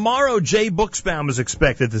 So tomorrow, Jay Buchsbaum is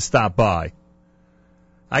expected to stop by.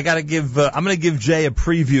 I'm going to give Jay a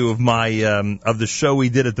preview of of the show we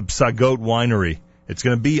did at the Psagot Winery. It's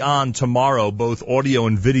going to be on tomorrow, both audio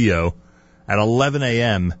and video, at 11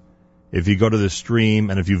 a.m. If you go to the stream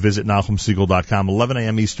and if you visit NachumSegal.com, 11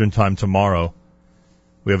 a.m. Eastern Time tomorrow.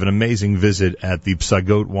 We have an amazing visit at the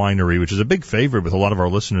Psagot Winery, which is a big favorite with a lot of our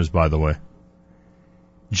listeners, by the way.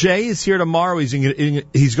 Jay is here tomorrow. He's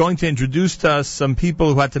going to introduce to us some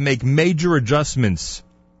people who had to make major adjustments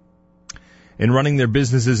in running their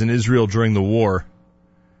businesses in Israel during the war.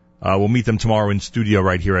 We'll meet them tomorrow in studio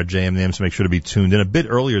right here at JM, so make sure to be tuned in. A bit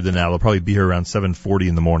earlier than now. They'll probably be here around 7:40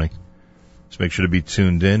 in the morning. So make sure to be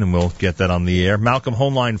tuned in, and we'll get that on the air. Malcolm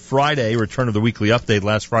Homeline Friday, return of the weekly update.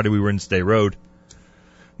 Last Friday we were in State Road.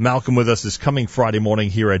 Malcolm with us this coming Friday morning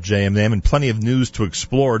here at JMM, and plenty of news to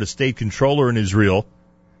explore. The state controller in Israel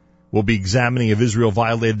will be examining if Israel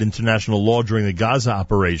violated international law during the Gaza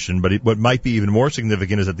operation, but what might be even more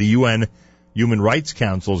significant is that the UN Human Rights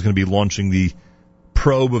Council is going to be launching the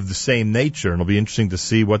probe of the same nature, and it'll be interesting to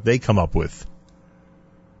see what they come up with.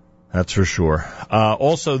 That's for sure.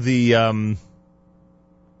 Also, the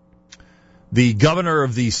governor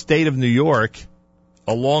of the state of New York,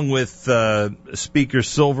 along with Speaker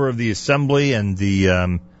Silver of the Assembly and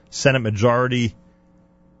the Senate Majority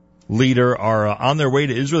Leader, are on their way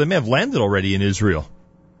to Israel. They may have landed already in Israel.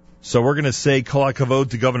 So we're going to say kol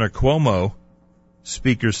hakavod to Governor Cuomo,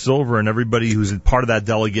 Speaker Silver, and everybody who's part of that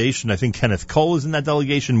delegation. I think Kenneth Cole is in that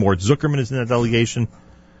delegation. Mort Zuckerman is in that delegation.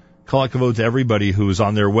 Kol hakavod to everybody who is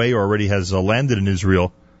on their way or already has landed in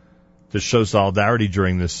Israel to show solidarity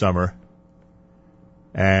during this summer.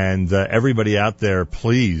 And everybody out there,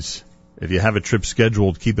 please, if you have a trip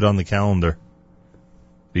scheduled, keep it on the calendar.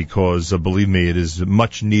 Because, believe me, it is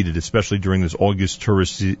much needed, especially during this August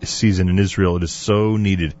tourist season in Israel. It is so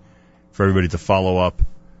needed for everybody to follow up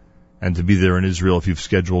and to be there in Israel if you've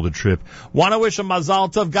scheduled a trip. Want to wish a Mazel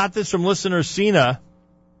Tov. Got this from listener Sina.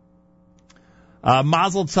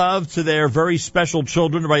 Mazel Tov to their very special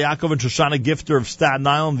children, Yaakov and Shoshana Gifter of Staten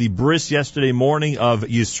Island, the bris yesterday morning of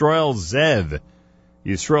Yisrael Zev.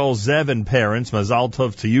 Yisrael Zev and parents, Mazel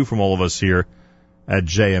Tov to you from all of us here at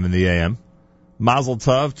JM in the AM. Mazel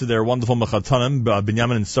Tov to their wonderful Mechatanim,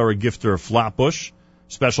 Binyamin and Sarah Gifter of Flatbush.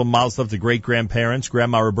 Special Mazel Tov to great-grandparents,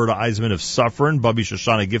 Grandma Roberta Eisman of Suffern, Bubby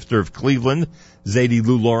Shoshana Gifter of Cleveland, Zadie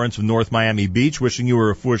Lou Lawrence of North Miami Beach. Wishing you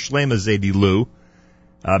a refuah shlema, Zadie Lou.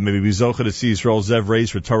 Maybe we zocha to see Yisrael Zev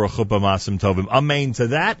raised for Torah Chuppah Masim Tovim. Amen to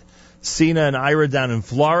that. Sina and Ira down in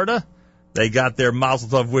Florida. They got their Mazel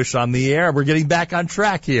Tov wish on the air. We're getting back on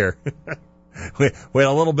track here. We had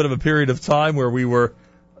a little bit of a period of time where we were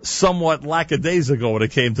somewhat lackadaisical when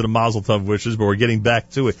it came to the Mazel Tov wishes, but we're getting back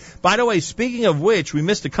to it. By the way, speaking of which, we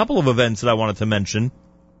missed a couple of events that I wanted to mention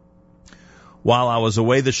while I was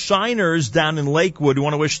away. The Shiners down in Lakewood, we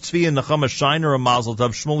want to wish Tzvi and Nechama Shiner a Mazel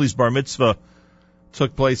Tov. Shmuli's bar mitzvah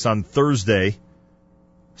took place on Thursday,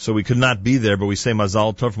 so we could not be there, but we say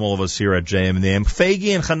Mazel Tov from all of us here at JM and the AM.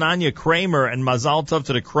 Fagi and Hananya Kramer, and Mazel Tov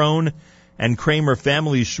to the Krohn and Kramer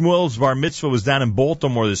family. Shmuel's bar mitzvah was down in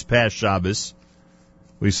Baltimore this past Shabbos.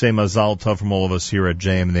 We say Mazel Tov from all of us here at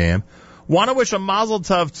JM and the AM. Want to wish a Mazel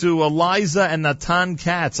Tov to Eliza and Natan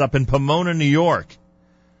Katz up in Pomona, New York.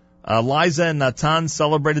 Eliza and Natan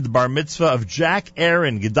celebrated the bar mitzvah of Jack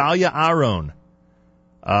Aaron, Gedalia Aaron.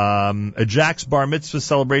 Jack's bar mitzvah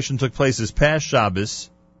celebration took place this past Shabbos.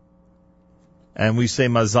 And we say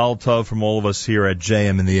Mazel Tov from all of us here at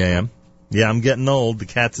JM in the AM. Yeah, I'm getting old. The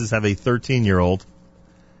Katzes have a 13-year-old.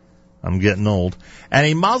 I'm getting old. And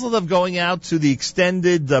a Mazel Tov going out to the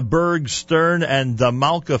extended Berg, Stern, and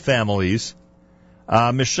Malka families.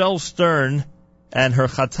 Michelle Stern and her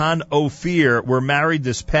Chatan Ophir were married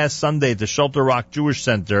this past Sunday at the Shelter Rock Jewish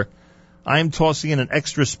Center. I am tossing in an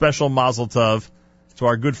extra special Mazel Tov to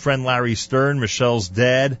our good friend Larry Stern, Michelle's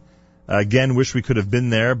dad. Again, wish we could have been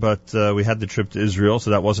there, but we had the trip to Israel, so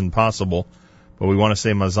that wasn't possible. But we want to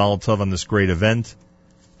say Mazel Tov on this great event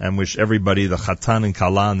and wish everybody, the Chatan and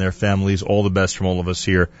Kala and their families, all the best from all of us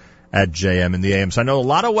here at JM and the AM. So I know a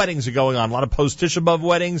lot of weddings are going on, a lot of post-Tisha B'Av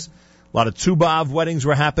weddings, a lot of Tu B'Av weddings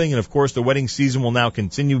were happening, and of course the wedding season will now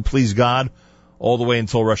continue, please God, all the way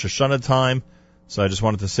until Rosh Hashanah time. So I just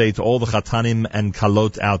wanted to say to all the Chatanim and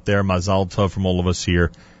Kalot out there, Mazel Tov from all of us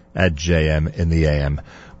here at JM in the AM.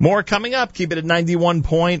 More coming up. Keep it at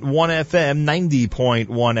 91.1 FM, 90.1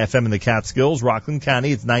 FM in the Catskills, Rockland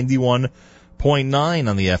County. It's 91.1 104.9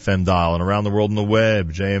 on the FM dial and around the world on the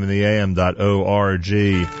web,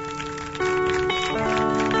 jmandtheam.org.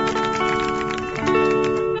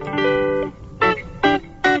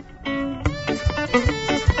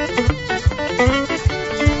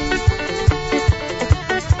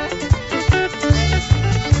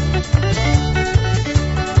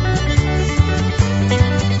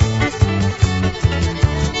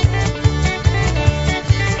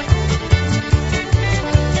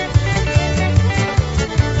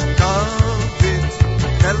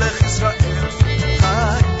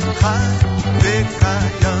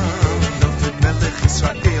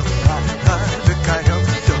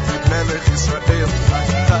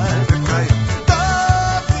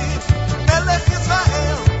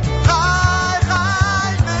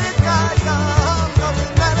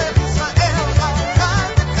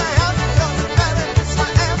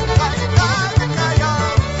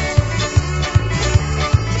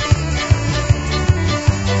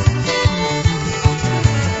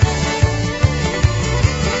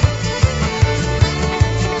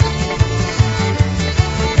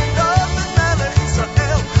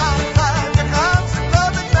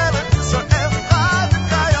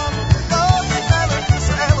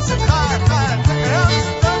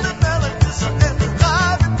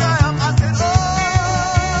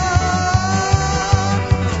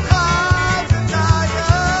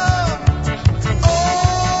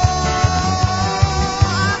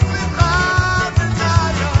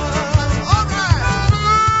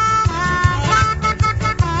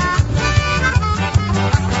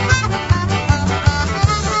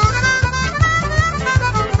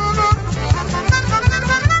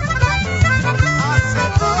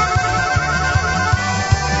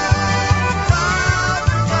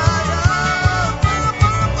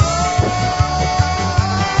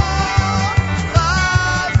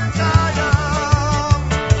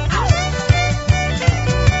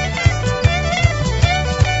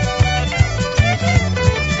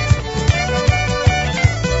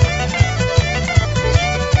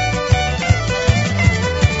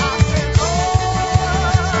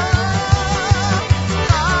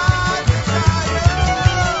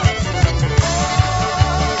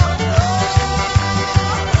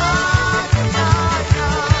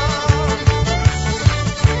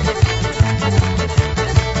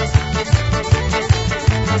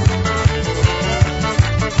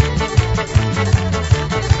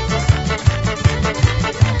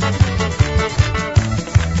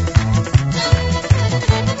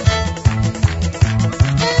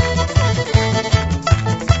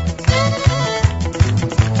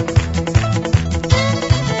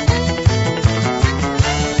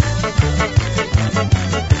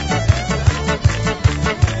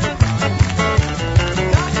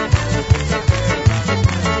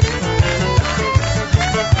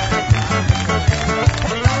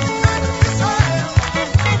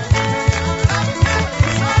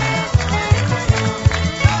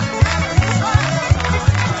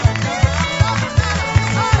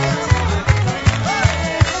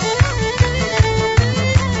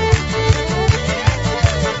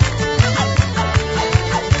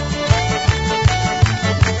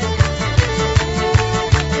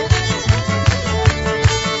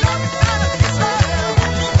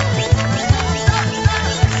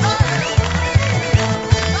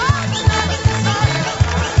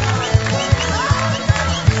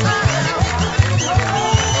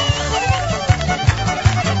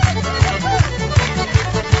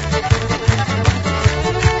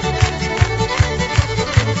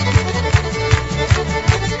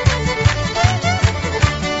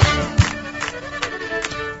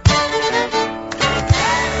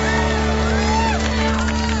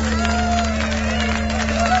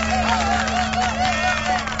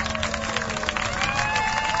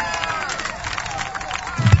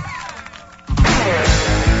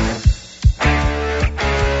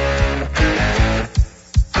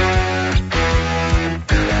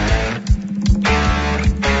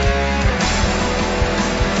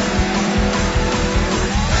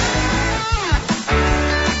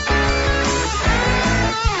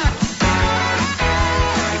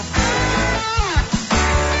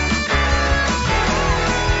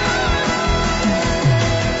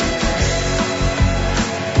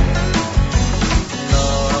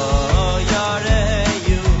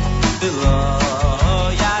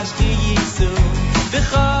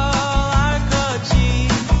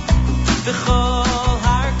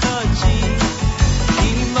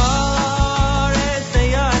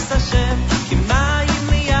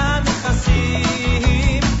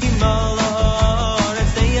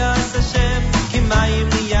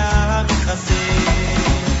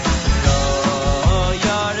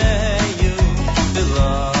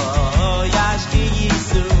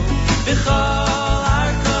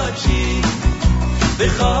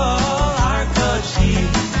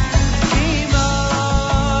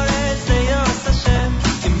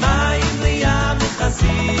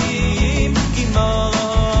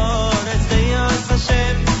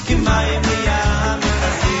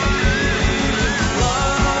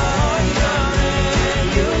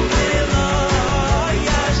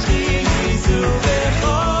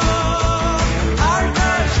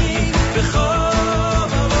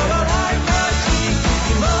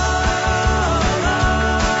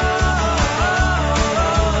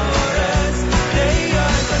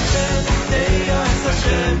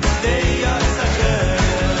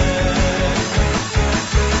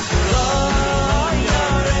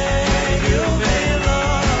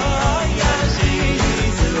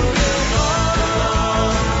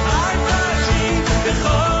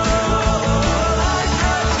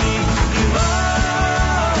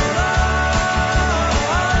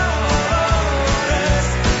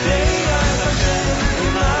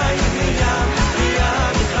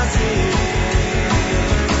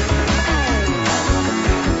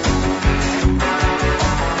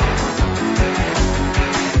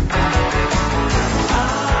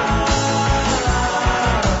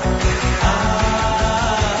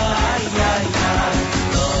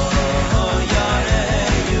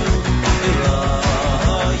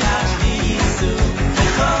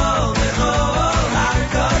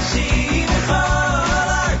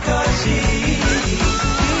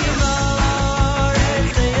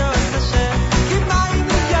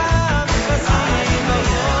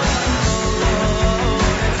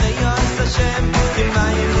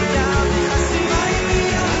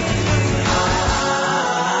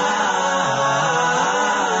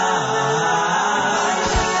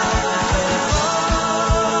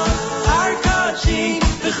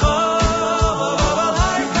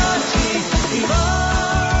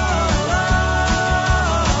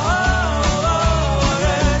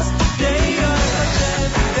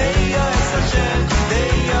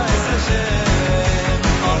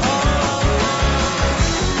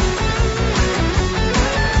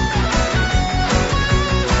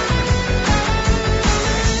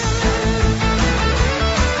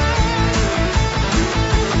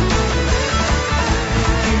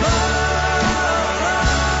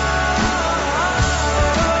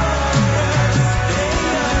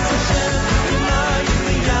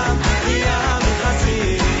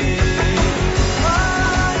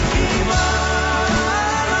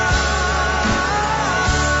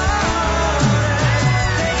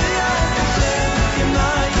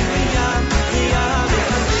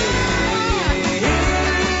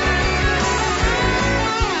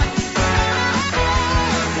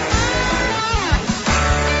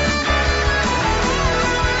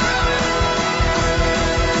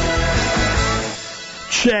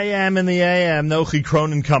 JM in the AM, Nochi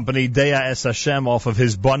Cronin Company, Dea Es Hashem off of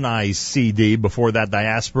his Bonai CD. Before that,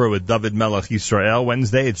 Diaspora with David Melech Yisrael.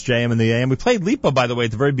 Wednesday, it's JM in the AM. We played Lipa, by the way,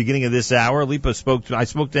 at the very beginning of this hour. I spoke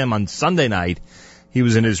to him on Sunday night. He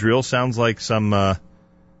was in Israel. Sounds like some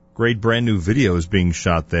great brand new video is being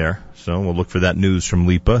shot there. So we'll look for that news from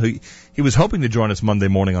Lipa. He was hoping to join us Monday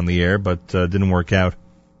morning on the air, but didn't work out,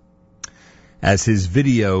 as his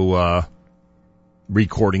video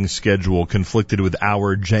recording schedule conflicted with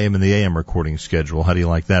our JM in the AM recording schedule. How do you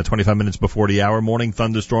like that? 25 minutes before the hour, morning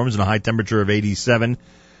thunderstorms and a high temperature of 87.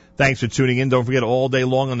 Thanks for tuning in. Don't forget, all day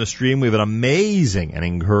long on the stream, we have an amazing and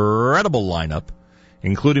incredible lineup,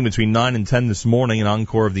 including between 9 and 10 this morning, an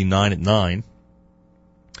encore of the 9 at 9.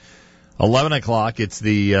 11 o'clock, it's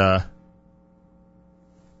the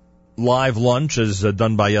live lunch as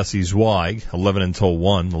done by Yossi Zweig, 11 until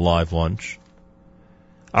 1, the live lunch.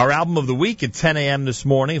 Our album of the week at 10 a.m. this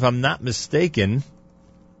morning, if I'm not mistaken,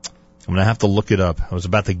 I'm going to have to look it up. I was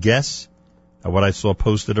about to guess at what I saw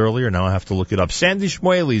posted earlier. Now I have to look it up. Sandy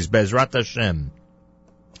Shmueli's Bezrat Hashem.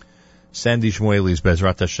 Sandy Shmueli's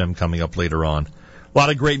Bezrat Hashem coming up later on. A lot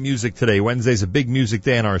of great music today. Wednesday's a big music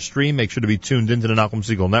day on our stream. Make sure to be tuned into the Nachum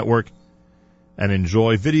Segal Network and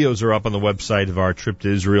enjoy. Videos are up on the website of our trip to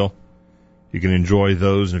Israel. You can enjoy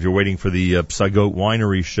those. And if you're waiting for the Psagot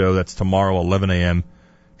Winery show, that's tomorrow, 11 a.m.,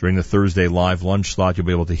 during the Thursday live lunch slot. You'll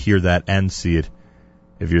be able to hear that and see it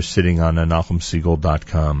if you're sitting on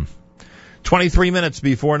NachumSegal.com. 23 minutes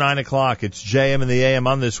before 9 o'clock. It's JM in the AM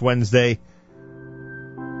on this Wednesday.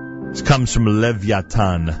 This comes from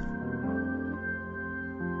Leviathan.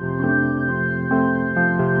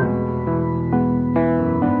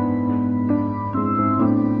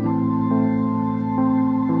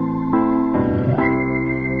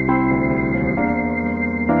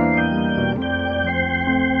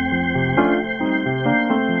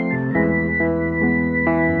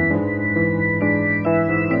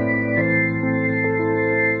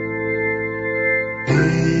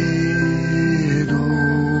 אין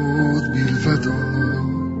עוד מלבדו,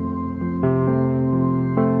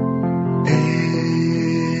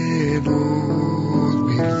 אין עוד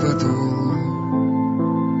מלבדו,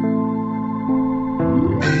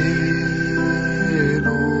 אין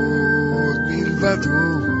עוד מלבדו,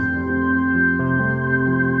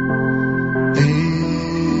 אין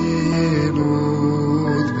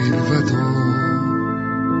עוד מלבדו.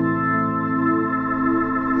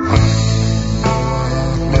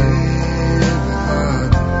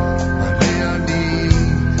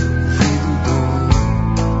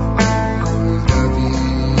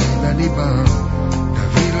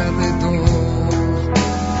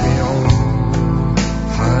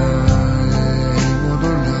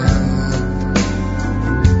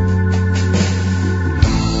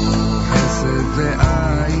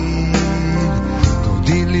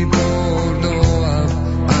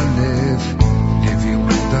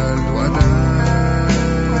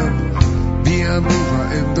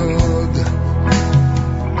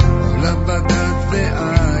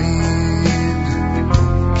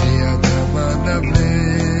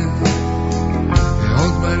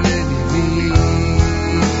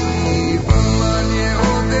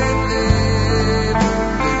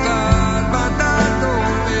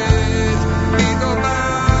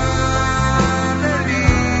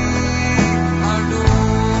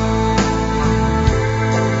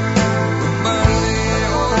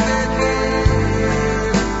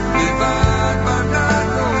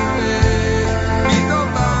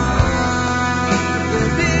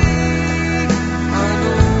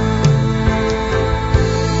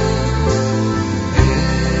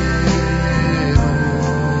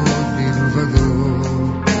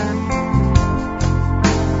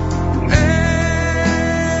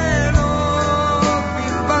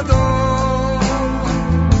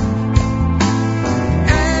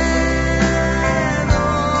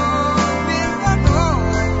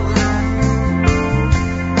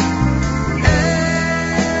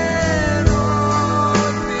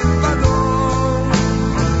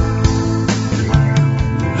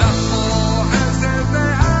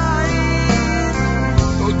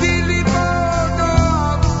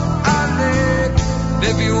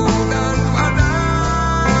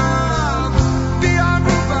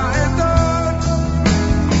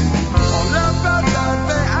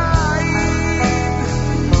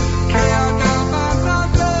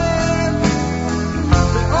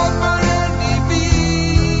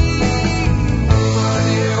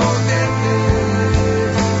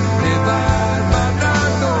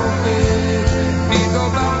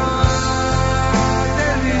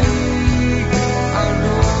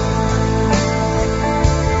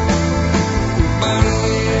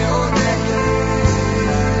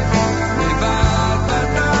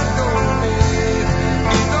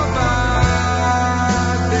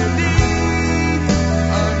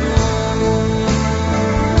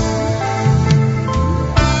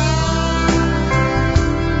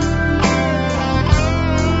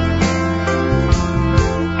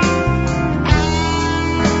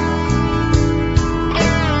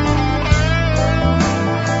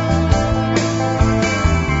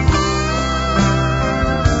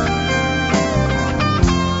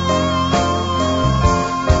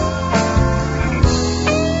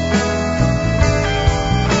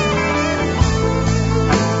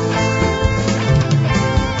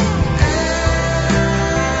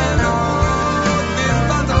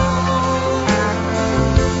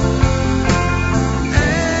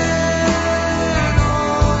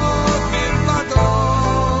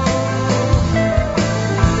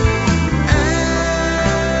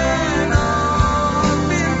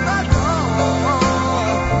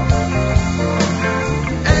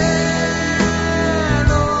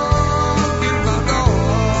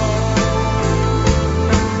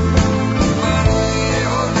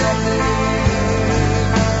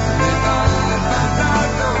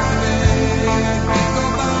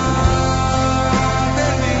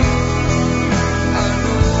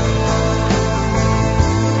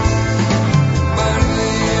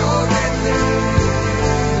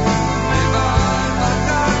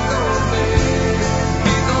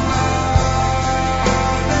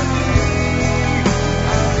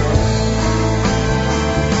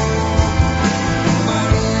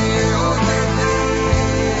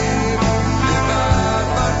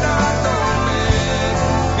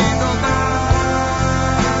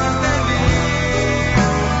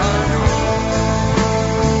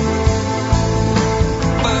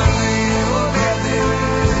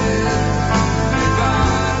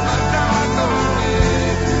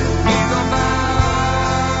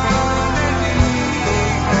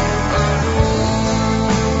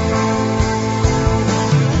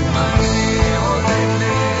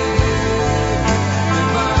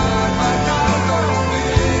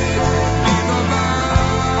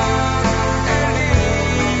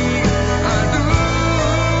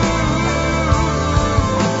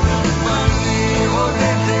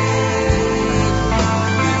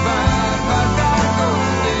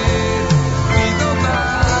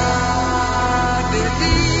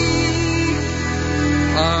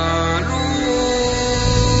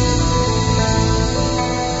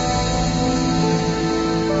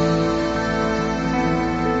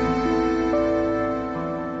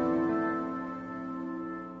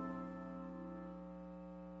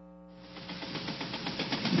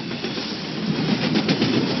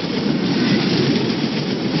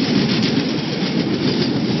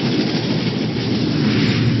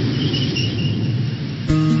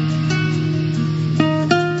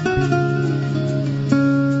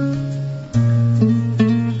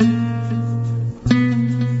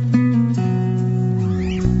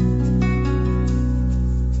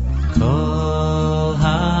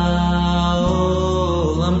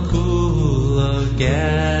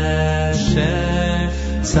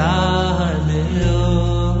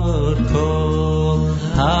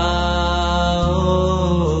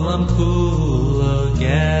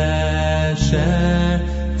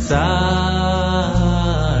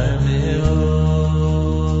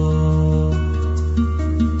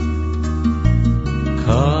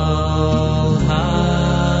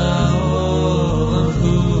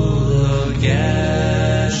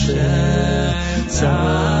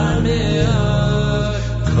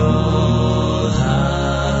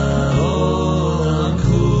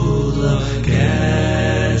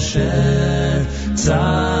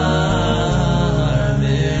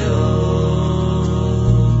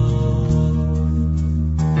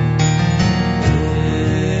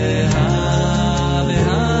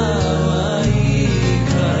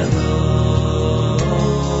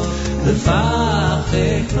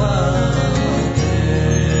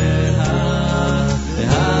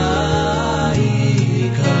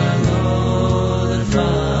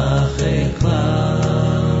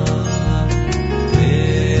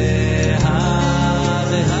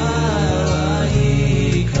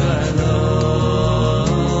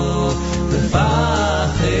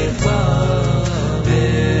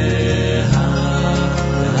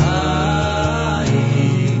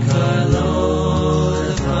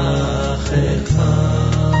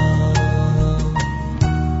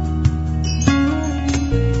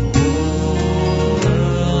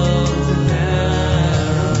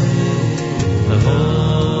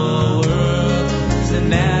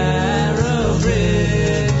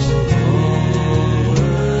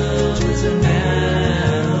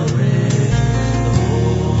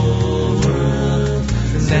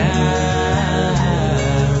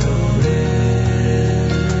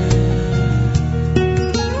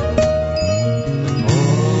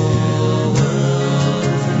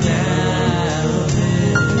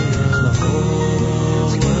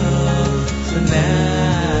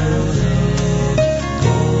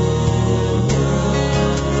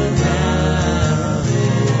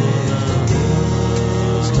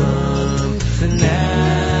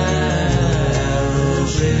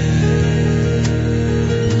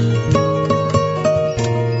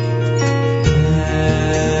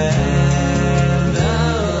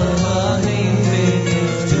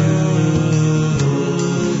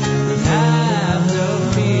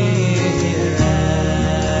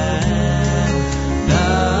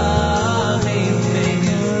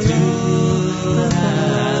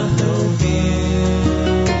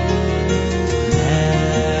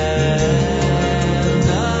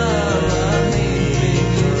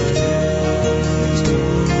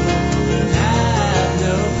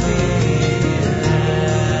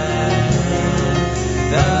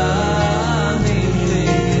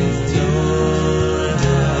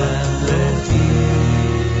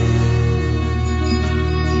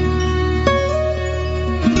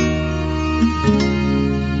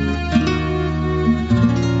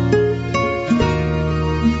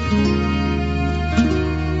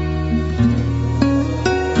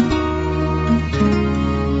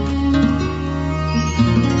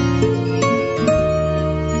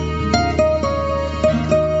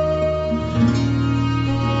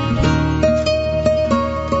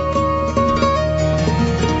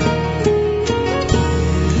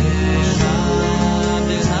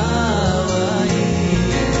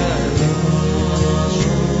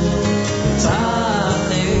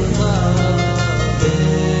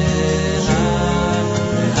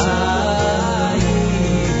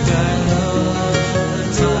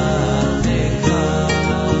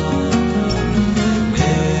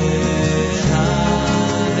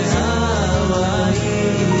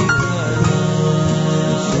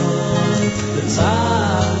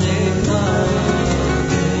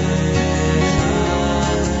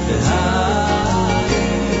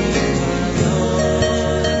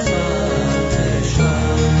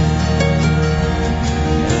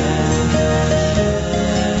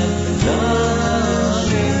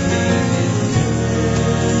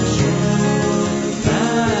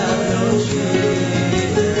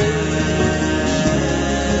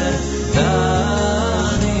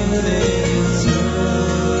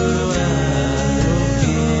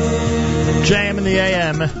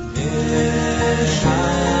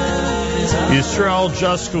 Yisrael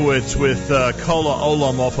Juskowitz with Kola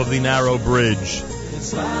Olam off of the Narrow Bridge.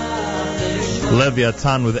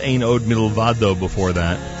 Leviathan with Ein Od Milvado before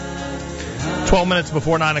that. 12 minutes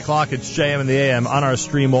before 9 o'clock, it's JM in the AM on our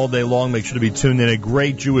stream all day long. Make sure to be tuned in. A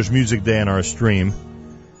great Jewish music day on our stream.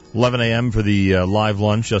 11 a.m. for the live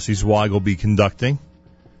lunch. Jesse Zweig will be conducting.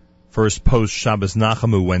 First post Shabbos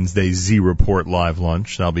Nachamu Wednesday Z Report live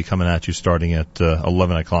lunch. That'll be coming at you starting at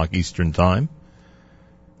 11 o'clock Eastern Time.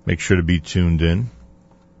 Make sure to be tuned in.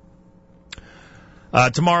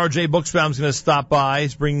 Tomorrow, Jay Buchsbaum's going to stop by.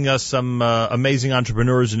 He's bringing us some amazing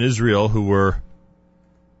entrepreneurs in Israel who were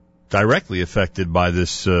directly affected by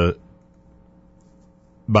this,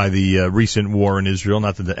 by the recent war in Israel.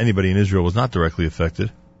 Not that anybody in Israel was not directly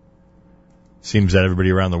affected. Seems that everybody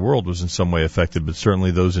around the world was in some way affected, but certainly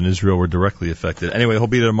those in Israel were directly affected. Anyway, he'll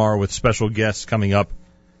be there tomorrow with special guests coming up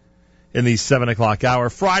in the 7 o'clock hour.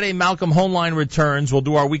 Friday, Malcolm Homeline returns. We'll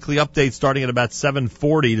do our weekly update starting at about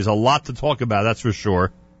 7:40. There's a lot to talk about, that's for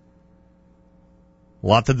sure. A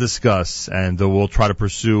lot to discuss, and we'll try to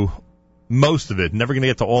pursue most of it. Never going to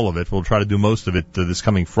get to all of it. We'll try to do most of it this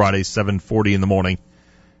coming Friday, 7:40 in the morning.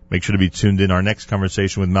 Make sure to be tuned in. Our next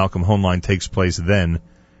conversation with Malcolm Hoenlein takes place then,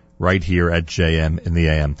 right here at JM in the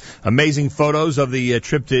AM. Amazing photos of the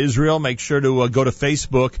trip to Israel. Make sure to go to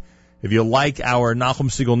Facebook. If you like our Nachum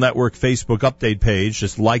Segal Network Facebook update page,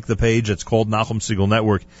 just like the page. It's called Nachum Segal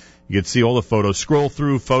Network. You can see all the photos. Scroll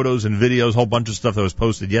through photos and videos, a whole bunch of stuff that was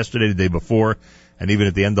posted yesterday, the day before, and even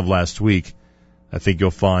at the end of last week. I think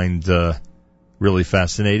you'll find really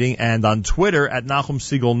fascinating. And on Twitter, at Nachum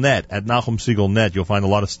Segal Net, you'll find a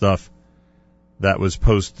lot of stuff that was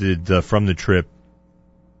posted from the trip,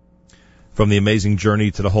 from the amazing journey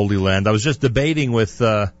to the Holy Land. I was just debating with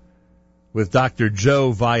Dr.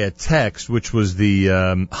 Joe via text, which was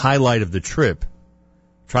the highlight of the trip,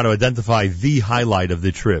 trying to identify the highlight of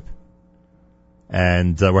the trip.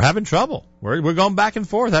 And we're having trouble. We're going back and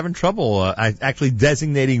forth, having trouble actually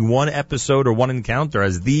designating one episode or one encounter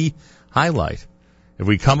as the highlight. If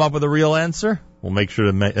we come up with a real answer, we'll make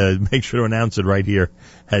sure to announce it right here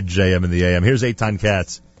at JM in the AM. Here's Eitan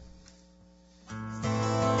Katz.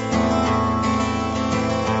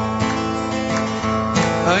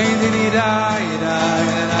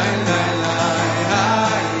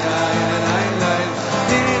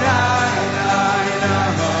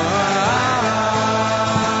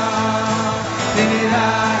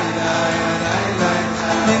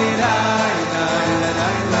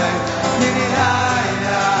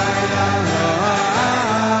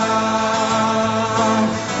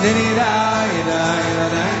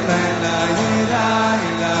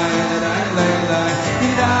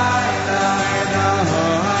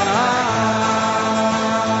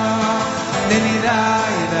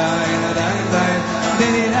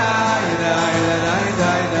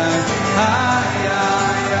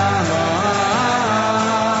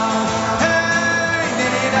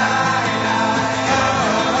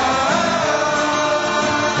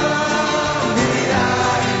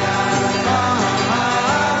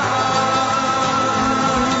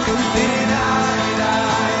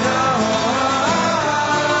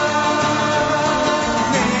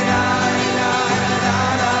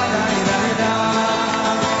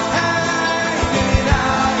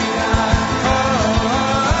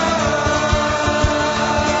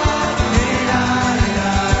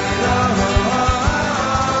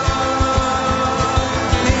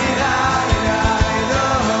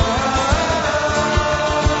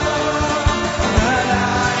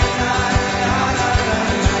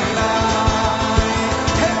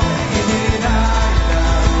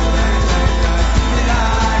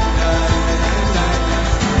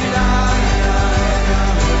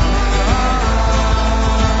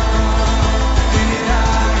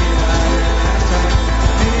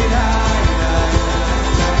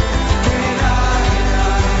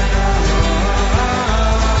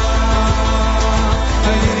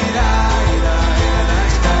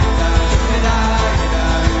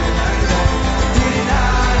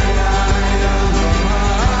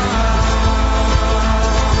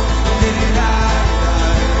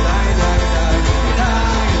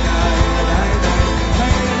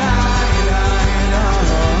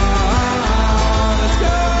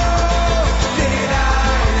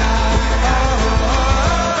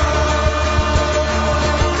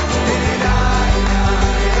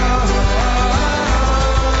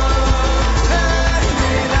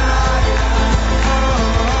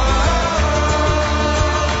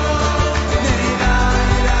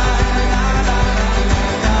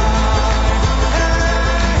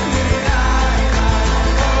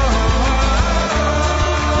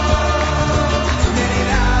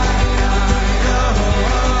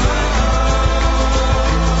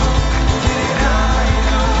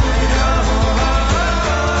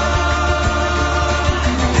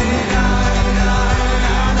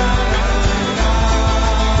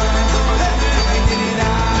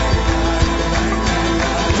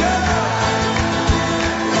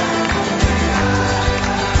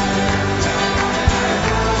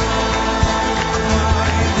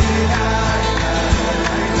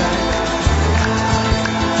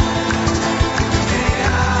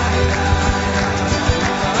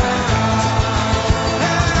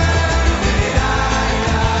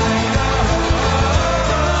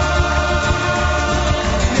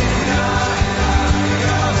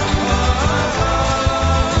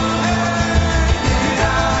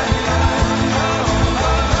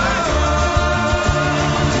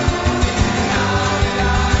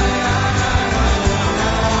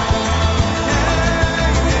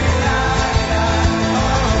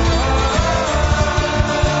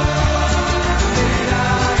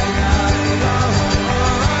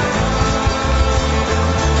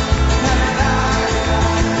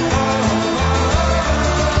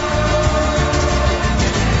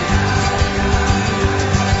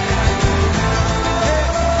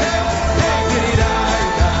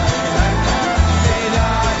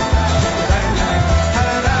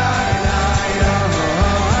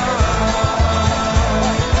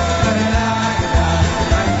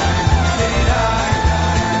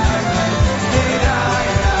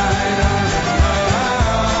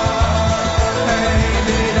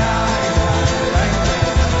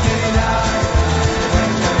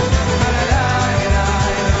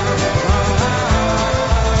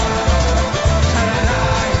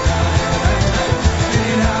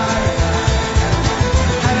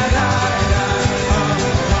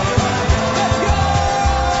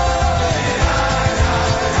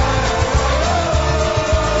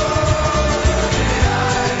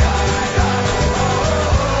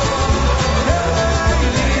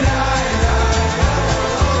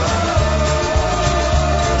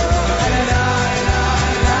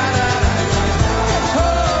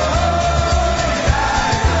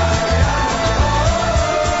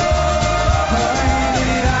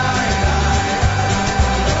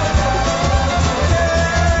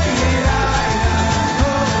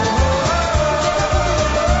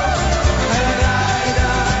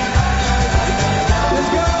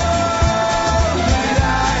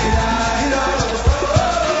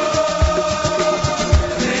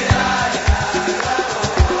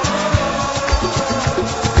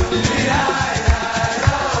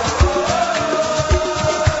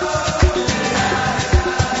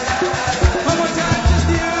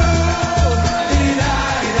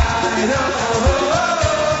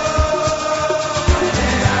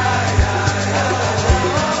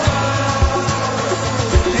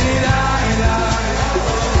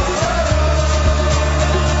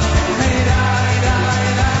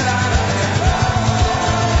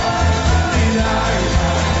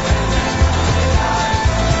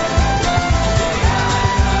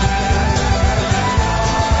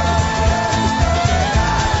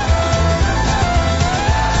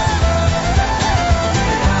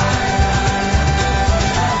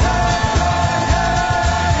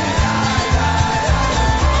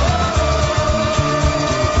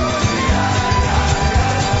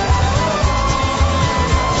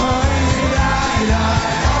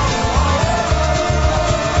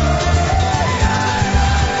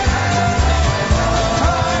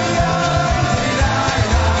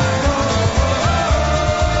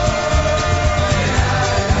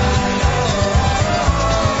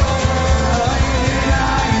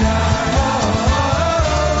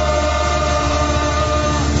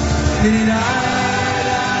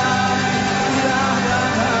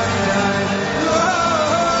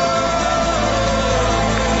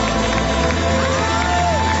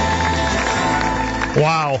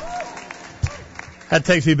 Wow. That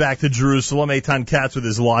takes me back to Jerusalem. Eitan Katz with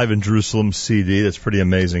his Live in Jerusalem CD. That's pretty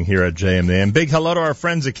amazing here at JMA. And big hello to our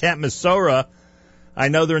friends at Camp Mesorah. I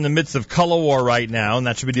know they're in the midst of color war right now, and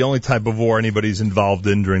that should be the only type of war anybody's involved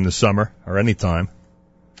in during the summer or any time.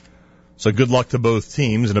 So good luck to both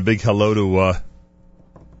teams, and a big hello to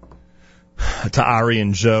Ari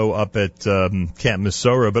and Joe up at Camp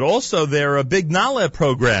Mesorah, but also their big Nala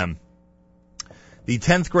program. The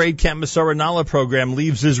 10th grade Camp Mesorah Nala program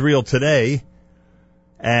leaves Israel today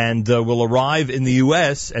and will arrive in the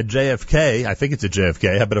U.S. at JFK. I think it's at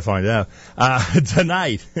JFK. I better find out.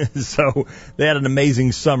 Tonight. So they had an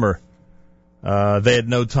amazing summer. They had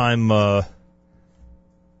no time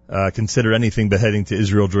consider anything but heading to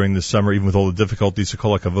Israel during the summer, even with all the difficulties. So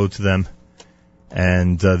kol hakavod to them.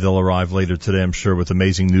 And they'll arrive later today, I'm sure, with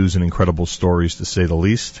amazing news and incredible stories, to say the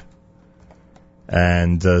least.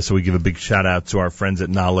 And so we give a big shout-out to our friends at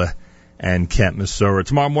Nala and Camp Mesorah.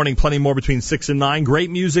 Tomorrow morning, plenty more between 6 and 9.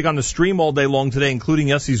 Great music on the stream all day long today, including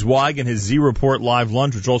Yossi Zweig and his Z-Report Live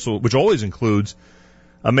Lunch, which always includes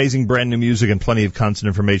amazing brand new music and plenty of constant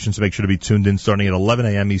information. So make sure to be tuned in starting at 11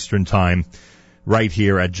 a.m. Eastern Time, right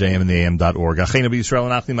here at jmandtheam.org. Achenu b'Yisrael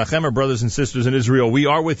and Achim Achem, our brothers and sisters in Israel. We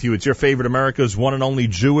are with you. It's your favorite America's one and only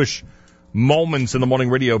Jewish Moments in the Morning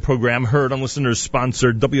radio program, heard on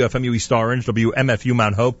listeners-sponsored WFMU East Orange, WMFU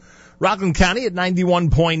Mount Hope, Rockland County at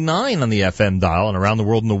 91.9 on the FM dial, and around the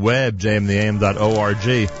world on the web,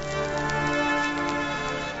 jmandtheam.org.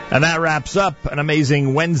 And that wraps up an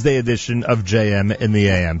amazing Wednesday edition of JM in the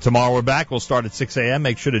AM. Tomorrow we're back. We'll start at 6 a.m.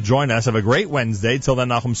 Make sure to join us. Have a great Wednesday. Till then,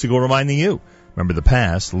 Nachum Segal reminding you, remember the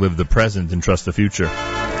past, live the present, and trust the future.